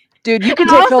me. Dude, you can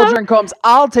take Felger and Combs.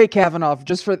 I'll take Kavanaugh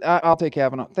I'll take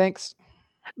Kavanaugh. Thanks.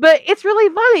 But it's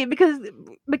really funny because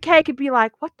McKay could be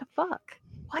like, what the fuck?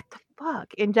 What the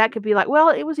fuck? And Jack could be like, well,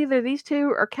 it was either these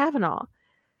two or Kavanaugh.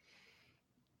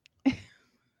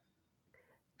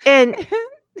 And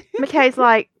McKay's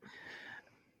like,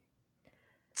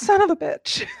 son of a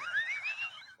bitch.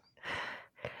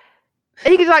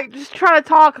 And he could like just try to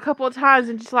talk a couple of times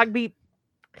and just like be,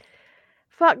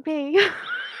 fuck me.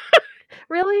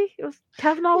 Really? It was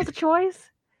Kavanaugh was a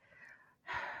choice?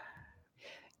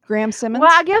 Graham Simmons? Well,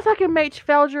 I guess I can make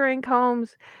Felger and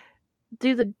Combs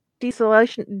do the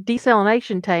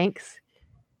desalination tanks.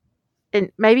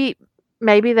 And maybe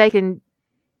they can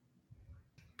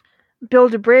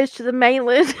build a bridge to the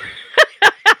mainland.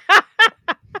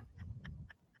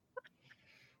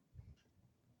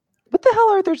 What the hell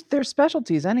are their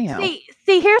specialties anyhow?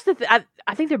 See, here's the thing.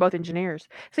 I think they're both engineers.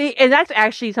 See, and that's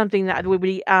actually something that would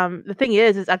be. The thing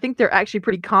is I think they're actually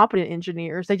pretty competent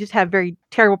engineers. They just have very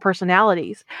terrible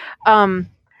personalities.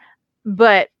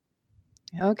 But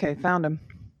okay, found him.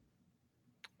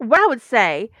 What I would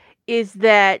say is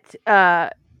that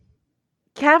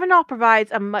Kavanaugh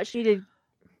provides a much needed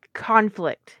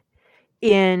conflict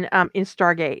in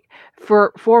Stargate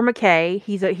for McKay.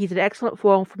 He's an excellent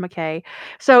foil for McKay.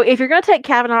 So if you're going to take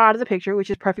Kavanaugh out of the picture,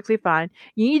 which is perfectly fine,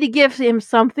 you need to give him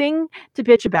something to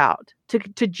bitch about,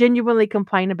 to genuinely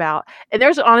complain about. And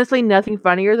there's honestly nothing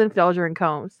funnier than Felger and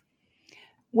Combs.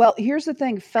 Well, here's the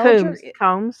thing.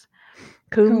 Combs.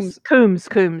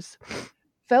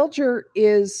 Felger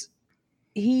is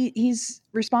he's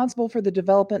responsible for the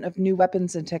development of new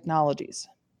weapons and technologies.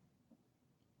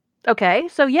 Okay,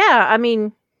 so yeah, I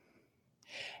mean,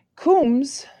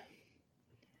 Coombs,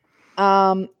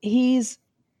 he's,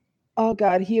 oh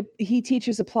God, he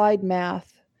teaches applied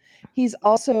math. He's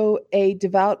also a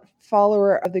devout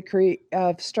follower of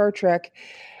of Star Trek.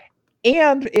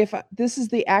 And if this is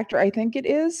the actor I think it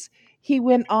is, he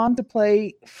went on to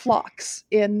play Phlox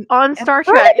on Star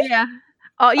Trek. Yeah.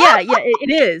 Oh yeah,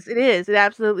 it is. It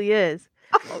absolutely is.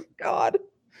 Oh God.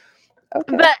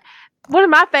 Okay. But One of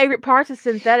my favorite parts of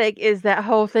Synthetic is that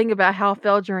whole thing about how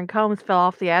Felger and Combs fell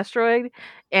off the asteroid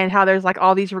and how there's like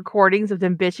all these recordings of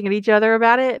them bitching at each other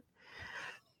about it.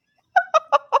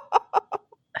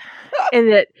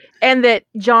 and that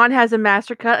John has a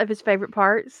master cut of his favorite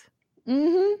parts.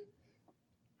 Mm-hmm.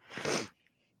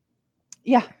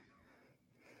 Yeah.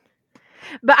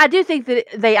 But I do think that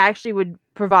they actually would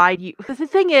provide you, because the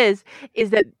thing is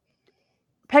that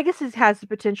Pegasus has the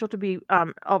potential to be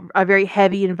a very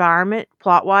heavy environment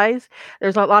plot wise.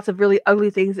 There's lots of really ugly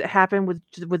things that happen with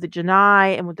the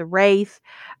Janai and with the Wraith,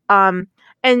 and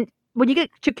when you get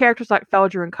to characters like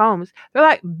Felger and Combs, they're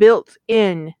like built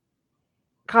in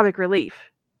comic relief.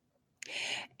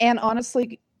 And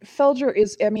honestly, Felger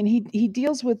is, I mean, he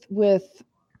deals with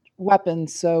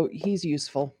weapons, so he's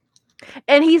useful.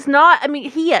 And he's not, I mean,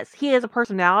 he has a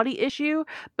personality issue,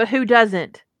 but who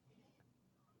doesn't?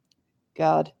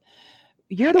 God.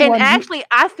 You're the And one actually,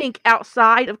 I think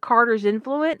outside of Carter's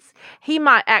influence, he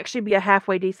might actually be a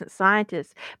halfway decent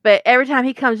scientist. But every time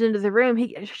she comes into the room, he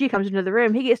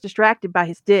gets distracted by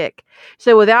his dick.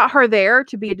 So without her there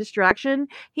to be a distraction,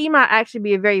 he might actually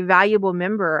be a very valuable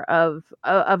member of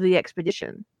the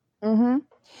expedition. Mm-hmm.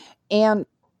 And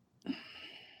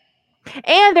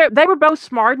they were both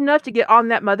smart enough to get on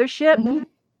that mothership. Mm-hmm.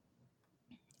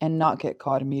 And not get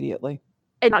caught immediately.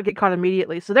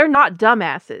 So they're not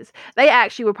dumbasses. They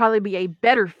actually would probably be a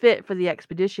better fit for the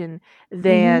expedition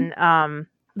than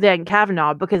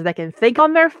Kavanaugh, because they can think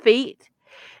on their feet.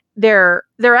 They're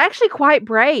actually quite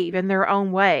brave in their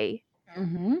own way.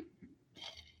 Mm-hmm.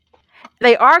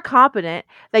 They are competent.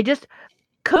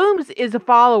 Coombs is a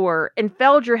follower, and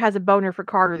Felger has a boner for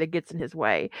Carter that gets in his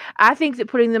way. I think that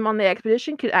putting them on the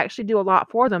expedition could actually do a lot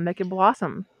for them. They could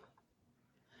blossom.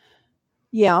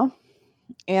 Yeah.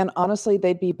 And honestly,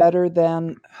 they'd be better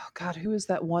than, oh God, who is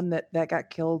that one that got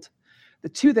killed? The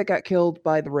two that got killed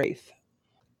by the Wraith.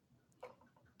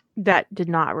 That did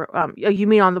not. You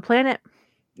mean on the planet?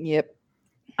 Yep.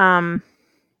 I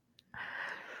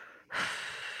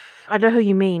know who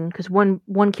you mean, because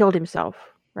one killed himself,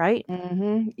 right?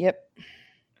 Mm-hmm. Yep.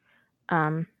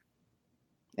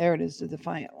 There it is, the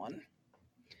Defiant one.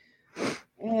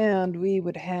 And we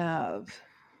would have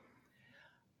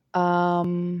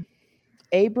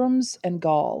Abrams and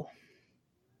Gall.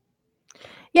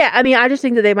 Yeah, I mean, I just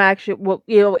think that they might actually, well,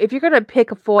 if you're going to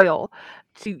pick a foil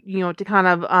to, to kind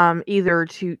of either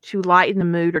to lighten the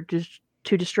mood or just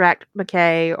to distract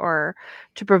McKay or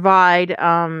to provide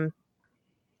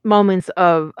moments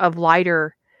of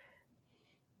lighter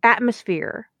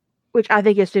atmosphere, which I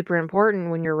think is super important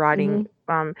when you're writing,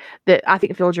 that I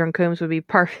think Felger and Coombs would be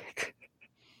perfect.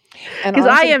 Because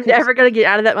I am never going to get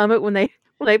out of that moment when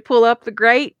they pull up the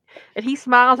grate and he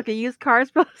smiles like a used car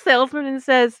salesman and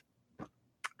says,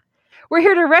 "We're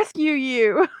here to rescue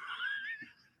you."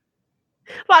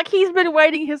 Like he's been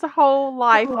waiting his whole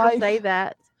life to say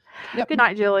that. Yep. Good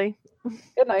night, Julie.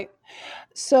 Good night.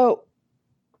 So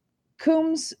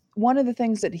Coombs, one of the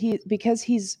things that because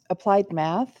he's applied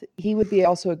math, he would be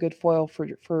also a good foil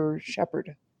for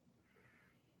Shepard.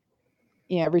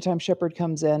 Every time Shepard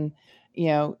comes in,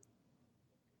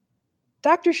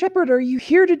 Dr. Shepard, are you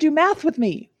here to do math with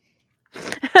me?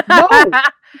 No.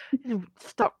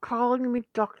 Stop calling me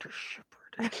Dr.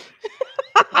 Shepard.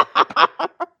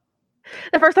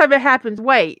 The first time it happens,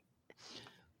 wait.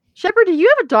 Shepard, do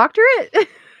you have a doctorate?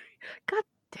 God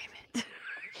damn it.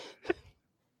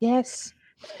 Yes.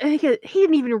 And he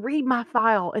didn't even read my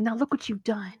file, and now look what you've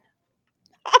done.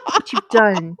 What you've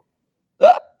done.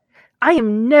 I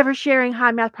am never sharing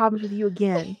high math problems with you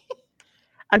again.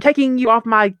 I'm taking you off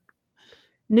my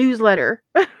newsletter.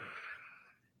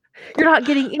 You're not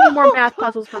getting any more math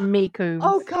puzzles from me, Coombs.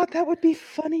 Oh, God, that would be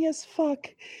funny as fuck.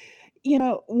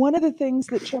 One of the things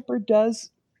that Shepard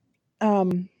does,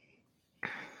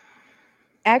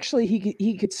 actually,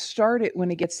 he could start it when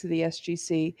he gets to the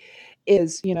SGC,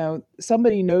 is,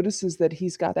 somebody notices that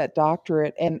he's got that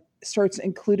doctorate and starts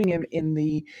including him in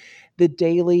the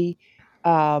daily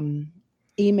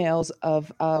emails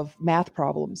of math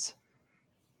problems,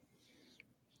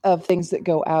 of things that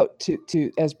go out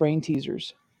to as brain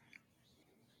teasers.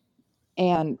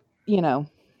 And,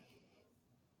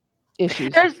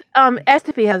 issues. There's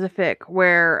Estefy has a fic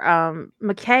where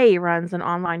McKay runs an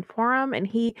online forum and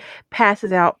he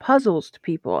passes out puzzles to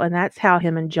people, and that's how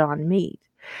him and John meet.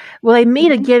 Well, they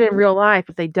meet again in real life,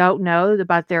 but they don't know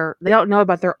about their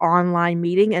online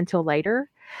meeting until later.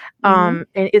 And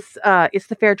it's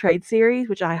the Fair Trade series,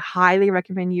 which I highly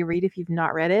recommend you read if you've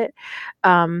not read it.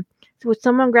 Would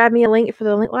someone grab me a link for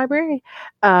the link library?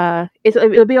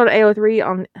 It'll be on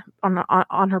AO3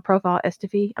 on her profile,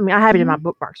 Estefy. I mean, I have it in my Mhm.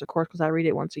 bookmarks, of course, because I read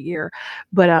it once a year.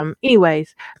 But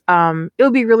anyways, it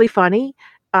would be really funny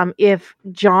if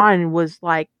John was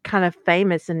like kind of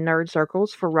famous in nerd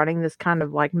circles for running this kind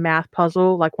of like math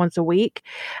puzzle like once a week,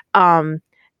 um,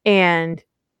 and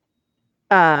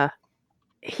uh,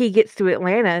 he gets to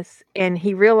Atlantis and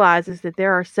he realizes that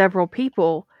there are several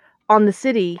people on the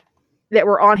city that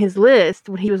were on his list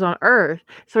when he was on Earth.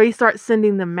 So he starts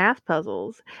sending them math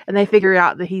puzzles, and they figure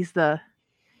out that he's the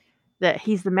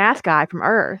math guy from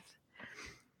Earth,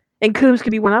 and Coombs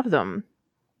could be one of them.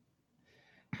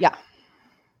 Yeah.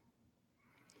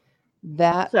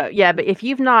 That So yeah, but if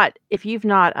you've not read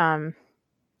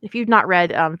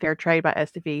Fair Trade by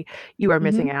Estefy, you are Mhm.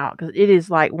 missing out because it is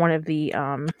like one of the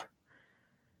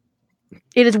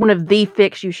it is one of the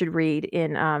fics you should read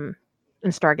in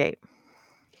Stargate.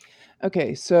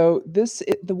 Okay, so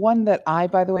the one that I,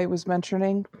 by the way, was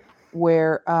mentioning,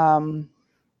 where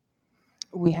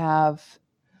we have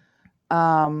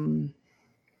um,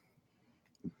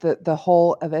 the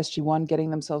whole of SG1 getting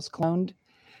themselves cloned.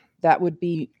 That would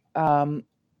be where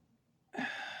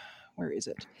is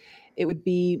it? It would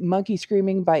be Monkey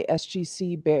Screaming by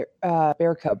SGC Bear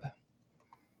Cub, I'll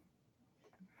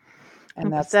and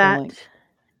put that's the link. that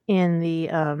in the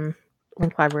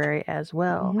link library as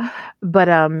well. Mm-hmm. But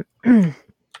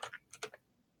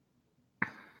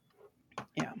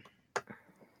Yeah.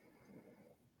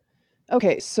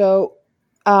 Okay, so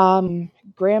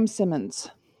Graham Simmons.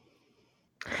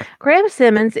 Graham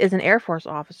Simmons is an Air Force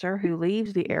officer who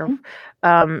leaves the Air,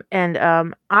 Mhm.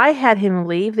 and I had him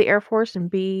leave the Air Force and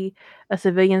be a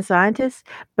civilian scientist,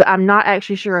 but I'm not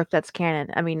actually sure if that's canon.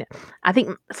 I mean, I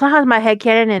think sometimes my head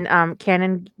canon and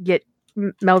canon get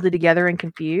melded together and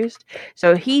confused.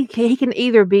 So he can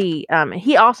either be.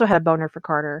 He also had a boner for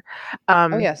Carter. Oh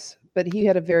Um, yes, but he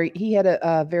had a very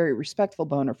respectful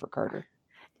boner for Carter.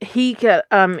 he could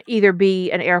either be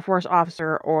an Air Force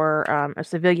officer or a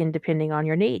civilian, depending on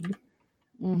your need.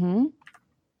 Mm-hmm.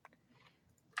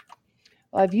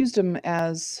 Well, I've used him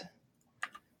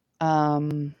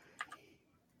um,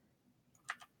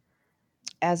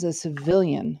 as a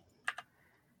civilian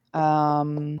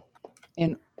um,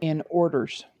 in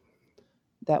orders.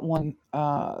 That one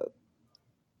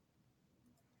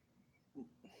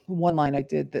line I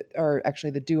did that, or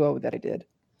actually the duo that I did.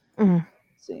 Mm.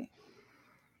 Let's see.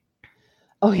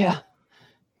 Oh yeah,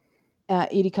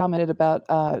 Edie commented about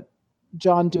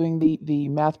John doing the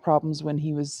math problems when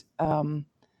he was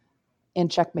in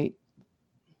Checkmate.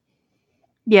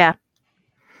 Yeah.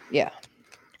 Yeah.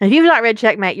 If you've not read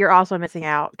Checkmate, you're also missing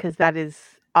out because that is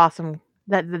awesome.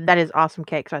 That is awesome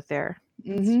cakes right there.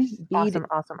 It's Mm-hmm. just awesome,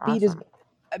 awesome, Beat is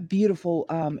awesome. beautiful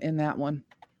in that one.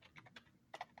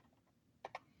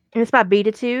 And it's by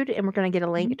Beatitude, and we're gonna get a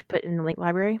Mm-hmm. link to put in the link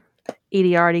library.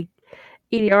 Edie already,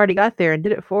 Edie already got there and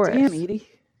did it for Damn, us. Edie.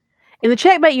 In the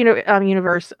Checkmate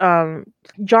universe,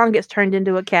 John gets turned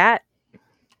into a cat.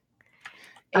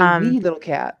 A wee little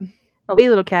cat. A wee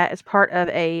little cat is part of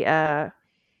a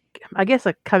I guess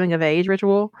a coming of age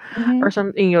ritual Mm-hmm. or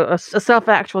something, a self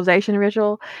actualization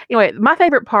ritual. Anyway, my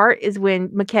favorite part is when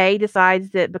McKay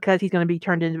decides that because he's going to be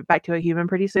turned into back to a human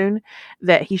pretty soon,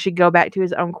 that he should go back to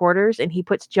his own quarters, and he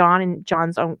puts John in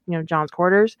John's own, John's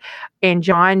quarters, and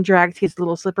John drags his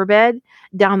little slipper bed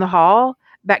down the hall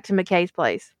back to McKay's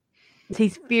place.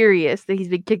 He's furious that he's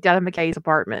been kicked out of McKay's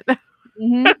apartment.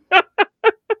 Mm-hmm.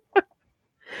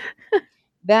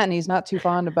 That, and he's not too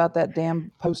fond about that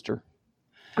damn poster.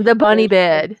 The bunny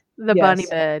There's bed. The bunny yes,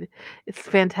 bed. It's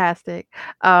fantastic.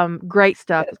 Great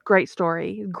stuff. yes. Great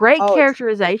story. Great Oh, it's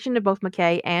characterization of both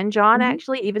McKay and John, mhm.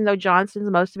 actually, even though John spends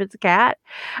most of it's a cat.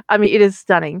 I mean, it is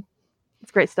stunning.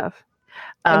 It's great stuff.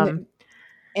 Um, and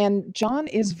and John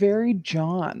is very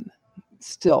John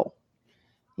still.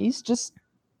 He's just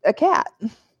a cat.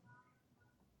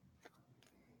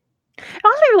 It'd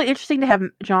also be really interesting to have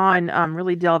John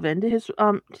really delve into his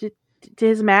to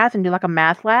his math and do like a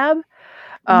math lab.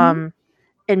 Mm-hmm. Um,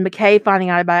 and McKay finding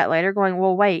out about it later, going,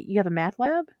 "Well, wait, you have a math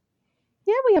lab?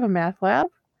 Yeah, we have a math lab.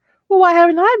 Well, why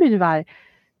haven't I been invited?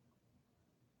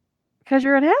 Because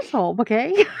you're an asshole,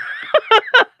 McKay."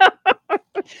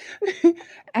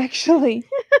 Actually,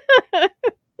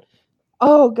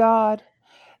 oh God.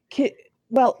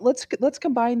 Well, let's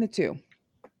combine the two,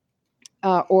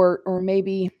 or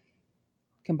maybe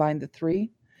combine the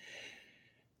three.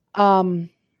 Um,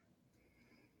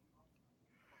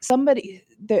 somebody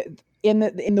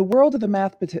in the world of the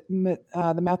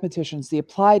the mathematicians, the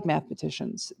applied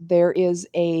mathematicians, there is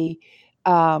a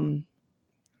um,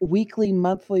 weekly,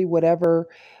 monthly, whatever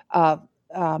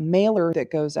mailer that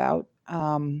goes out.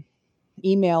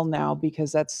 email now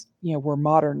because that's, we're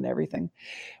modern and everything,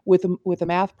 with a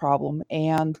math problem,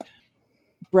 and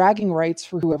bragging rights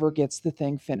for whoever gets the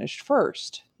thing finished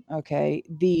first. Okay,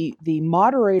 the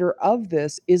moderator of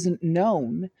this isn't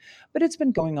known, but it's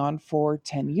been going on for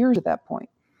 10 years at that point.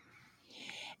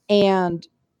 And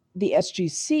the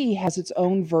SGC has its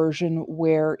own version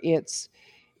where it's,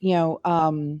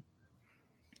 the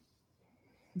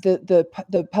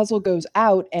puzzle goes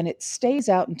out and it stays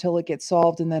out until it gets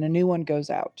solved, and then a new one goes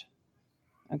out.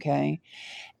 Okay,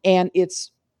 and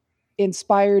it's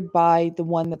inspired by the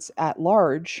one that's at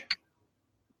large.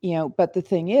 But the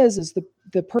thing is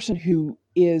the person who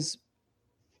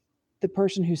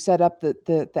set up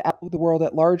the world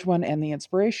at large one and the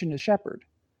inspiration is Shepard.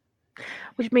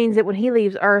 Which means that when he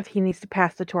leaves Earth, he needs to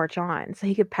pass the torch on, so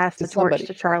he could pass the torch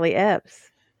to Charlie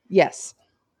Epps. Yes.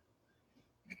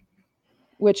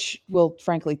 Which will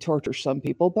frankly torture some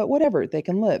people, but whatever, they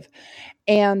can live.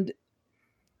 And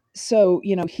so,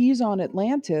 he's on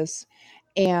Atlantis,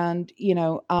 and,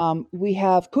 we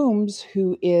have Coombs,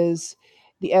 who is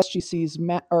the SGC's,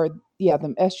 the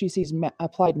SGC's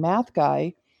applied math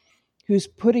guy, who's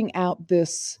putting out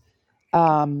this,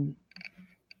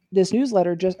 this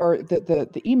newsletter,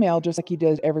 the email, just like he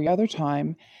does every other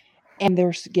time, and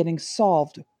they're getting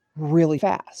solved really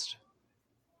fast.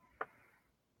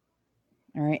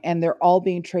 All right, and they're all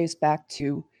being traced back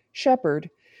to Shepard,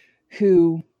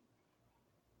 who,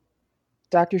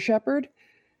 Dr. Shepard,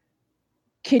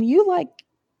 can you let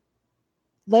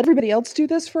everybody else do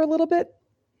this for a little bit?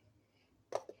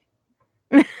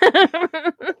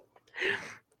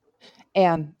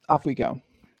 And off we go.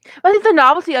 I think the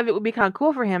novelty of it would be kind of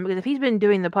cool for him, because if he's been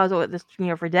doing the puzzle at this,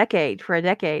 for a decade,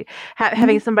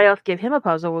 having somebody else give him a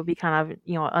puzzle would be kind of,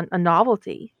 a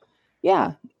novelty.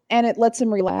 Yeah. And it lets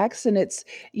him relax, and it's,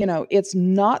 it's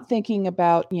not thinking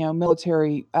about,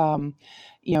 military,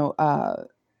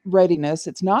 readiness.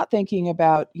 It's not thinking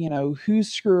about,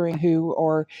 who's screwing who,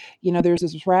 or, there's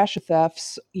this rash of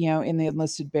thefts, in the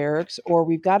enlisted barracks, or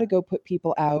we've got to go put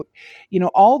people out,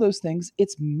 all those things.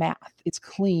 It's math. It's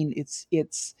clean. It's,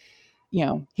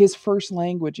 his first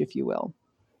language, if you will.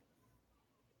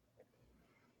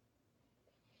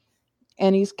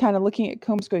 And he's kind of looking at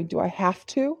Combs going, do I have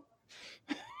to?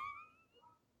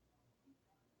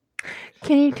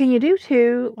 Can you do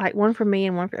two, like one for me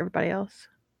and one for everybody else?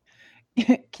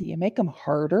 Can you make them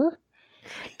harder?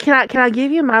 Can I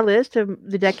give you my list of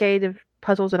the decade of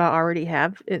puzzles that I already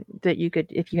have, that you could,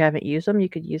 if you haven't used them, you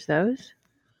could use those?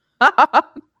 At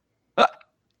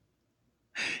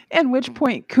which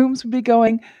point Coombs would be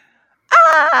going,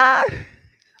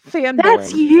 fanboy.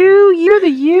 That's you. You're the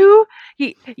you.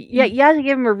 You have to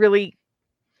give him a really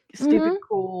stupid,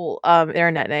 cool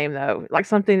internet name, though, like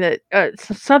something that a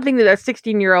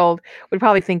 16-year-old would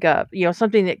probably think of,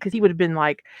 something that, because he'd have been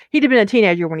a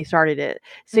teenager when he started it,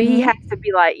 so he has to be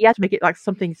you have to make it like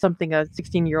something a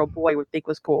 16-year-old boy would think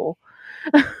was cool.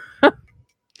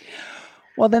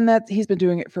 Well, then he's been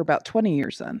doing it for about 20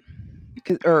 years then,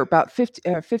 or about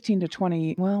 15 to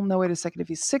 20. Well, no, wait a second. If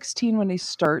he's 16 when he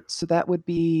starts, so that would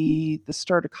be the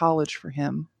start of college for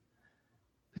him,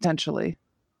 potentially.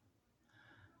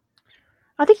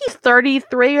 I think he's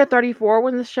 33 or 34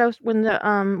 when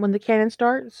the canon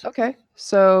starts. Okay,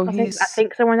 so I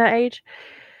think somewhere in that age.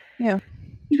 Yeah,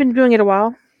 he's been doing it a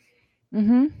while.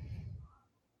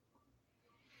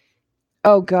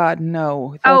 Oh God,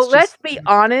 no. Let's be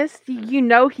honest. I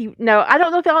don't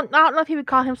know if he would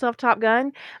call himself Top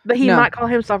Gun, but he might call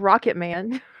himself Rocket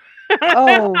Man.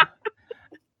 Oh,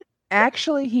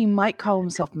 actually, he might call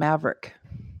himself Maverick.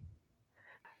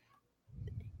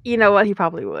 You know what? He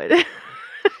probably would.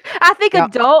 I think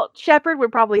adult Shepard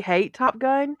would probably hate Top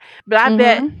Gun, but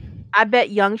I bet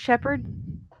young Shepard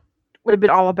would have been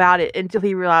all about it until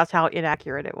he realized how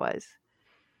inaccurate it was.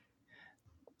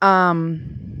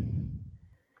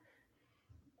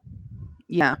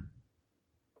 Yeah.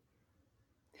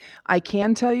 I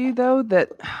can tell you, though, that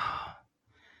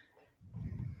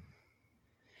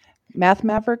Math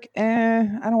Maverick,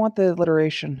 I don't want the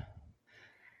alliteration.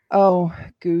 Oh,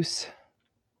 Goose.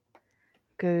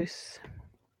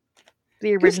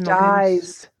 The original Goose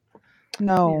dies.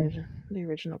 No. The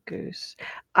original Goose.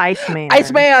 Iceman.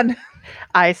 Iceman.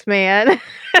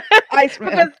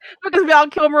 Because Val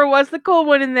Kilmer was the cool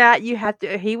one in that.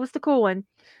 He was the cool one.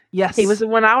 Yes. He was the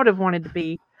one I would have wanted to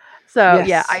be. So, yes.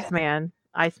 Yeah, Iceman.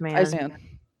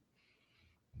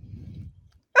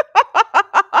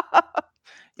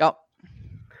 Yep.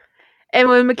 And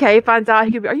when McKay finds out,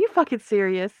 he'll be, are you fucking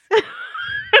serious?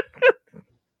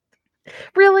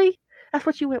 Really? That's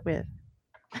what you went with?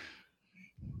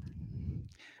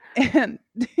 And,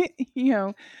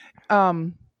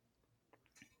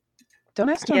 Don't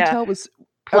Ask, Don't Yeah. Tell was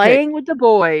Playing with the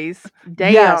boys.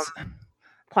 Damn. Yes.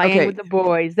 Playing Okay. with the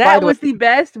boys. By That the was way, the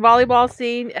best volleyball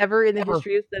scene ever in the ever.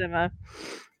 history of cinema.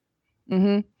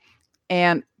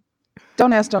 And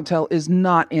Don't Ask, Don't Tell is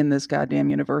not in this goddamn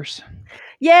universe.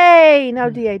 Yay! No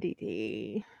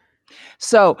DADD.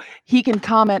 So he can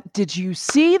comment, did you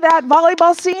see that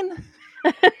volleyball scene?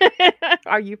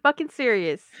 Are you fucking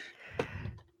serious?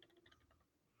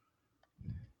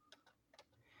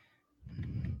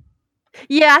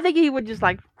 Yeah, I think he would just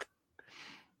like,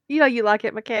 you know, you like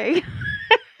it, McKay.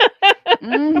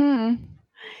 Mm-hmm.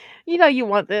 You know, you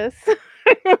want this.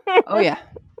 Oh, yeah.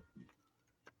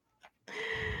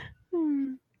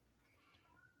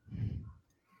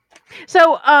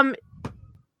 So,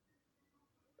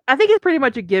 I think it's pretty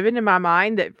much a given in my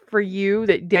mind that for you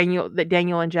that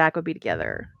Daniel and Jack would be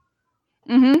together.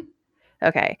 Mm-hmm.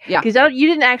 Okay. Yeah. Because you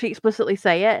didn't actually explicitly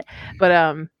say it, but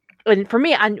and for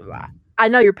me, I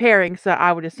know you're pairing, so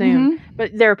I would assume. Mm-hmm.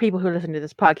 But there are people who listen to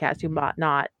this podcast who might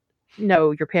not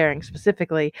know you're pairing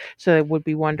specifically, so they would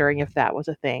be wondering if that was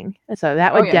a thing. So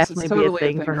that would definitely be a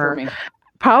thing for her. Me.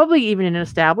 Probably even in an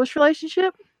established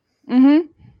relationship. Mm-hmm.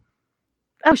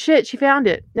 Oh shit, she found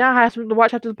it. Now I have to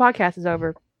watch after the podcast is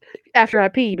over. After I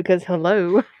pee, because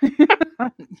hello.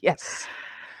 Yes.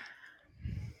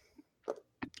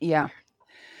 Yeah.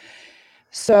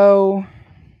 So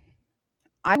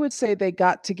I would say they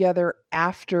got together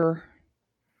after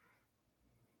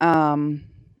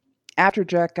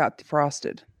Jack got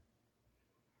defrosted.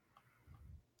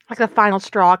 Like a final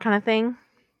straw kind of thing.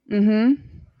 Mm-hmm.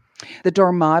 The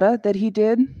Dormata that he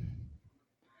did.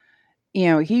 You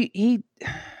know, he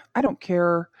I don't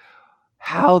care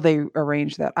how they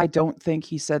arranged that. I don't think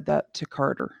he said that to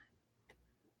Carter.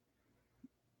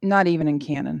 Not even in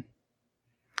canon.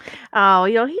 Oh,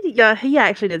 you know, he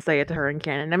actually did say it to her in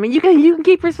canon. I mean, you can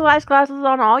keep your slash glasses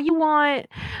on all you want,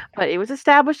 but it was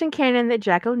established in canon that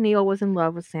Jack O'Neill was in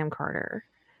love with Sam Carter.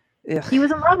 Ugh. He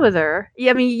was in love with her.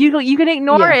 Yeah, I mean, you can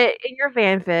ignore it in your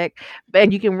fanfic,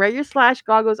 and you can wear your slash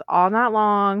goggles all night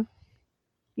long.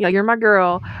 You know, you're my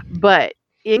girl, but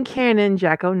in canon,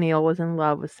 Jack O'Neill was in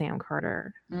love with Sam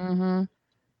Carter. Mm-hmm.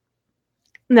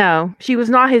 No, she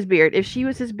was not his beard. If she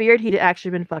was his beard, he'd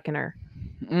actually been fucking her.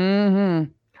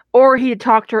 Mm-hmm. Or he had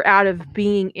talked her out of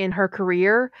being in her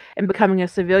career and becoming a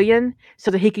civilian so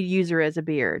that he could use her as a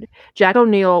beard. Jack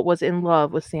O'Neill was in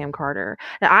love with Sam Carter.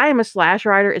 Now, I am a slash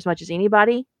writer as much as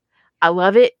anybody. I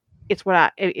love it. It's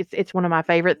one of my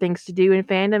favorite things to do in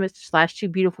fandom is to slash two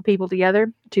beautiful people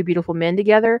together, two beautiful men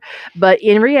together. But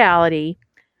in reality,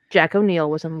 Jack O'Neill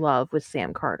was in love with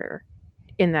Sam Carter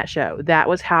in that show. That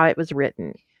was how it was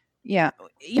written. Yeah,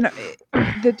 you know,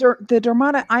 the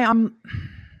Dormata.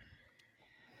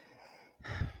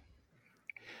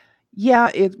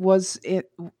 Yeah, it was.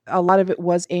 A lot of it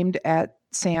was aimed at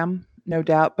Sam, no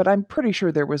doubt, but I'm pretty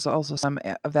sure there was also some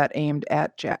of that aimed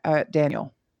at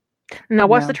Daniel. Now,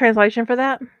 what's the translation for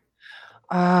that?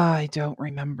 I don't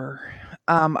remember.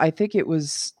 I think it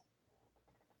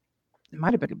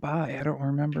might have been goodbye. I don't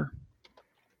remember.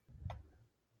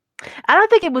 I don't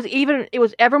think it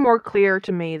was ever more clear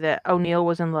to me that O'Neill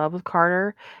was in love with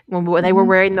Carter when they were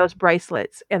wearing those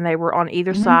bracelets and they were on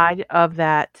either side of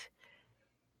that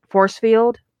force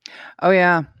field. Oh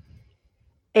yeah.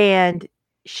 And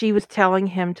she was telling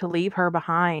him to leave her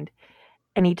behind,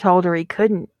 and he told her he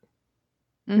couldn't.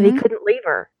 Mm-hmm. He couldn't leave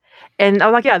her. And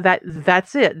I'm like, yeah,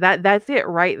 that's it. That's it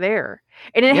right there.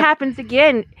 And it happens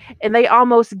again, and they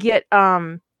almost get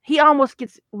he almost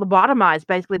gets lobotomized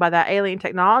basically by that alien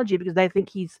technology because they think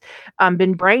he's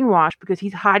been brainwashed because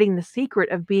he's hiding the secret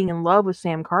of being in love with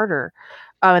Sam Carter.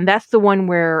 And that's the one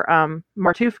where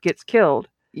Martouf gets killed.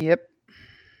 Yep.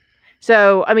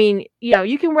 So, I mean, you know,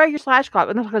 you can wear your slash clock.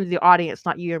 I'm not talking to the audience,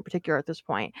 not you in particular at this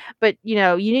point. But, you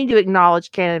know, you need to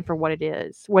acknowledge canon for what it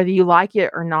is, whether you like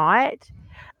it or not.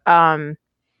 And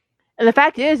the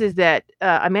fact is that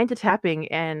Amanda Tapping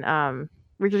and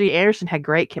Richard D. Anderson had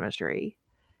great chemistry.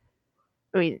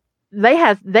 I mean, they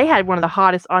had one of the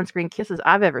hottest on-screen kisses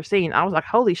I've ever seen. I was like,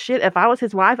 holy shit, if I was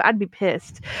his wife, I'd be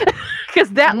pissed.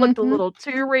 Because that looked a little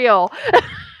too real.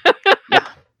 Yeah.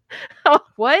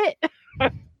 What?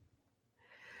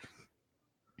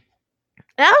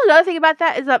 And another thing about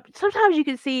that is that sometimes you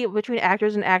can see between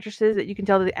actors and actresses that you can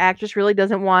tell that the actress really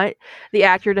doesn't want the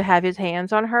actor to have his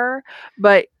hands on her.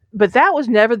 But that was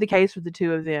never the case with the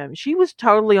two of them. She was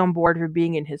totally on board for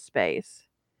being in his space.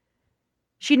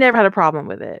 She never had a problem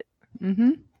with it.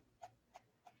 Mm-hmm.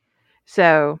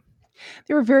 So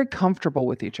they were very comfortable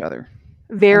with each other.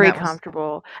 Very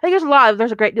comfortable. I think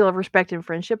there's a great deal of respect and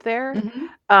friendship there.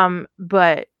 Mm-hmm.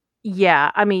 But yeah,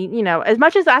 I mean, you know, as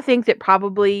much as I think that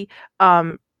probably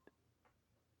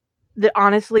that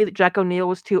honestly that Jack O'Neill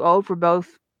was too old for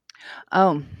both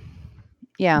Oh,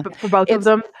 yeah. for both of It's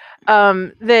them.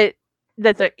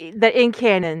 That that in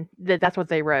canon that's what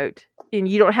they wrote, and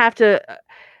you don't have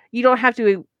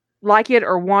to like it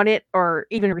or want it or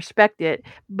even respect it,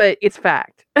 but it's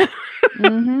fact.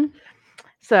 mhm.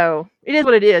 So it is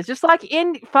what it is. Just like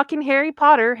in fucking Harry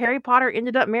Potter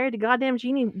ended up married to goddamn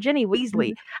Jenny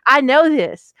Weasley. I know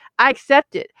this. I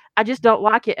accept it. I just don't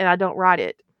like it and I don't write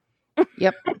it.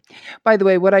 Yep. By the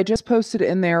way, what I just posted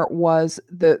in there was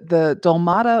the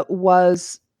Dolmata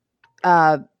was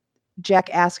uh Jack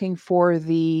asking for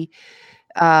the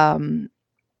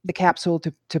capsule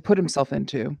to put himself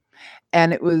into,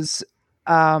 and it was It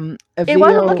wasn't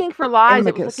Avio looking for lies,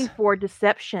 it was Animicus. looking for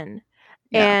deception.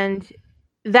 Yeah. And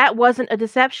that wasn't a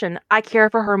deception. I care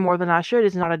for her more than I should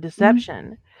is not a Mhm.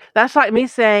 deception. That's like me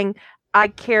saying I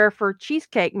care for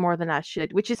cheesecake more than I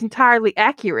should, which is entirely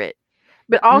accurate.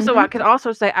 But also I Mhm. could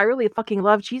also say I really fucking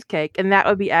love cheesecake and that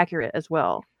would be accurate as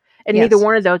well. And neither Yes.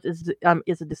 one of those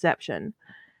is a deception.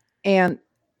 And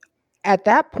at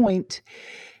that point,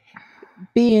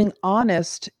 being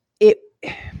honest, it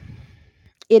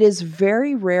is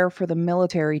very rare for the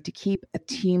military to keep a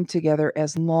team together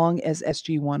as long as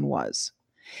SG1 was.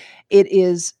 It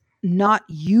is not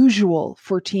usual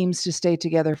for teams to stay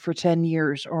together for 10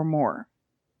 years or more.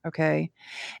 Okay.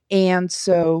 And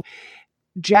so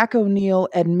Jack O'Neill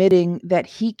admitting that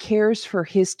he cares for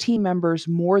his team members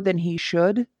more than he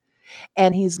should,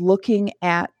 and he's looking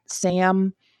at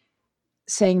Sam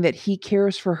saying that he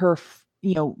cares for her,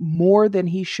 more than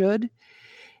he should.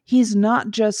 He's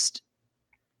not just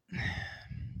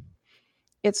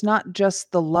it's not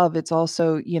just the love, it's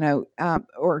also,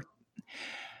 or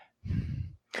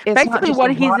it's not Basically just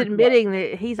what he's erotic love. admitting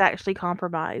that he's actually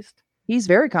compromised He's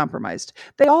very compromised.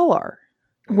 They all are.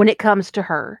 when it comes to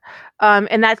her.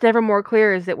 And that's never more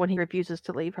clear is that when he refuses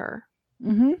to leave her.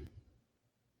 Mhm.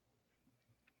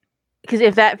 Because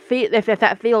if that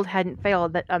field hadn't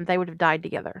failed, that they would have died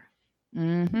together.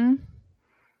 Mhm.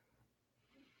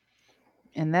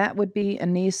 And that would be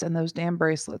Anise and those damn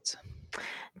bracelets.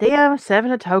 Damn,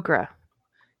 Seven of Tok'ra.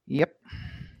 Yep.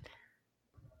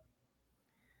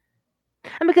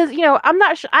 And because I'm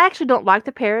not sure, I actually don't like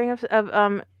the pairing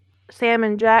of Sam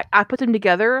and Jack. I put them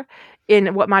together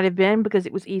in what might have been because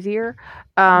it was easier,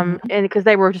 Mhm. and because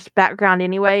they were just background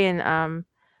anyway.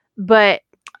 But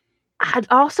I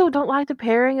also don't like the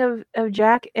pairing of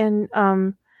Jack and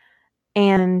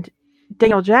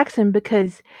Daniel Jackson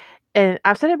because, and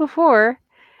I've said it before,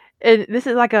 and this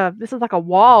is like a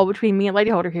wall between me and Lady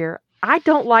Holder here. I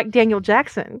don't like Daniel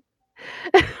Jackson.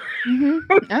 Mhm.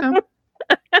 I know.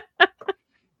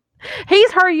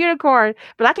 He's her unicorn,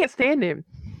 but I can't stand him.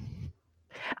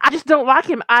 I just don't like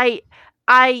him. I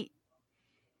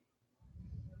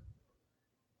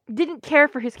didn't care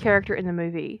for his character in the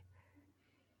movie,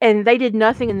 and they did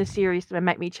nothing in the series to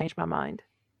make me change my mind.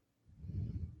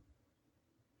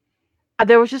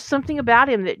 There was just something about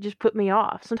him that just put me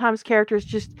off. Sometimes characters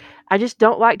just I just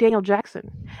don't like Daniel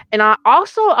Jackson, and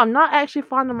I'm not actually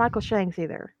fond of Michael Shanks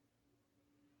either.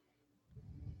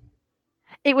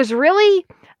 It was really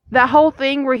that whole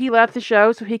thing where he left the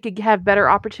show so he could have better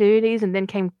opportunities, and then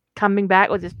came coming back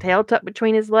with his tail tucked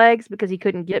between his legs because he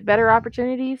couldn't get better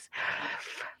opportunities.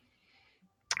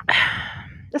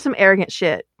 That's some arrogant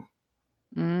shit.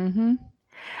 Mhm.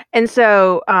 And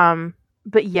so,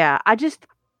 but yeah,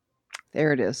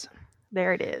 There it is.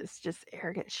 there it is, just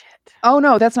arrogant shit. Oh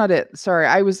no, that's not it. Sorry.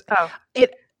 Oh,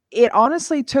 It it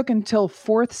honestly took until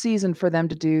 4th season for them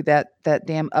to do that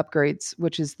damn upgrades,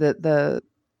 which is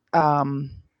um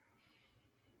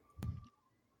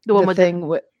the one the with the thing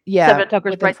with Seven yeah,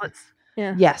 Tucker's with the bracelets.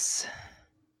 Yeah. yes.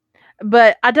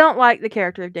 But I don't like the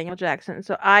character of Daniel Jackson,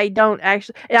 so I don't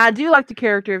actually. And I do like the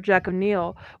character of Jack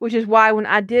O'Neill, which is why when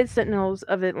I did Sentinels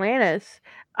of Atlantis,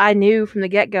 I knew from the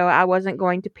get go I wasn't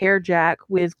going to pair Jack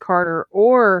with Carter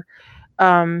or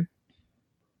um,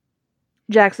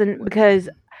 Jackson because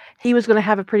he was going to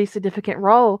have a pretty significant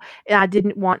role, and I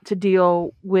didn't want to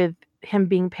deal with him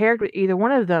being paired with either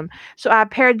one of them. So I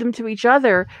paired them to each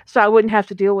other so I wouldn't have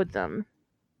to deal with them.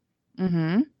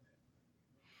 Mhm.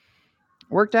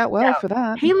 Worked out well No, for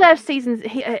that. he left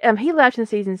in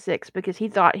season 6 because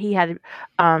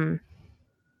um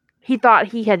he thought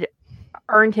he had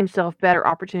earned himself better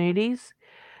opportunities,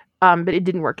 but it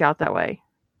didn't work out that way.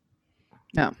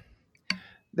 No.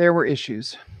 There were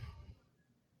issues.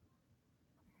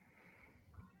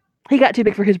 He got too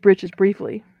big for his britches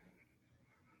briefly.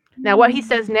 Now, what he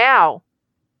says now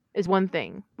is one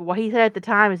thing, but what he said at the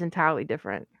time is entirely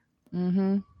different.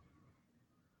 Mhm.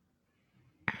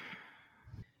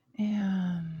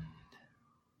 And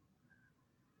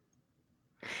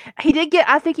He did get.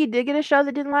 I think he did get a show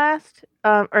that didn't last,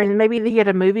 or maybe he had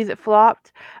a movie that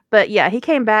flopped. But yeah, he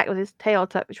came back with his tail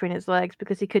tucked between his legs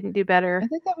because he couldn't do better. I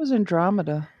think that was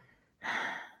Andromeda.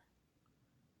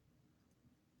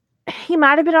 He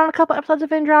might have been on a couple episodes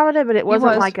of Andromeda, but it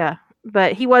wasn't like a.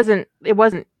 But he wasn't. It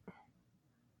wasn't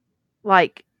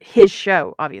like his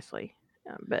show, obviously.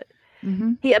 But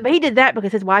he did that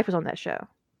because his wife was on that show.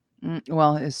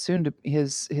 Well,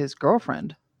 his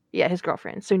girlfriend. Yeah, his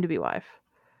girlfriend, soon to be wife.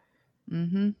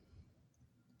 Mm-hmm.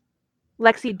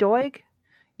 Lexi Doig.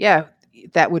 Yeah,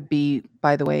 that would be,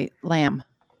 by the way, Lamb.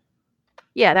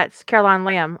 Yeah, that's Caroline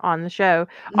Lamb on the show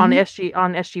on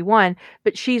SG1,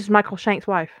 but she's Michael Shank's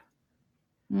wife.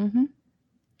 Mm-hmm.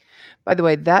 By the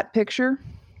way, that picture.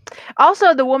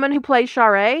 Also, the woman who plays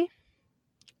Sharae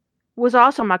was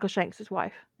also Michael Shanks'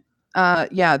 wife.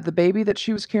 Yeah, the baby that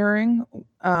she was carrying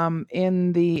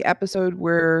in the episode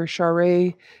where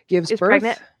Sharae gives birth.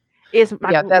 Pregnant, was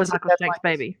Michael Shank's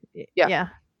baby. Yeah.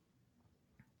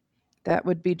 That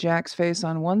would be Jack's face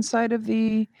on one side of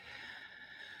the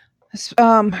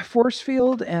force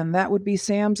field, and that would be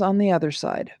Sam's on the other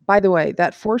side. By the way,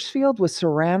 that force field was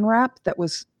saran wrap that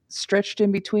was stretched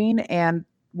in between, and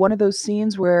one of those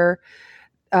scenes where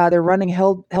they're running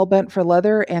hellbent for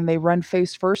leather and they run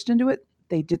face first into it,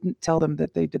 they didn't tell them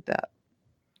that they did that.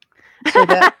 So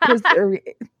that was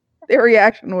their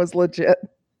reaction was legit.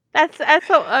 That's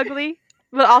so ugly,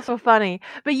 but also funny.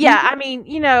 But yeah, I mean,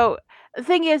 the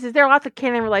thing is there are lots of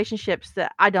canon relationships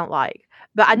that I don't like,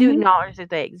 but I do acknowledge that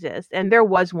they exist, and there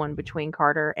was one between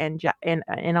Carter and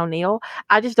O'Neill.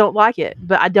 I just don't like it,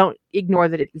 but I don't ignore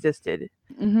that it existed,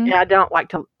 and I don't lie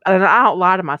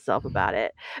to myself about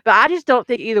it. But I just don't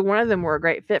think either one of them were a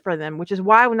great fit for them, which is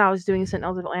why when I was doing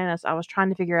Sentinels of Atlantis, I was trying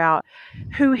to figure out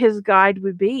who his guide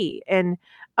would be, and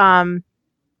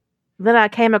then I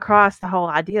came across the whole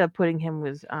idea of putting him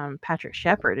with Patrick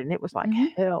Shepard, and it was like,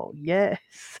 hell yes.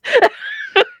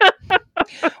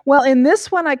 Well, in this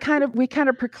one, we kind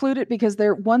of preclude it because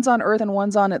one's on Earth and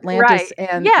one's on Atlantis. Right.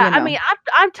 And yeah, I mean,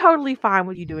 I'm totally fine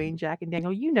with you doing Jack and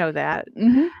Daniel. You know that.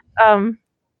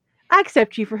 I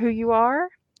accept you for who you are.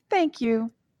 Thank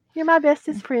you. You're my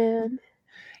bestest friend.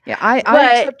 Yeah, I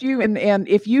accept you, and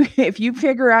if you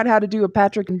figure out how to do a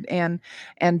Patrick and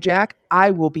Jack,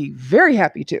 I will be very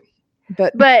happy to.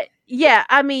 But yeah,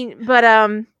 I mean,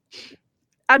 I'm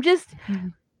just.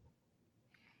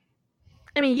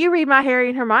 I mean, you read my Harry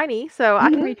and Hermione, so I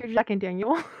can read your Jack and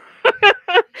Daniel.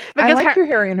 I like your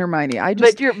Harry and Hermione.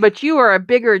 But you are a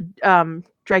bigger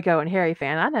Draco and Harry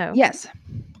fan. I know. Yes.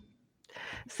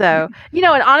 So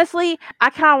and honestly, I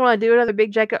kind of want to do another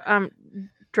big Draco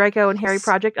and Harry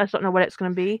project. I just don't know what it's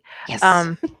going to be. Yes.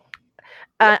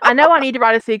 I know I need to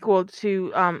write a sequel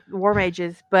to War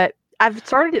Mages, but I've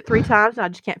started it 3 times and I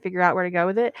just can't figure out where to go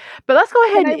with it. But let's go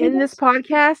ahead and end this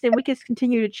podcast, and we can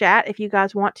continue to chat if you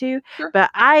guys want to. Sure. But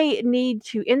I need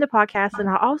to end the podcast, and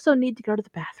I also need to go to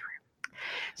the bathroom.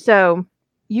 So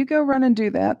you go run and do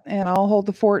that, and I'll hold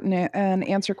the fort and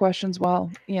answer questions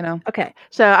while. Okay.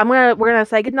 So we're gonna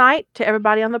say goodnight to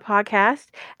everybody on the podcast.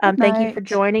 Thank you for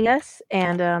joining us.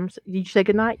 And did you say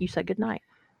goodnight? You said goodnight.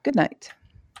 Good night.